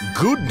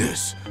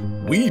 Goodness,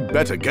 we'd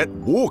better get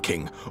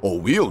walking or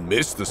we'll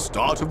miss the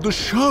start of the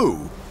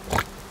show.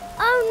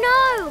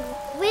 Oh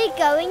no, we're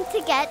going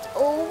to get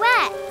all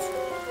wet.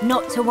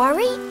 Not to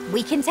worry,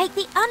 we can take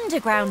the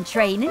underground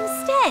train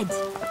instead.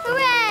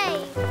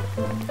 Hooray!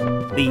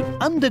 The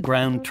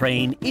underground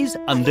train is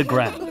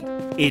underground.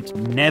 It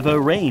never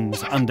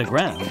rains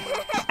underground.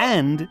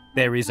 And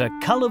there is a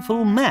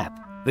colourful map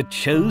that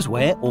shows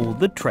where all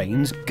the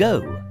trains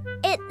go.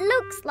 It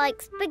looks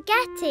like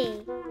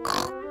spaghetti.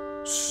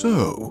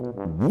 So,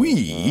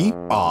 we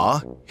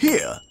are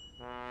here.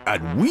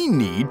 And we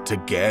need to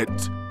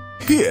get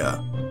here.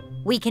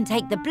 We can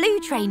take the blue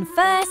train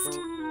first,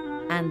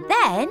 and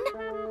then...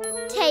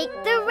 Take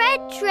the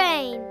red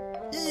train.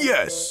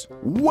 Yes,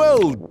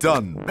 well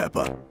done,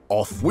 Peppa.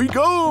 Off we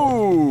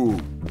go!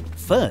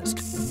 First,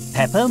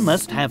 Peppa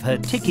must have her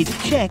ticket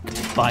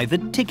checked by the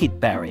ticket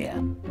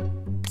barrier.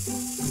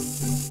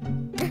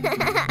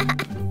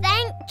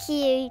 Thank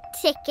you,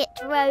 ticket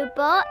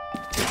robot.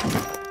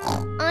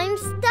 I'm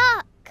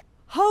stuck.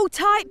 Hold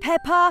tight,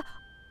 Peppa.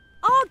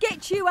 I'll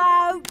get you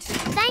out.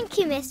 Thank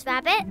you, Miss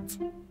Rabbit.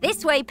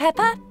 This way,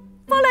 Peppa.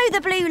 Follow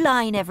the blue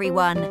line,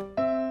 everyone.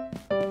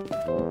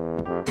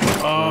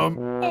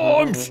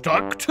 I'm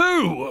stuck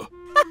too.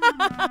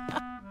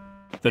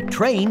 The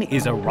train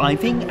is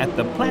arriving at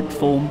the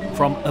platform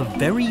from a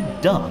very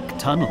dark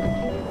tunnel.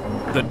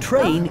 The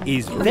train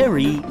is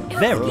very,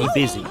 very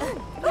busy.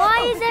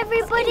 Why is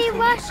everybody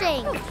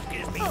rushing?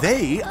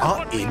 They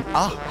are in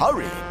a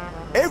hurry.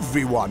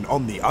 Everyone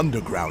on the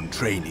underground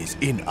train is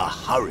in a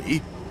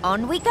hurry.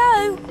 On we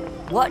go.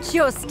 Watch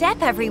your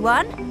step,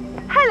 everyone.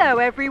 Hello,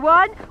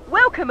 everyone.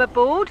 Welcome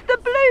aboard the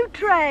blue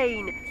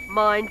train.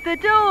 Mind the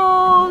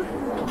doors.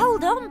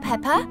 Hold on,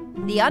 Peppa.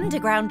 The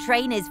underground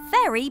train is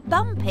very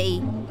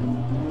bumpy.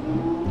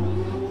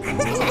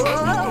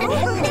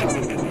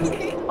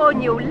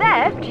 On your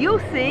left, you'll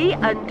see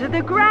under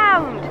the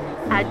ground.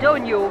 And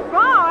on your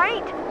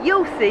right,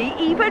 you'll see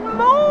even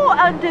more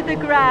under the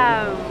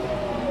ground.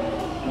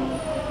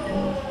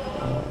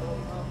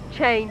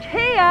 Change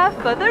here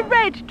for the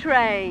red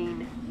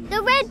train.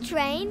 The red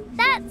train?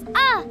 That's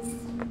us.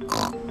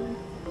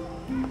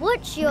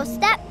 Watch your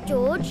step,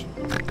 George.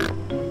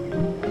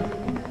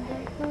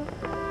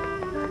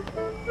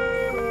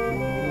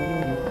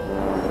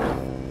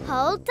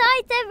 Hold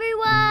tight,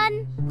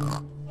 everyone.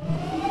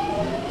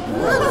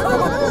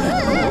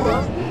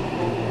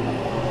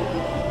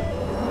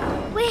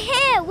 We're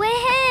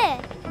here.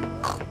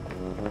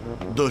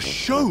 The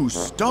show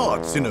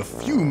starts in a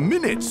few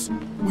minutes.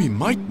 We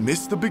might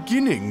miss the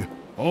beginning.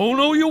 Oh,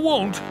 no, you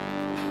won't.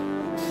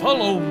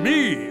 Follow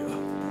me.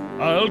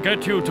 I'll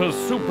get you to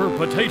Super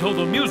Potato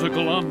the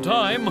Musical on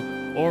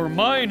time, or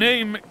my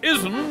name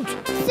isn't...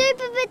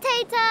 Super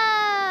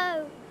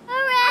Potato!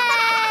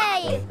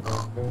 Hooray!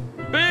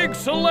 Big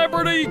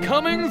celebrity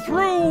coming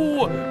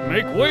through!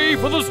 Make way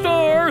for the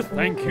star,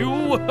 thank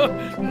you.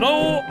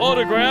 No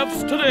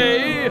autographs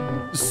today.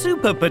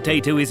 Super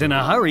Potato is in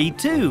a hurry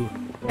too.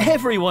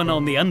 Everyone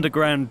on the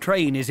underground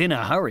train is in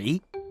a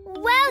hurry.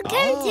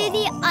 Welcome to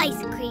the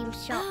ice cream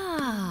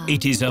shop.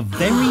 It is a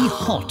very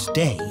hot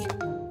day.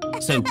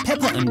 So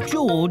Peppa and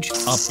George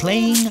are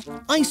playing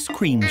ice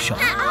cream shop.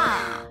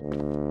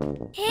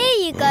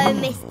 Here you go,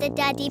 Mr.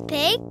 Daddy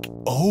Pig.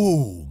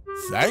 Oh,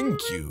 thank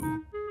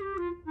you.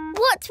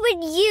 What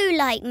would you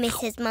like,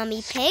 Mrs.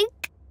 Mummy Pig?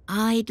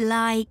 I'd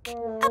like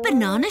a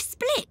banana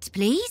split,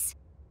 please.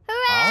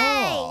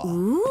 Hooray!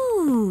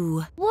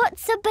 Ooh.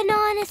 What's a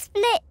banana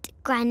split,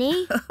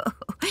 Granny?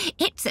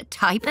 It's a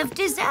type of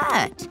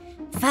dessert.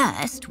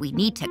 First, we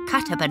need to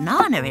cut a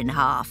banana in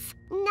half.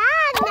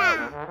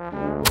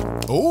 Nana!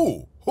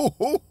 Oh, ho,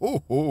 ho,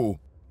 ho, ho.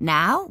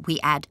 Now we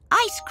add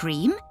ice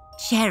cream,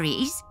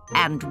 cherries,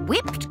 and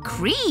whipped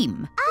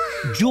cream.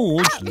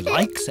 George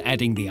likes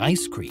adding the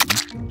ice cream.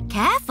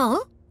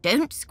 Careful,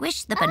 don't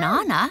squish the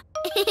banana.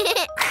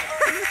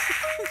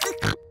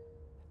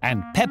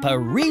 And Peppa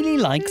really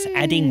likes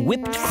adding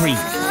whipped cream.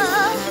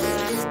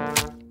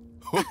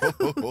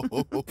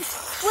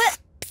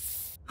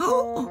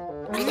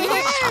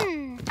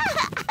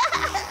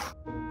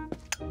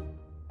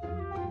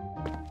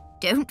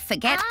 Don't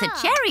forget the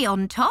cherry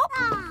on top.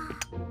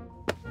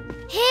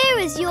 Here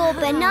is your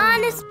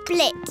banana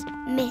split,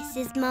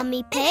 Mrs.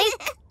 Mummy Pig.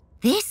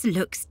 This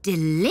looks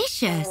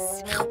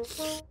delicious.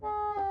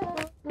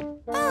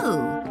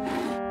 Oh,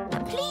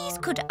 please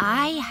could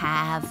I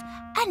have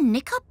a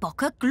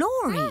Knickerbocker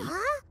Glory?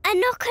 A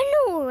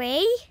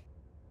knockanori?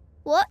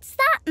 What's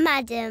that,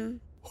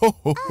 madam? Ho,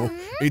 ho, ho.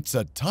 It's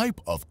a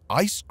type of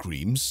ice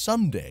cream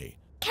sundae.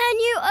 Can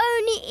you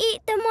only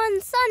eat them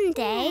on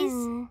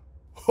Sundays?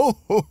 Ho,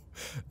 ho.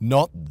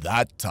 Not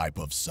that type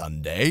of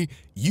sundae.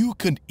 You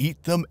can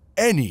eat them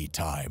any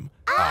time.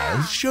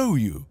 I'll show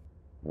you.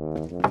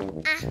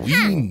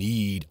 We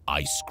need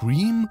ice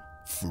cream,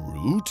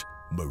 fruit,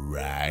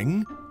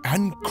 meringue,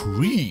 and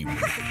cream.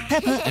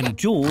 Peppa and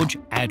George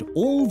add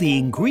all the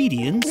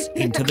ingredients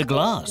into the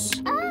glass.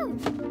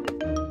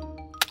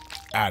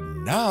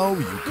 And now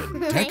you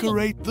can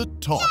decorate the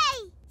top.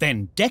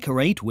 Then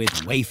decorate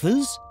with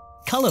wafers,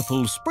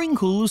 colourful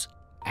sprinkles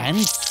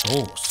and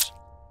sauce.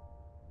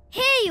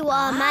 Here you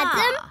are,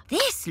 madam.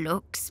 This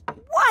looks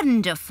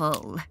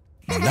wonderful.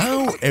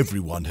 Now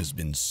everyone has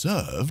been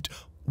served,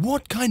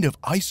 what kind of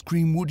ice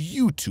cream would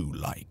you two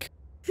like?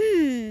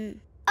 A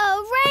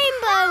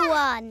rainbow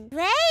one.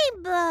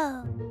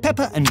 Rainbow.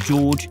 Peppa and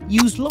George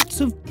use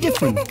lots of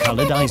different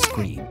coloured ice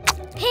cream.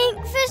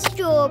 Pink for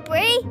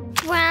strawberry,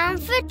 brown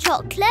for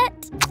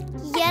chocolate,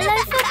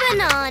 yellow for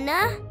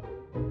banana.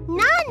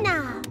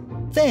 Nana.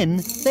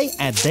 Then they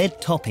add their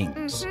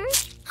toppings.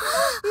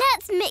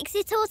 Let's mix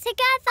it all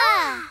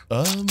together.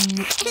 Oh.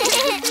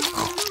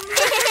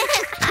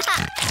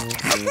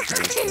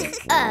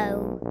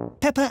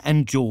 Peppa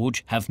and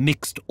George have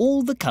mixed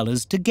all the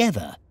colours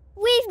together.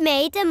 We've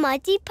made a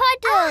muddy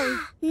puddle,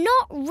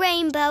 not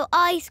rainbow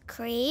ice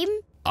cream.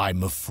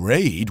 I'm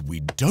afraid we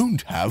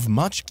don't have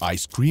much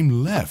ice cream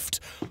left.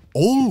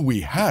 All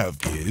we have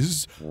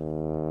is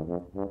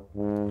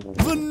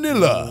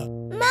vanilla.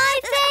 My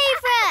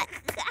favourite!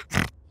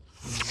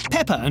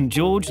 Peppa and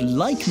George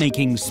like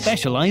making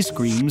special ice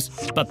creams,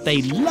 but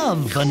they love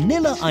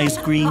vanilla ice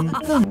cream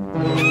the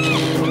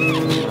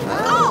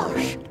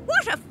Gosh,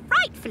 what a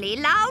frightfully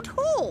loud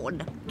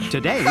horn.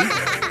 Today,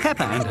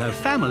 Peppa and her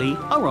family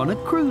are on a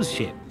cruise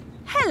ship.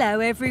 Hello,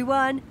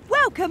 everyone.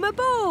 Welcome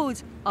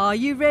aboard. Are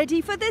you ready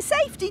for the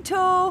safety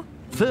tour?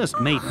 First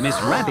mate Miss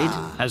Rabbit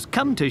has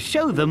come to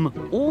show them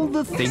all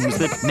the things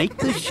that make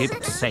the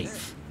ship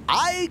safe.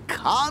 I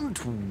can't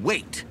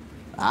wait.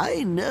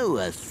 I know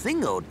a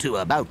thing or two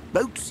about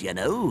boats, you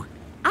know.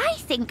 I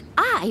think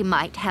I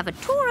might have a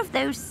tour of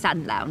those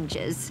sun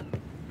loungers.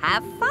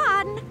 Have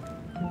fun.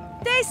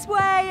 This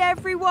way,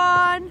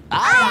 everyone.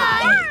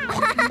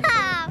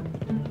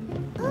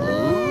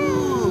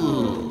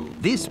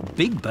 This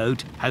big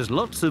boat has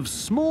lots of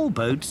small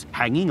boats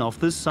hanging off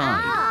the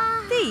side.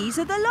 These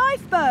are the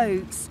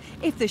lifeboats.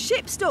 If the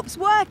ship stops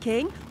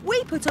working,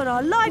 we put on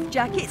our life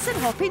jackets and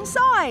hop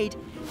inside.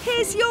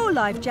 Here's your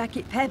life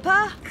jacket,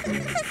 Peppa.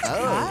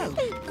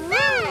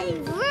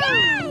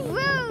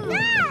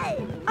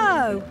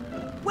 Oh,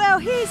 well,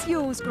 here's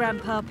yours,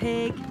 Grandpa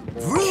Pig.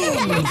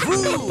 Vroom,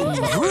 vroom,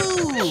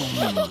 vroom.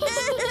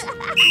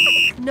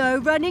 No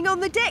running on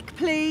the deck,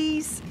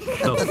 please.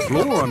 The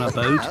floor on a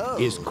boat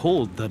is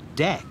called the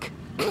deck.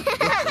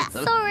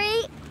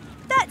 Sorry.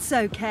 That's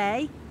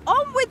okay.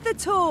 On with the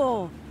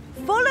tour.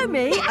 Follow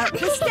me up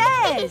the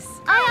stairs.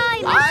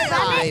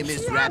 Aye,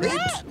 Miss Rabbit.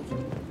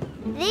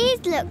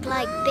 These look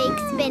like big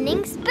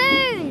spinning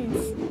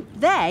spoons.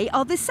 They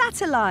are the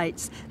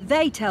satellites.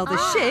 They tell the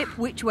ship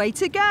which way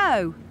to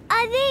go.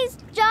 Are these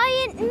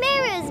giant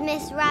mirrors,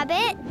 Miss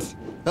Rabbit?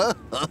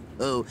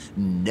 Oh,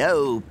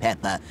 no,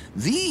 Peppa.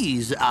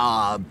 These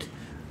are...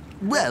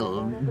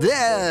 well,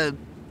 they're...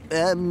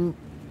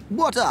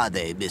 what are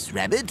they, Miss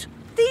Rabbit?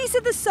 These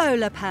are the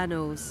solar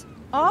panels.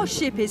 Our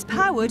ship is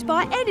powered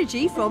by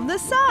energy from the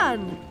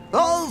sun.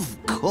 Of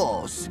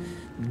course.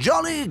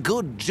 Jolly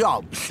good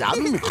job,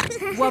 son.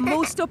 One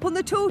more stop on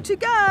the tour to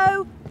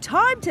go.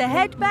 Time to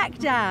head back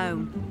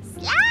down.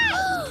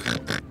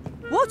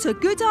 What a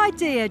good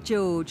idea,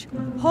 George.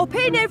 Hop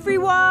in,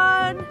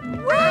 everyone.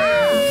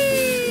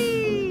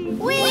 Whee!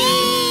 Whee!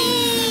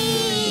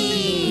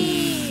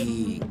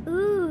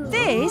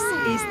 This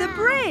is the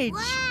bridge.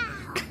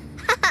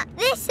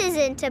 This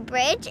isn't a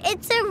bridge,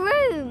 it's a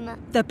room.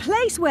 The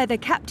place where the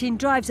captain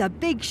drives a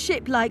big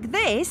ship like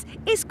this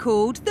is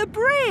called the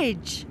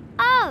bridge.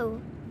 Oh,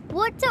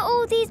 what do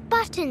all these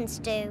buttons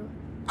do?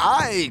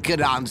 I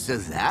can answer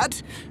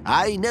that.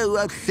 I know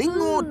a thing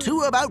or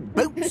two about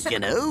boats, you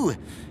know.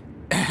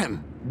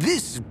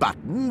 This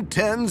button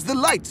turns the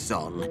lights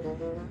on.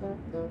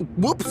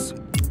 Whoops.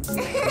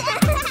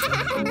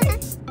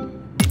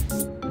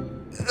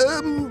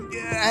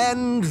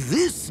 And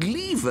this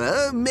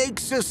lever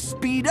makes us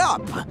speed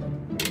up.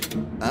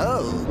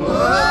 Oh.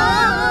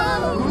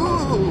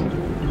 Ooh.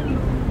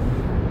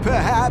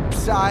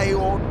 Perhaps I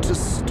ought to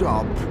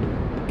stop.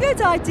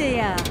 Good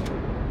idea.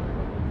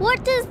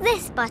 What does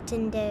this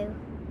button do?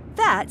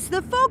 That's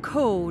the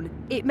foghorn.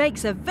 It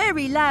makes a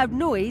very loud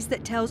noise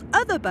that tells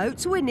other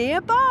boats we're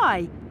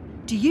nearby.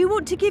 Do you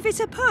want to give it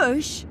a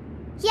push?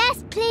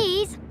 Yes,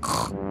 please.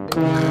 Gosh!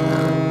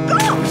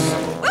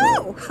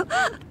 Oh!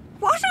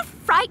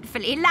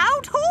 frightfully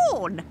loud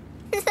horn.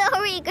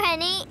 Sorry,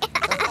 Granny.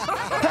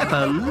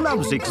 Peppa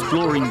loves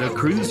exploring the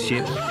cruise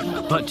ship,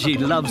 but she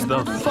loves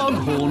the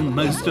foghorn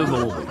most of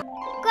all.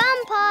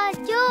 Grandpa,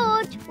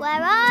 George,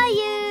 where are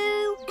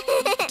you?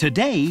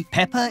 Today,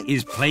 Peppa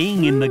is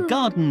playing in the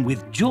garden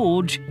with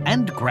George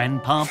and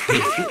Grandpa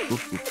Pig.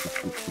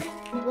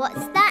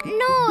 What's that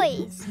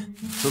noise?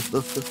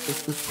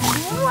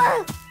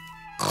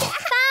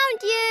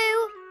 Found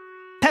you!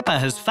 Peppa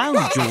has found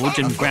George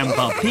and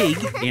Grandpa Pig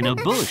in a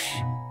bush.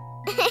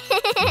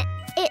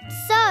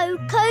 It's so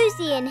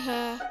cosy in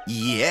here.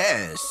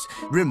 Yes,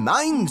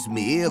 reminds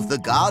me of the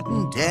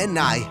garden den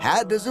I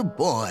had as a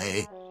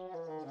boy.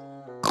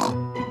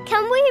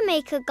 Can we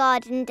make a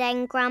garden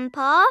den,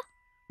 Grandpa?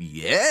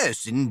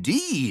 Yes,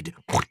 indeed.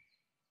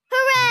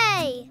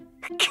 Hooray!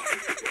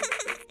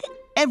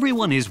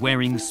 Everyone is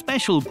wearing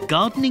special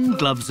gardening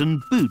gloves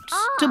and boots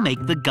to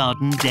make the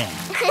garden den.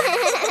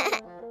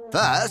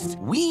 First,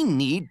 we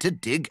need to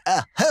dig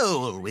a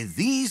hole with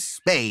these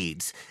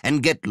spades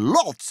and get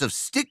lots of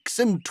sticks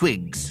and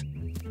twigs.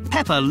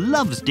 Peppa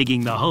loves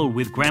digging the hole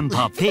with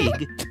Grandpa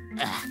Pig.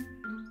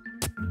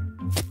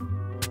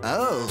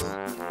 Oh.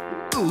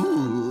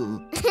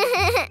 Ooh.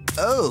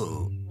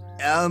 Oh.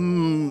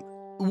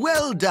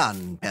 Well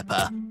done,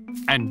 Peppa.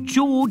 And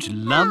George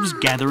loves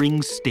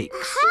gathering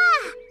sticks.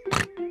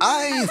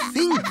 I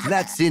think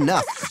that's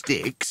enough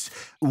sticks.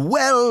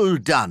 Well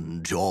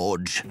done,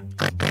 George.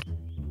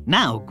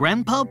 Now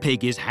Grandpa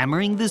Pig is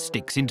hammering the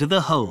sticks into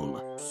the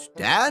hole.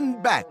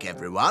 Stand back,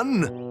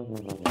 everyone.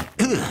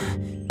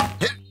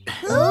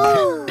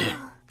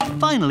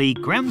 Finally,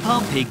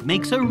 Grandpa Pig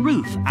makes a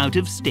roof out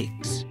of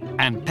sticks.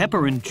 And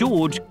Peppa and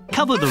George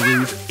cover the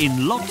roof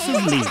in lots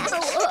of leaves.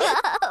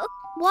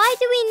 Why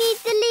do we need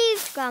the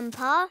leaves,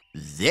 Grandpa?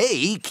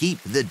 They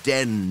keep the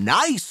den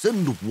nice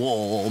and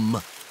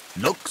warm.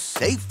 Looks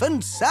safe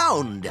and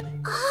sound.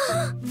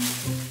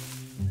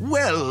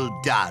 Well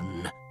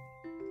done.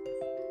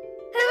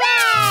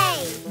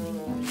 Hooray!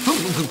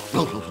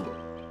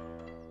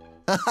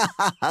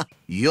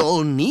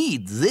 You'll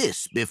need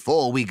this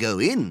before we go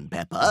in,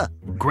 Peppa.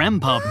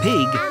 Grandpa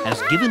Pig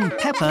has given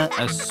Peppa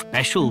a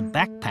special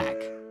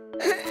backpack.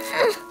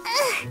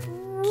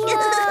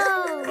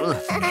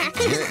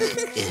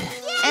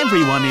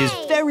 Everyone is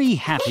very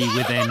happy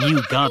with their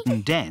new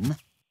garden den.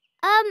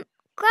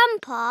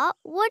 Grandpa,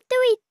 what do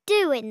we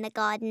do in the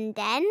garden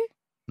den?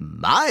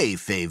 My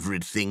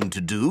favourite thing to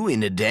do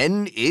in a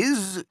den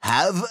is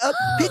have a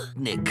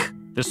picnic.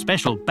 The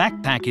special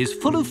backpack is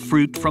full of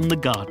fruit from the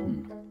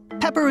garden.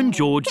 Peppa and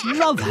George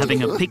love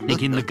having a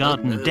picnic in the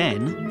garden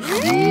den.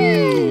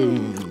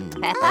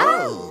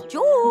 Peppa,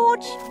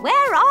 George,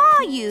 where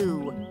are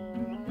you?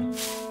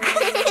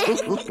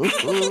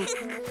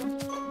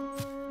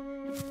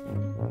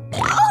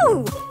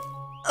 Oh!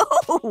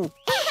 Oh!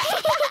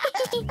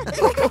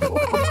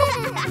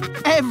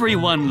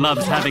 Everyone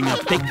loves having a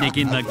picnic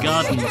in the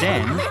garden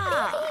den.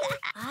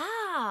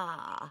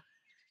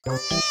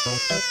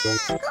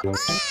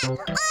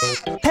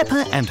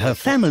 Peppa and her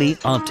family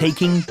are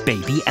taking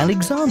baby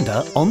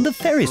Alexander on the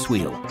Ferris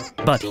wheel,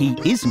 but he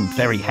isn't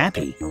very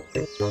happy.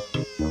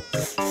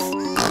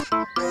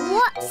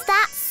 What's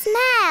that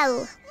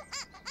smell?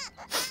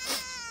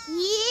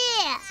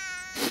 Yeah!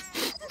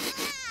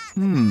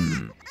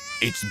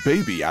 It's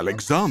baby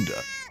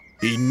Alexander.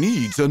 He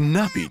needs a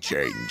nappy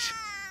change.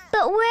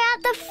 But we're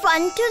at the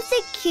front of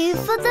the queue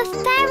for the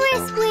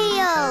Ferris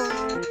wheel.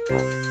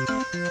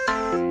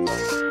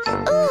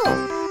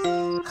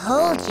 Ooh.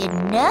 Hold your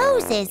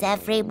noses,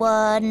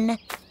 everyone.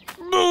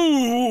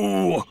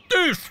 Moo!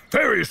 This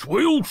Ferris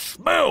wheel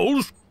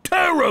smells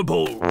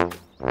terrible.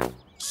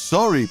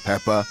 Sorry,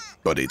 Peppa,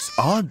 but it's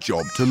our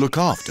job to look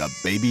after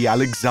baby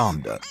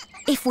Alexander.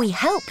 If we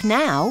help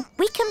now,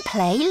 we can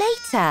play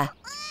later.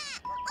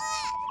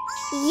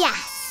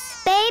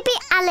 Yes, baby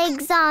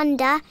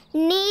Alexander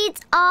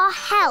needs our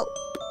help.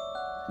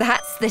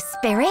 That's the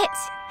spirit.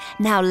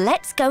 Now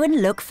let's go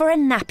and look for a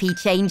nappy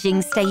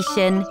changing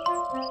station.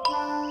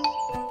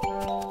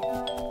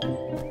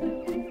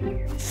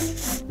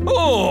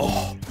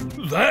 Oh,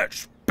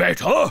 that's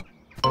better.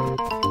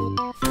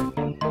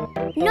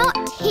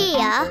 Not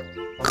here.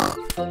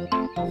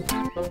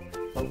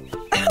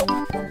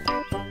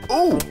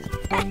 Oh!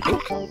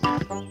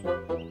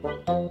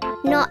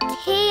 Not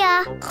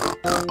here.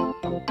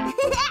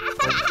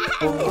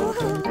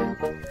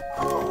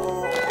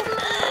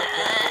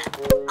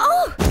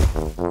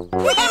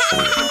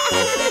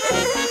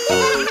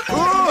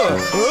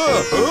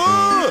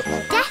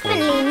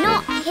 Definitely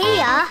not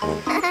here.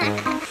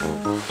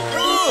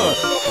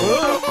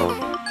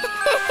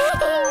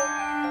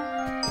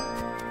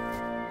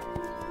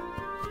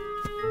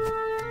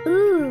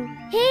 Ooh,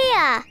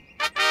 here.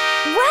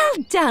 Well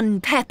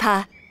done,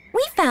 Peppa.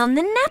 We found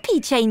the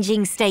nappy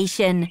changing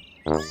station.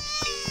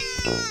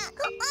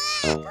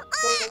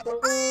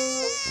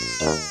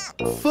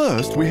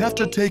 First, we have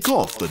to take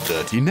off the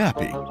dirty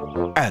nappy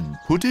and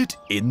put it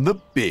in the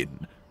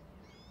bin.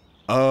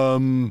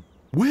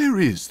 Where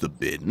is the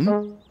bin?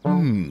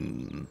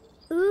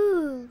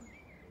 Ooh.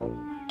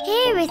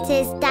 Here it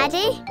is,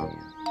 Daddy.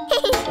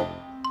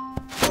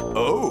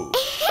 Oh.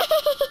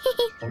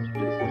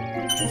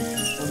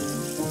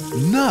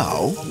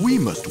 Now we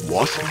must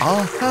wash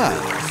our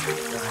hands.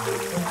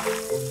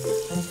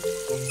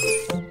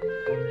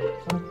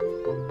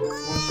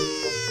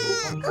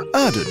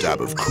 Add a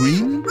dab of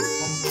cream.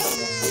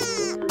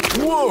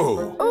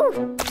 Whoa!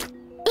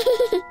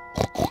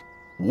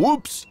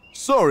 Whoops!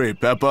 Sorry,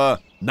 Peppa.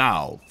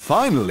 Now,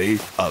 finally,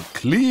 a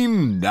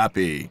clean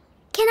nappy.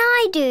 Can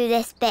I do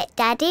this bit,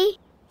 Daddy?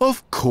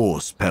 Of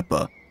course,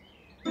 Peppa.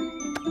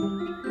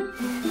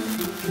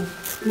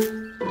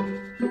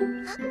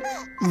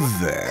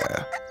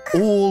 There.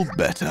 All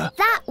better.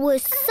 That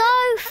was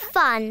so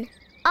fun.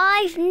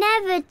 I've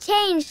never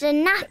changed a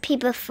nappy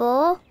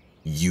before.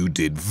 You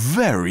did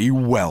very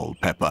well,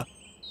 Peppa.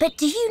 But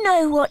do you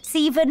know what's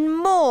even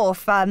more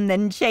fun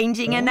than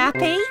changing a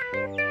nappy?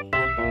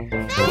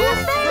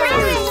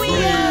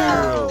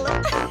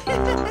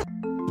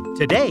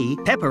 Today,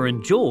 Peppa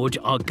and George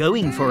are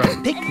going for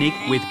a picnic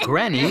with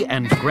Granny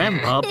and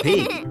Grandpa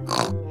Pig.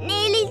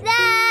 Nearly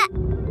there.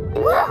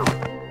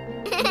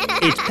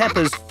 It's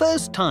Peppa's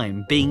first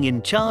time being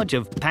in charge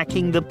of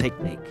packing the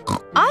picnic.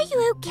 Are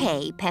you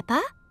okay,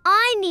 Peppa?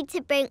 I need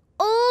to bring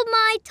all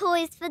my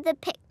toys for the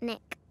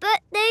picnic,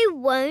 but they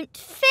won't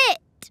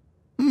fit.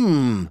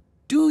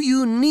 Do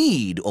you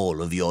need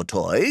all of your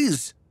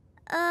toys?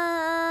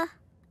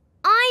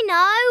 I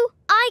know.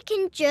 I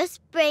can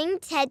just bring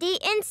Teddy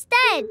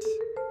instead.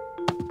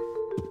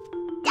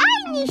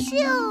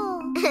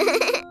 Dinosaur!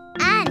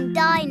 And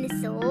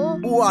dinosaur.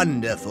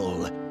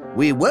 Wonderful.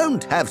 We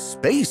won't have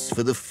space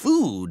for the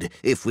food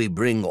if we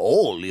bring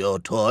all your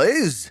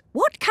toys.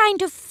 What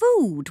kind of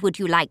food would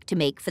you like to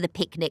make for the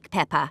picnic,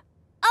 Peppa?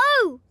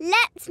 Oh,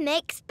 let's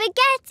make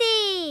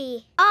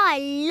spaghetti. I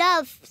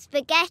love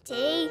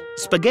spaghetti.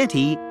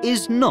 Spaghetti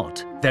is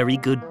not very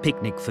good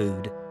picnic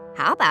food.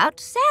 How about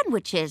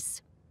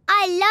sandwiches?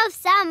 I love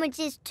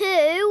sandwiches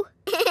too.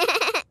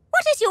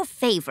 What is your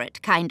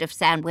favourite kind of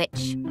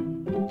sandwich?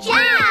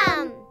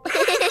 Jam!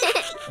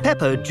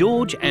 Peppa,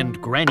 George and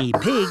Granny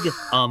Pig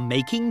are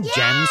making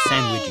jam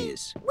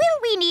sandwiches. Will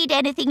we need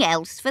anything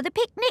else for the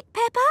picnic,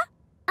 Peppa?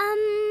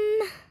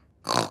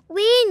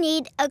 We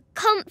need a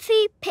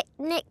comfy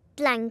picnic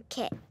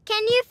blanket.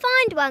 Can you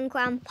find one,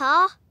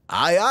 Grandpa?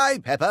 Aye, aye,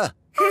 Peppa.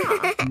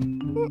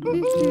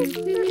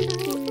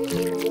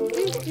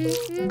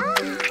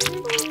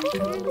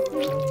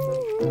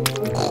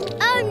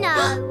 Oh,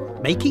 no.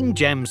 Making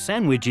jam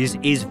sandwiches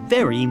is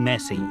very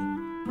messy.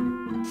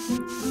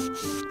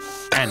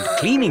 And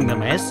cleaning the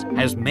mess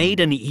has made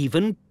an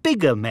even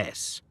bigger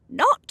mess.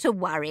 Not to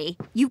worry.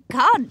 You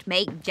can't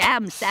make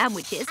jam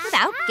sandwiches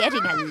without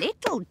getting a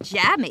little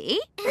jammy.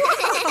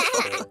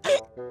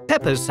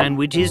 Peppa's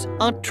sandwiches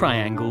are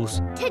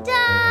triangles.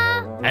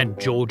 Ta-da! And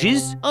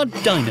George's are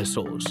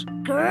dinosaurs.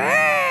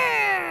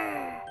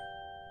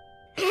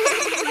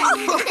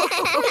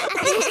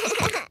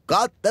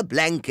 Got the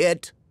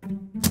blanket.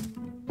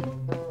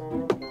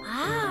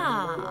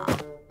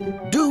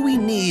 Do we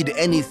need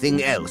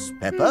anything else,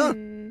 Peppa?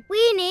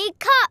 We need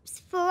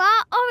cups for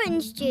our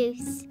orange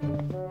juice.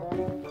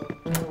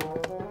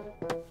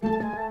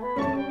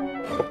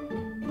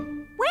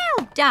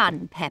 Well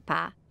done,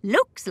 Peppa.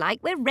 Looks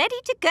like we're ready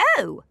to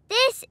go.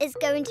 This is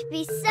going to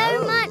be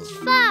so much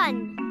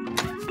fun.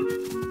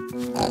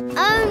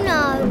 Oh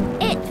no,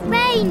 it's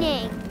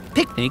raining.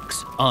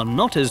 Picnics are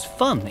not as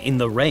fun in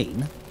the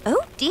rain.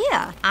 Oh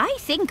dear, I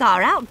think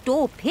our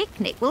outdoor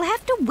picnic will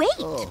have to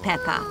wait,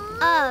 Peppa.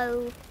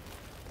 Oh.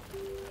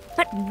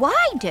 But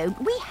why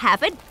don't we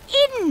have an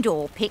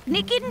indoor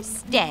picnic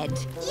instead?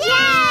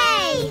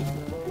 Yay!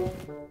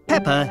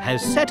 Peppa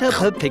has set up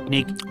her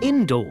picnic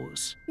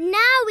indoors.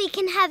 Now we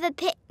can have a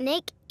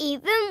picnic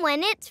even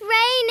when it's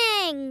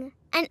raining.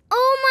 And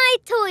all my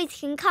toys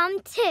can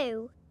come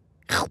too.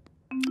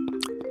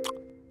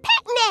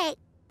 Picnic!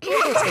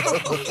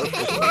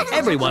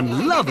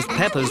 Everyone loves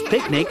Peppa's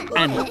picnic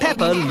and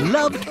Peppa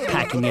loved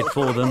packing it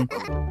for them.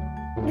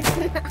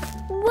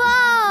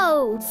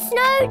 Whoa!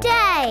 Snow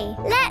day!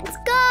 Let's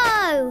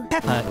go!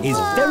 Peppa is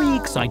very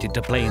excited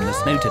to play in the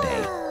snow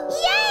today.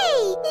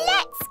 Yay!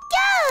 Let's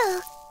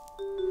go!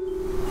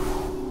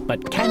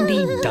 But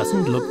Candy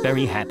doesn't look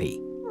very happy.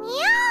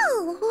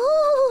 Meow!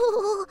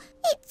 Ooh,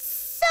 it's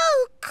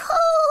so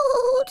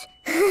cold!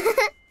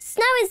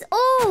 Snow is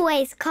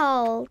always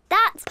cold.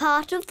 That's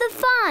part of the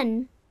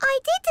fun. I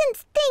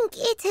didn't think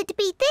it'd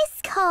be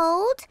this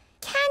cold.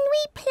 Can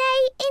we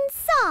play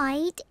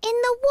inside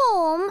in the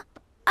warm?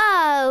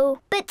 Oh,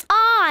 but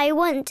I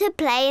want to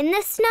play in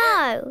the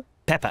snow.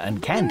 Peppa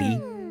and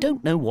Candy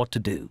don't know what to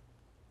do.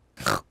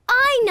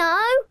 I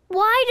know.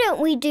 Why don't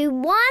we do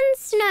one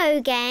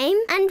snow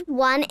game and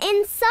one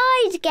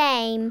inside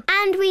game?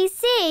 And we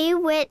see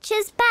which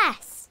is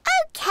best.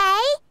 OK.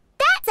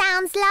 That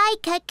sounds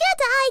like a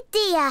good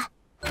idea.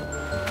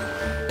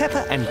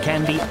 Peppa and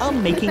Candy are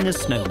making a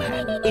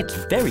snowman.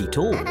 It's very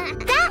tall.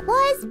 That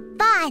was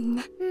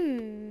fun.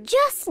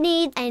 Just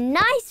need a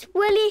nice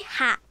woolly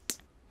hat.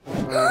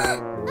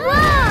 Whoa!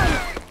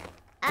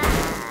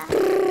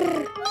 Meow!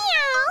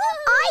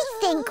 I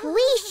think think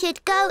we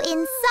should go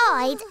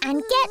inside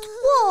and get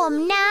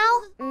warm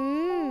now.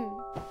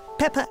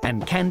 Peppa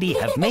and Candy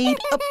have made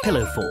a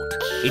pillow fort.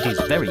 It is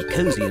very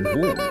cosy and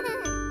warm.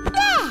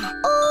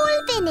 There,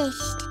 all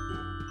finished.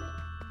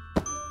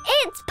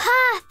 It's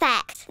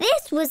perfect.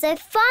 This was a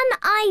fun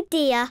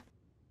idea.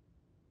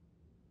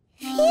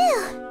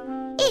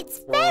 Phew!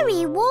 It's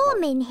very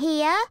warm in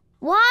here.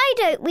 Why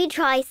don't we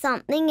try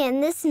something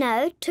in the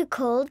snow to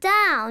cool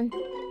down?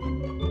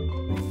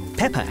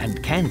 Peppa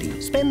and Candy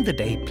spend the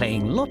day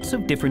playing lots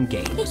of different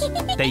games.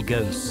 They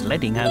go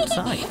sledding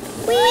outside.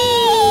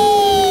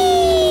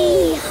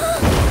 Whee!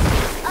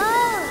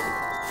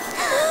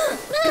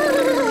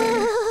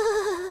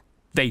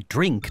 They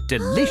drink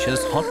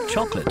delicious hot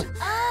chocolate.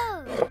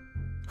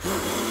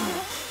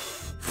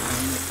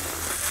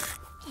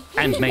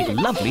 And make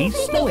lovely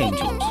snow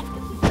angels.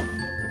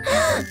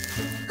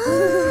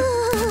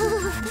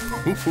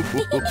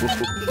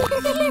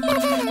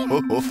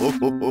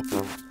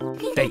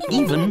 They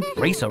even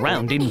race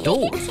around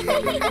indoors.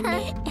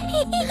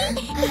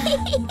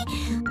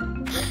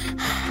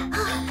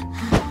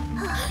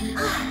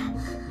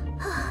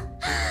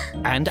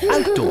 And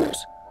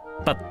outdoors.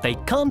 But they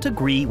can't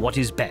agree what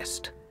is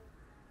best.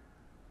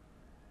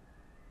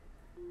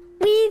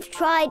 We've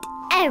tried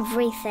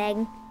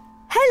everything.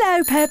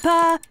 Hello,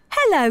 Peppa.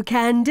 Hello,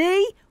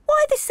 Candy.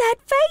 Why the sad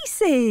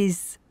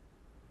faces?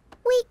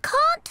 We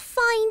can't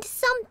find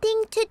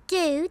something to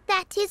do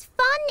that is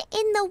fun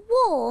in the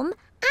warm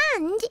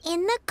and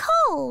in the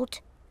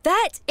cold.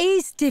 That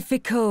is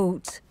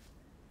difficult.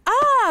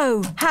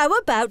 Oh, how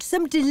about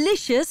some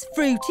delicious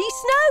fruity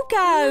snow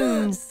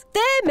cones?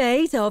 They're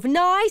made of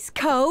nice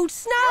cold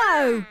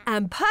snow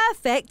and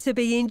perfect to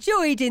be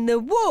enjoyed in the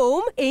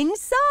warm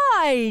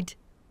inside.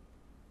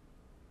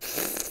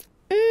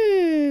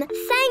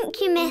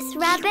 Thank you, Miss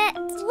Rabbit.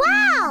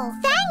 Wow,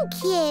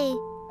 thank you.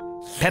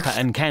 Peppa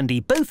and Candy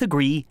both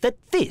agree that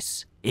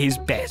this is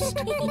best.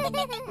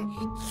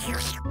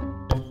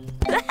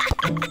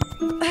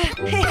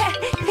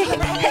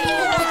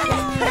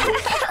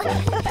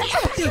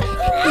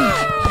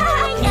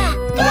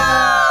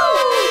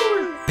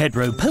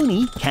 Pedro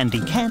Pony,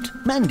 Candy Cat,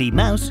 Mandy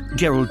Mouse,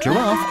 Gerald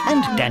Giraffe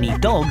and Danny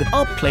Dog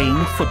are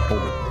playing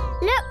football.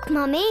 Look,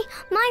 Mummy,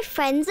 my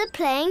friends are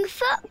playing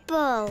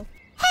football.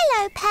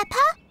 Hello,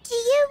 Peppa. Do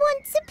you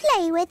want to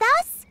play with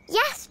us?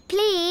 Yes,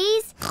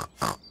 please.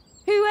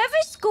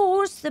 Whoever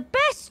scores the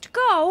best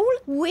goal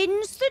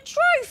wins the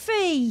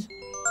trophy.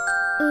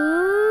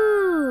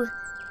 Ooh.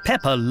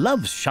 Peppa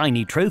loves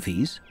shiny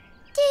trophies.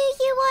 Do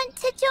you want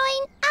to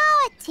join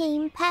our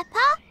team,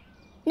 Peppa?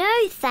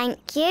 No,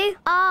 thank you.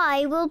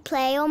 I will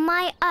play on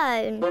my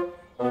own.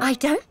 I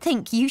don't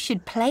think you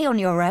should play on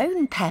your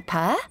own,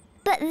 Peppa.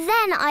 But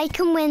then I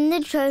can win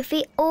the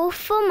trophy all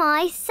for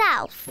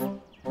myself.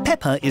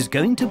 Peppa is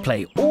going to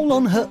play all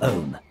on her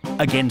own,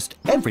 against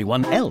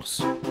everyone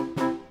else.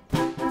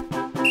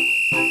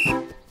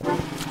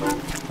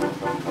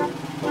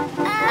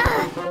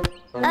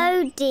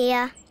 Oh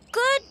dear.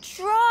 Good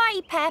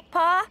try,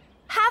 Peppa.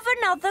 Have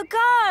another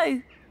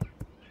go.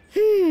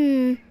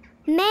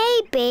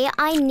 Maybe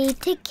I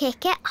need to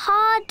kick it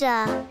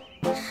harder.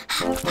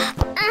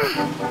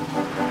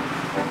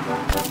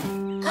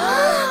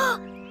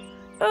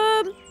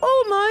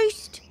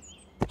 Almost.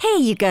 Here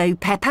you go,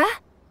 Peppa.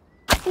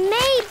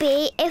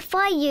 Maybe if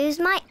I use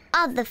my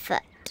other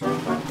foot.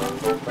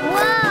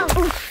 Whoa!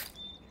 Oof.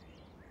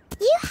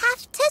 You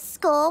have to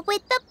score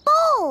with the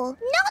ball,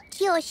 not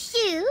your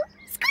shoe.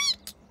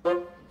 Squeak!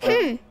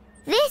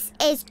 This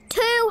is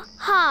too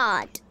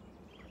hard.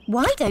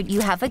 Why don't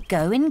you have a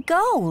go in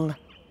goal?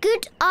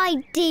 Good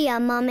idea,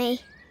 Mummy.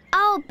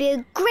 I'll be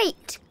a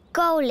great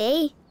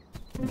goalie.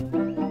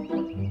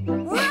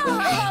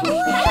 Whoa!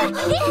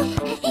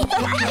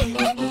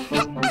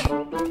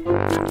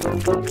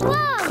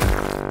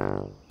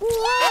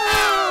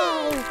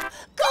 Whoa!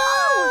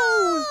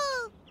 Goal!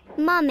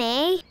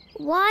 Mummy,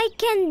 why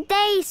can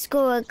they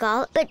score a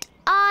goal but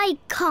I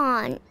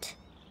can't?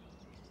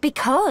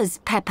 Because,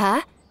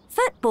 Peppa,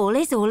 football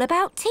is all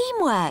about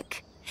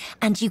teamwork.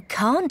 And you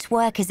can't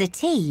work as a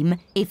team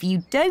if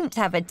you don't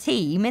have a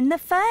team in the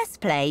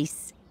first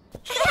place.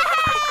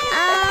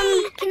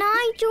 Can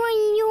I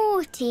join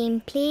your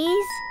team,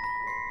 please?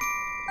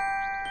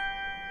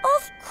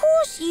 Of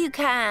course you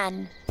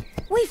can.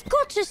 We've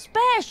got a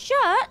spare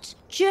shirt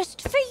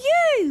just for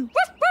you.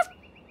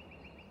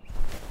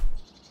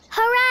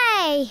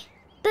 Hooray!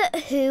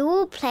 But who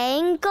will play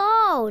in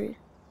goal?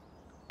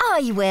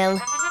 I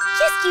will.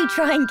 Just you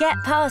try and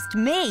get past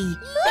me.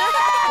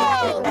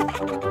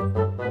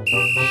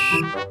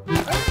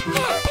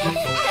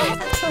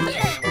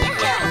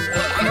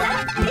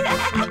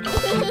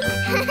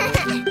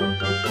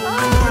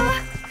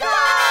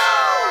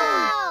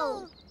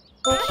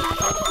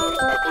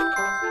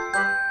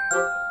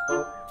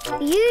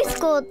 You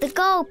scored the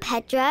goal,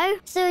 Pedro,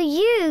 so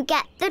you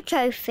get the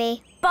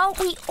trophy. But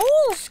we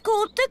all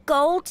scored the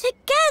goal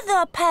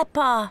together,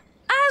 Peppa.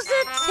 As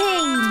a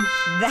team.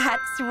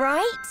 That's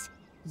right.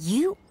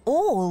 You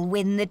all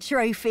win the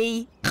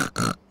trophy.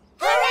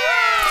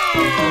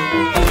 Hooray!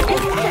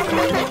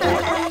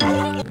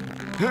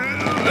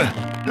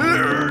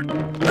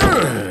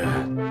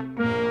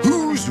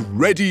 Who's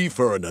ready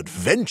for an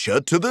adventure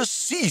to the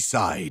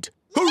seaside?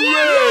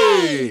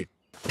 Hooray!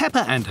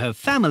 Peppa and her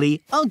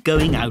family are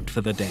going out for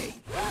the day.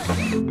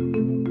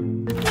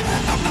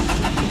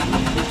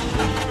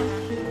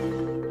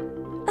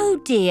 Oh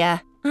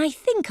dear, I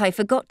think I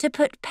forgot to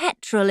put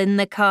petrol in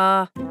the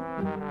car.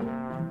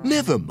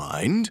 Never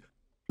mind.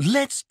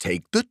 Let's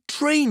take the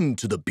train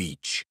to the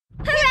beach.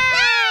 Hooray!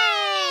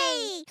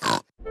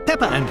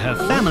 Peppa and her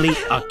family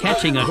are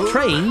catching a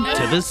train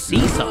to the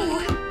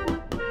seaside.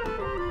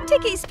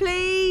 Tickets,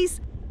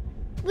 please.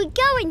 We're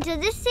going to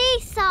the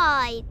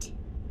seaside.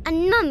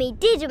 And Mummy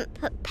didn't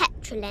put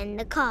petrol in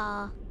the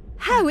car.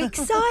 How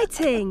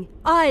exciting!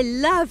 I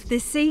love the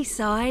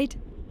seaside.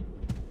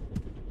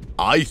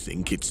 I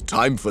think it's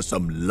time for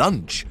some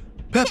lunch.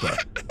 Peppa,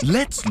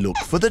 let's look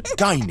for the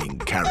dining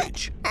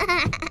carriage.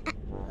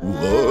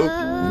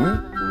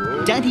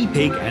 Daddy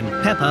Pig and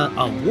Peppa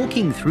are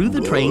walking through the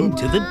train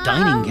to the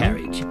dining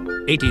carriage.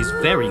 It is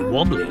very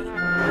wobbly.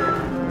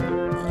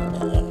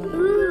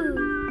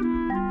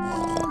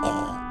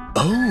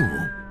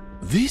 Oh,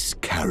 this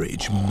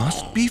carriage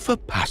must be for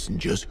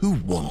passengers who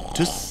want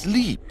to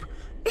sleep.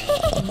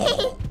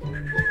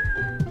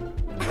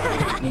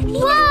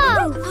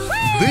 Whoa!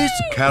 This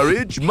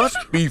carriage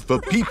must be for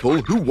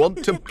people who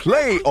want to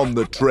play on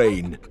the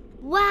train.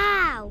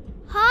 Wow!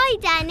 Hi,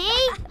 Danny.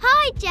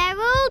 Hi,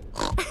 Gerald.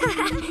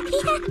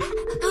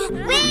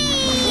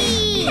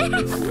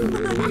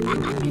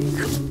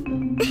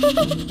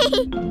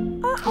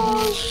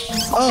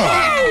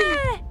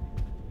 Ah!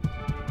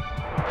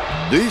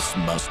 This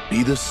must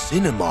be the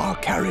cinema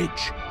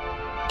carriage.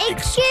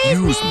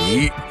 Excuse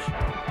me.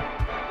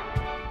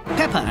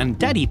 Peppa and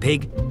Daddy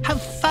Pig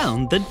have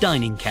found the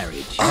dining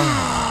carriage.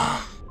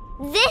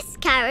 This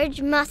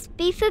carriage must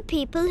be for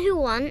people who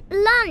want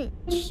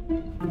lunch.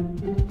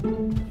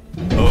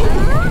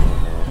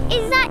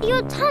 Is that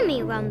your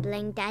tummy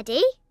rumbling,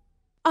 Daddy?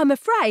 I'm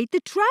afraid the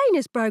train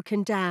has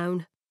broken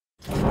down.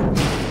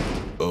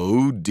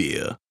 Oh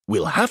dear,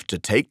 we'll have to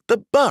take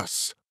the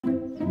bus.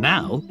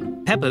 Now,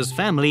 Peppa's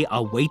family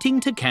are waiting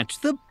to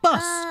catch the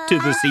bus to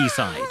the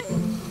seaside.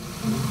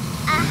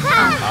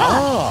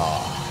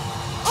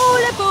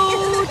 All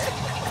aboard!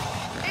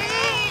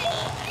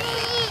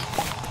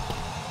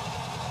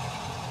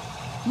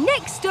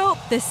 Next stop,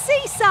 the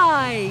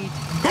seaside!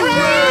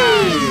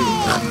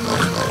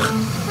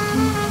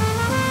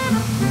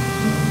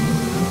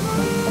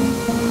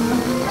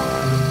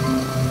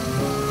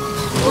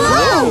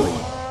 Whoa!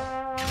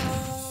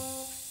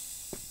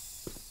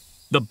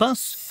 The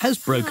bus has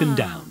broken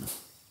down.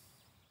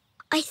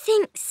 I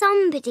think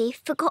somebody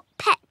forgot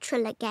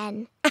petrol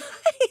again.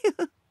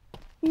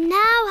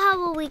 Now how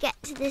will we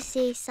get to the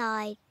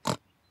seaside?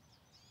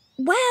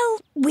 Well,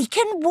 we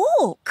can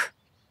walk.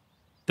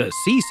 The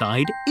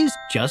seaside is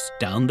just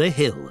down the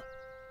hill.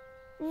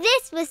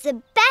 This was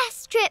the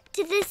best trip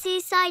to the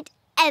seaside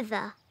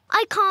ever.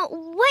 I can't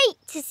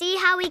wait to see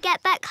how we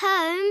get back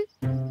home.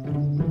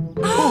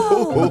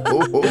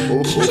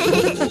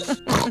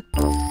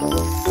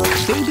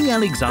 Baby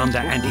Alexander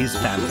and his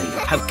family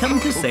have come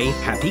to say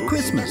Happy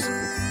Christmas.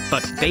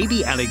 But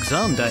Baby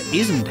Alexander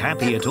isn't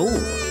happy at all.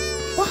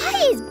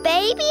 Why is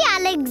Baby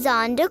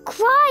Alexander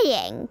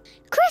crying?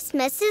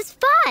 Christmas is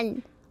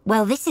fun.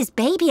 Well, this is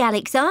Baby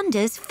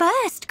Alexander's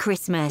first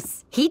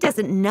Christmas. He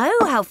doesn't know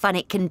how fun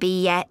it can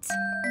be yet.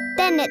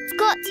 Then it's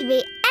got to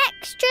be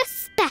extra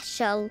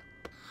special.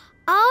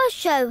 I'll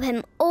show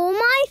him all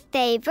my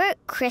favourite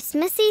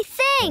Christmassy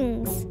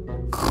things.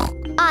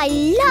 I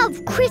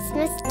love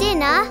Christmas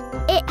dinner.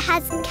 It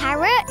has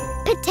carrot,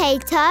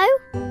 potato,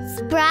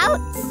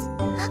 sprouts.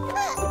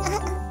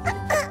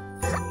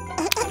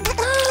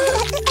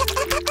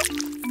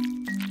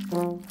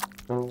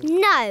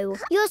 No,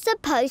 you're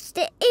supposed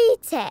to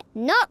eat it,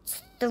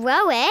 not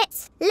throw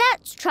it.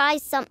 Let's try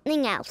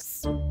something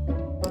else.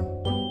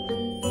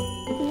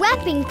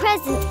 Wrapping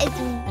presents is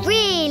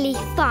really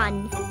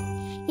fun.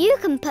 You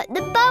can put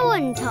the bow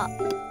on top.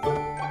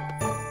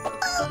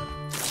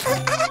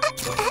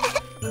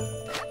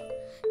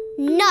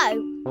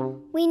 No,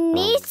 we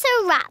need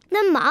to wrap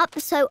them up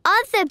so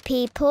other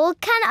people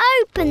can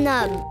open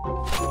them.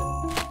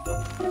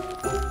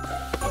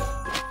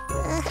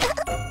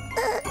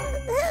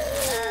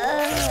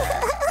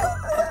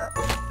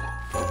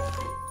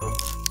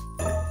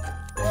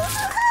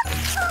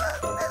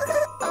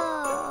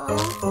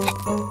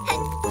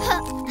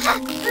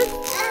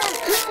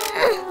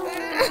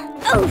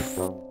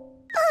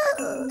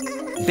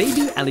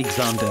 Baby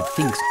Alexander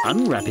thinks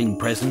unwrapping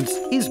presents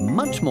is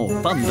much more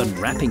fun than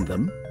wrapping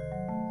them.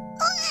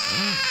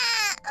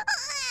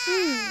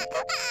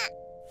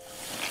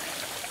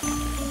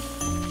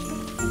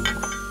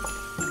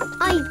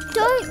 I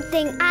don't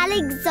think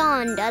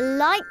Alexander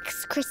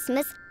likes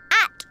Christmas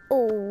at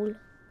all.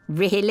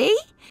 Really?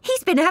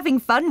 He's been having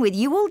fun with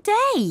you all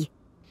day.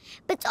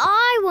 But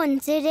I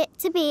wanted it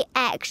to be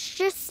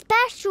extra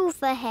special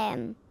for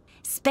him.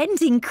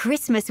 Spending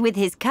Christmas with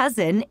his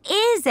cousin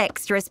is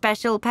extra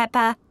special,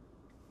 Peppa.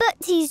 But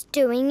he's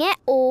doing it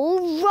all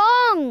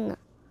wrong.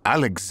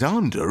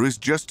 Alexander is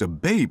just a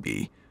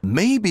baby.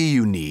 Maybe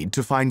you need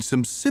to find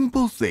some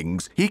simple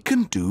things he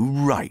can do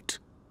right.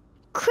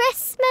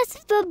 Christmas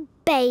for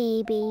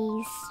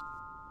babies.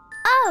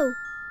 Oh,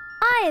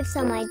 I have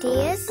some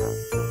ideas.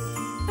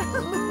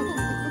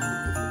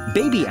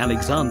 Baby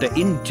Alexander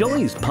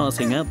enjoys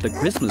passing out the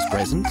Christmas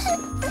presents.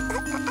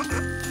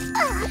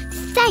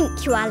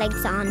 Thank you,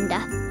 Alexander.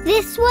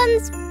 This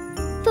one's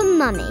for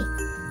Mummy.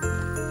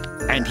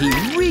 And he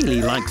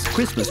really likes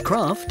Christmas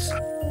crafts.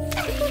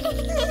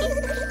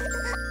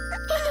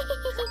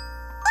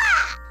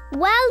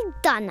 Well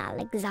done,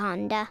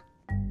 Alexander.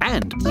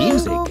 And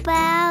music.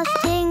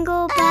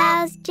 Jingle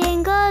bells,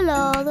 jingle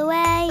all the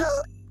way.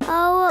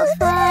 Oh, what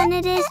fun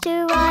it is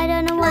to ride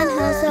on a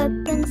one-horse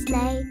open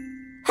sleigh.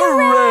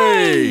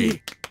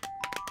 Hooray!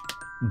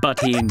 But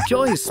he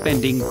enjoys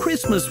spending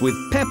Christmas with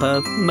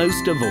Peppa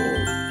most of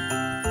all.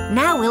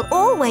 Now we'll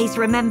always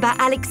remember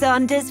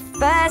Alexander's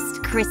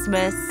first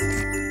Christmas.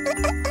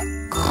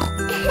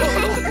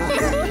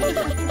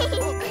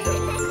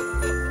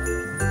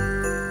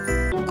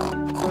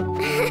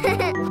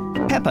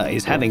 Peppa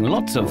is having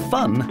lots of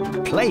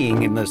fun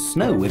playing in the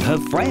snow with her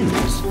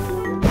friends.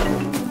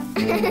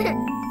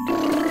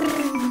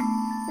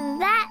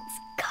 That's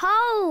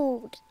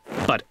cold.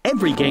 But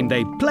every game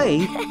they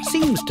play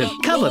seems to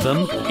cover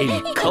them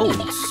in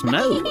cold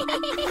snow.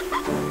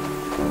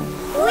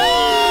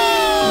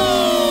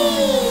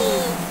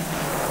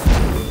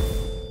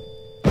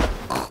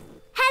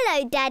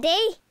 Hello,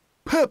 Daddy.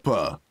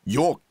 Peppa,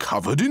 you're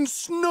covered in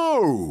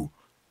snow.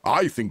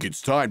 I think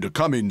it's time to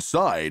come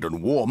inside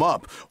and warm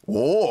up,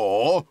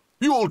 or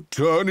you'll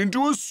turn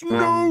into a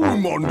snow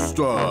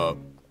monster.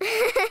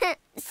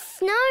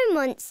 Snow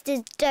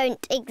monsters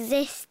don't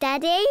exist,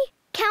 Daddy.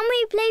 Can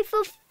we play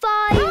for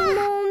 5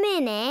 more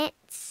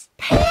minutes?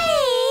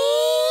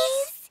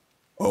 Please?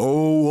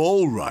 Oh,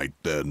 all right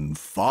then.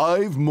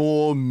 5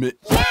 more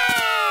minutes. Yay!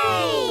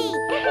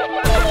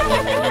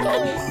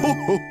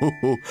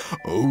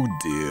 Oh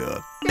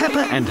dear.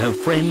 Peppa and her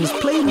friends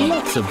play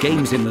lots of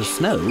games in the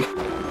snow.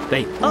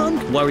 They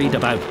aren't worried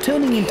about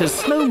turning into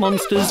snow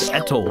monsters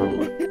at all.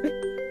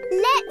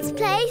 Let's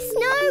play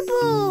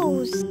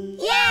snowballs!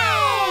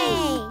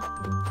 Yay!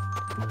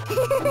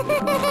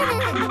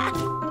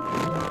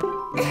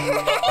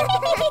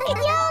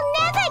 You'll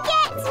never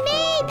get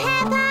me,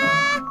 Peppa!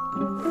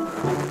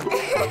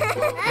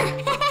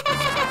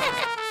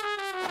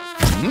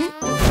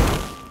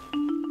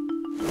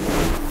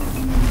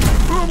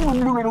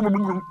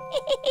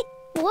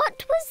 What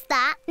was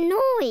that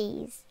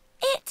noise?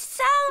 It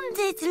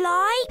sounded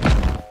like...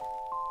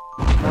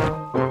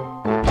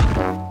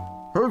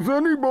 Has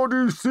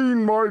anybody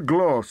seen my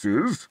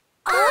glasses?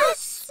 A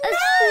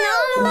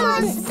snow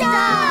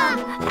monster!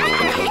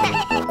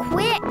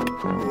 Quick,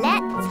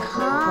 let's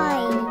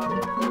hide.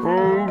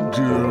 Oh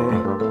dear.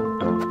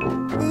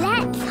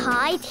 Let's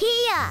hide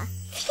here.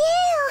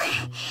 Phew!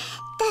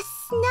 The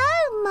snow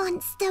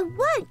monster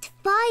won't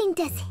find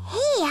us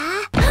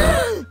here.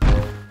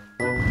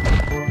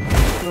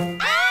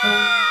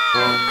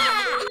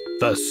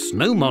 The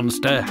snow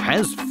monster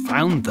has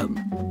found them.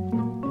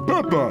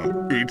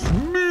 Peppa, it's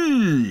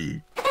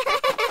me!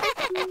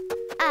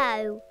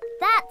 Oh,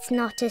 that's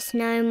not a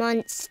snow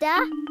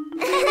monster.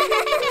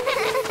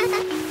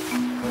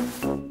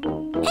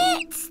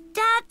 It's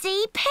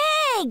Daddy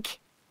Pig!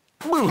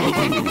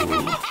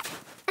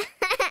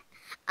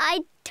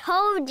 I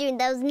told you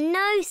there was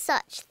no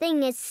such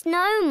thing as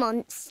snow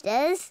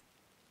monsters.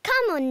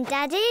 Come on,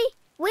 Daddy.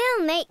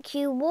 We'll make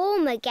you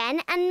warm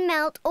again and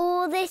melt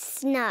all this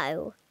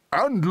snow.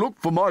 And look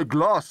for my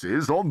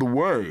glasses on the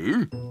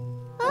way.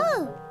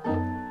 Oh!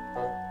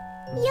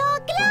 Your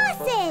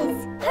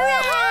glasses!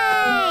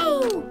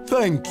 Hooray!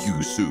 Thank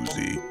you,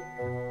 Susie.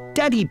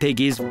 Daddy Pig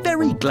is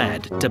very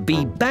glad to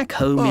be back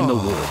home in the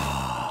warm.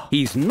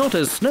 He's not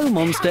a snow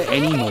monster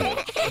anymore.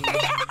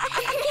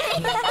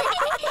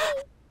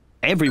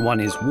 Everyone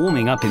is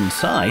warming up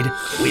inside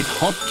with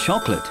hot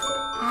chocolate.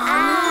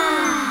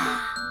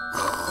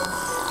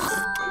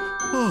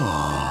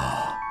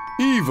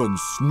 Even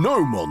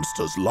snow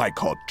monsters like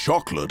hot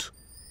chocolate.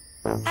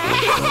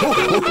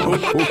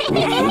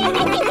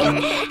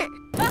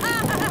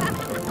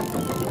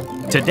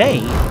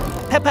 Today,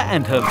 Peppa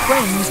and her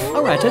friends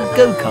are at a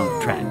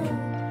go-kart track.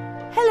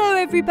 Hello,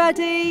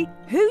 everybody.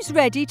 Who's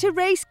ready to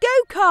race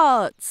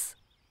go-karts?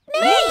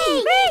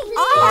 Me!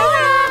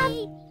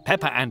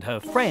 Peppa and her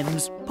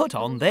friends put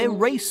on their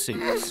race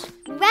suits.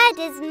 Red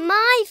is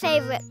my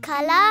favourite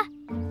colour.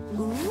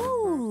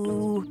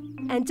 Ooh.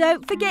 And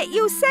don't forget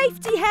your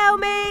safety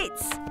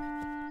helmets.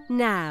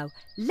 Now,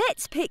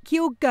 let's pick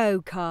your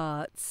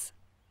go-karts.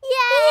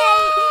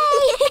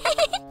 Yay!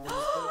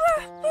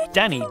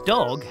 Danny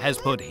Dog has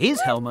put his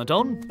helmet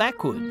on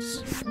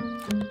backwards.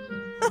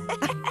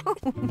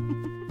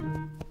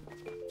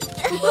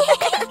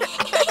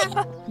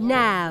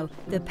 Now,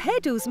 the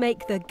pedals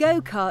make the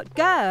go-kart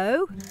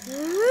go.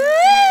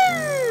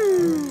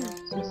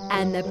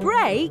 And the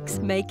brakes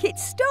make it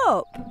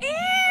stop.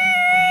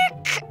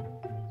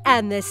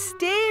 And the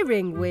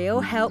steering wheel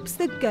helps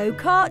the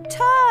go-kart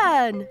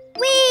turn.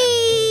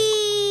 Whee!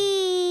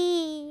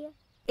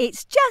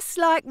 It's just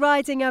like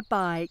riding a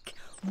bike.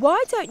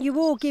 Why don't you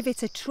all give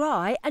it a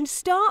try and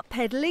start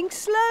pedalling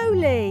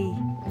slowly?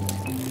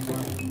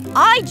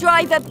 I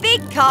drive a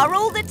big car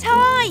all the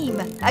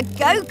time. A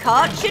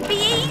go-kart should be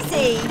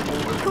easy.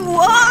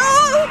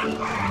 Whoa!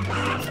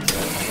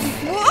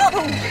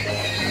 Whoa!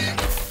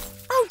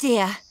 Oh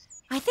dear,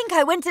 I think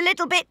I went a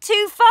little bit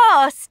too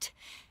fast.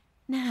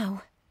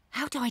 Now,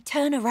 how do I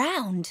turn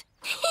around?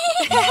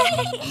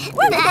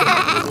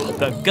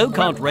 The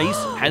go-kart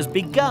race has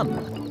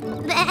begun.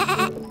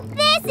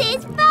 This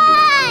is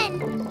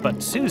fun!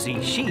 But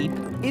Susie Sheep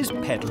is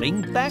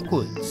pedalling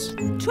backwards.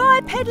 Try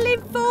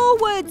pedalling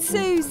forward,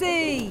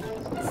 Susie.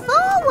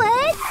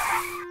 Forward?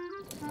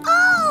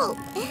 Oh!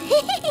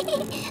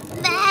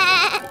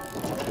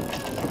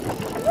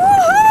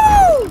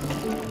 Woohoo!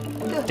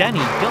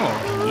 Danny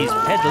Dog is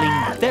pedalling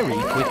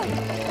very quickly.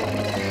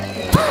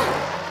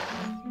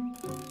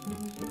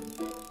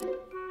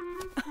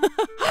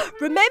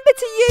 Remember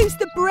to use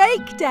the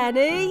brake,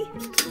 Danny.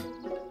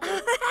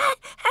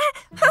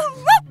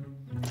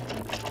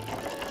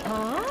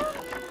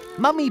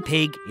 Mummy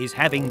Pig is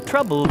having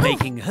trouble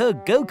making her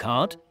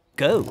go-kart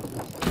go.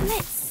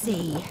 Let's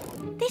see.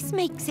 This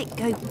makes it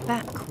go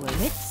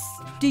backwards.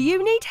 Do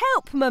you need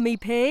help, Mummy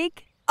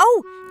Pig?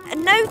 Oh,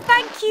 no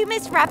thank you,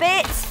 Miss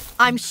Rabbit.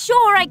 I'm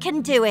sure I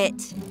can do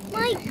it.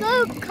 My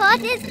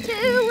go-kart is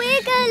too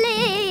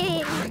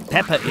wiggly.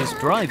 Peppa is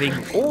driving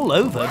all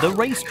over the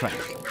racetrack.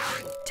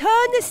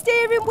 Turn the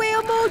steering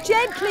wheel more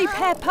gently,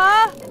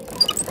 Peppa.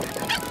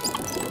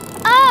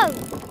 Oh!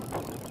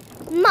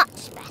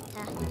 Much better.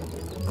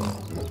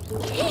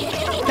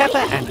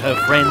 Peppa and her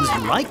friends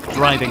like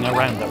driving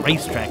around the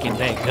racetrack in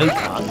their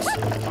go-karts.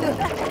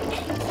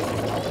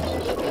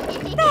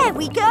 There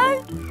we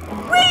go.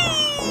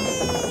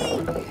 Whee!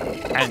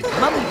 And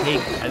Mummy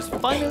Pig has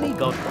finally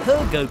got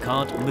her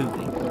go-kart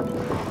moving.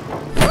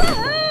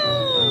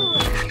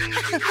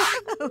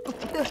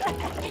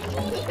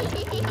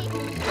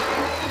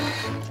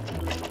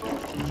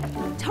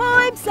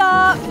 Time's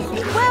up.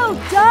 Well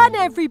done,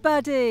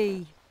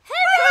 everybody.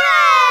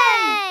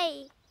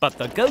 Hooray! But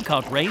the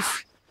go-kart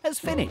race has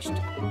finished.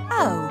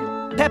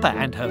 Oh. Peppa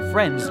and her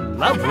friends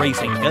love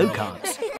racing go-karts.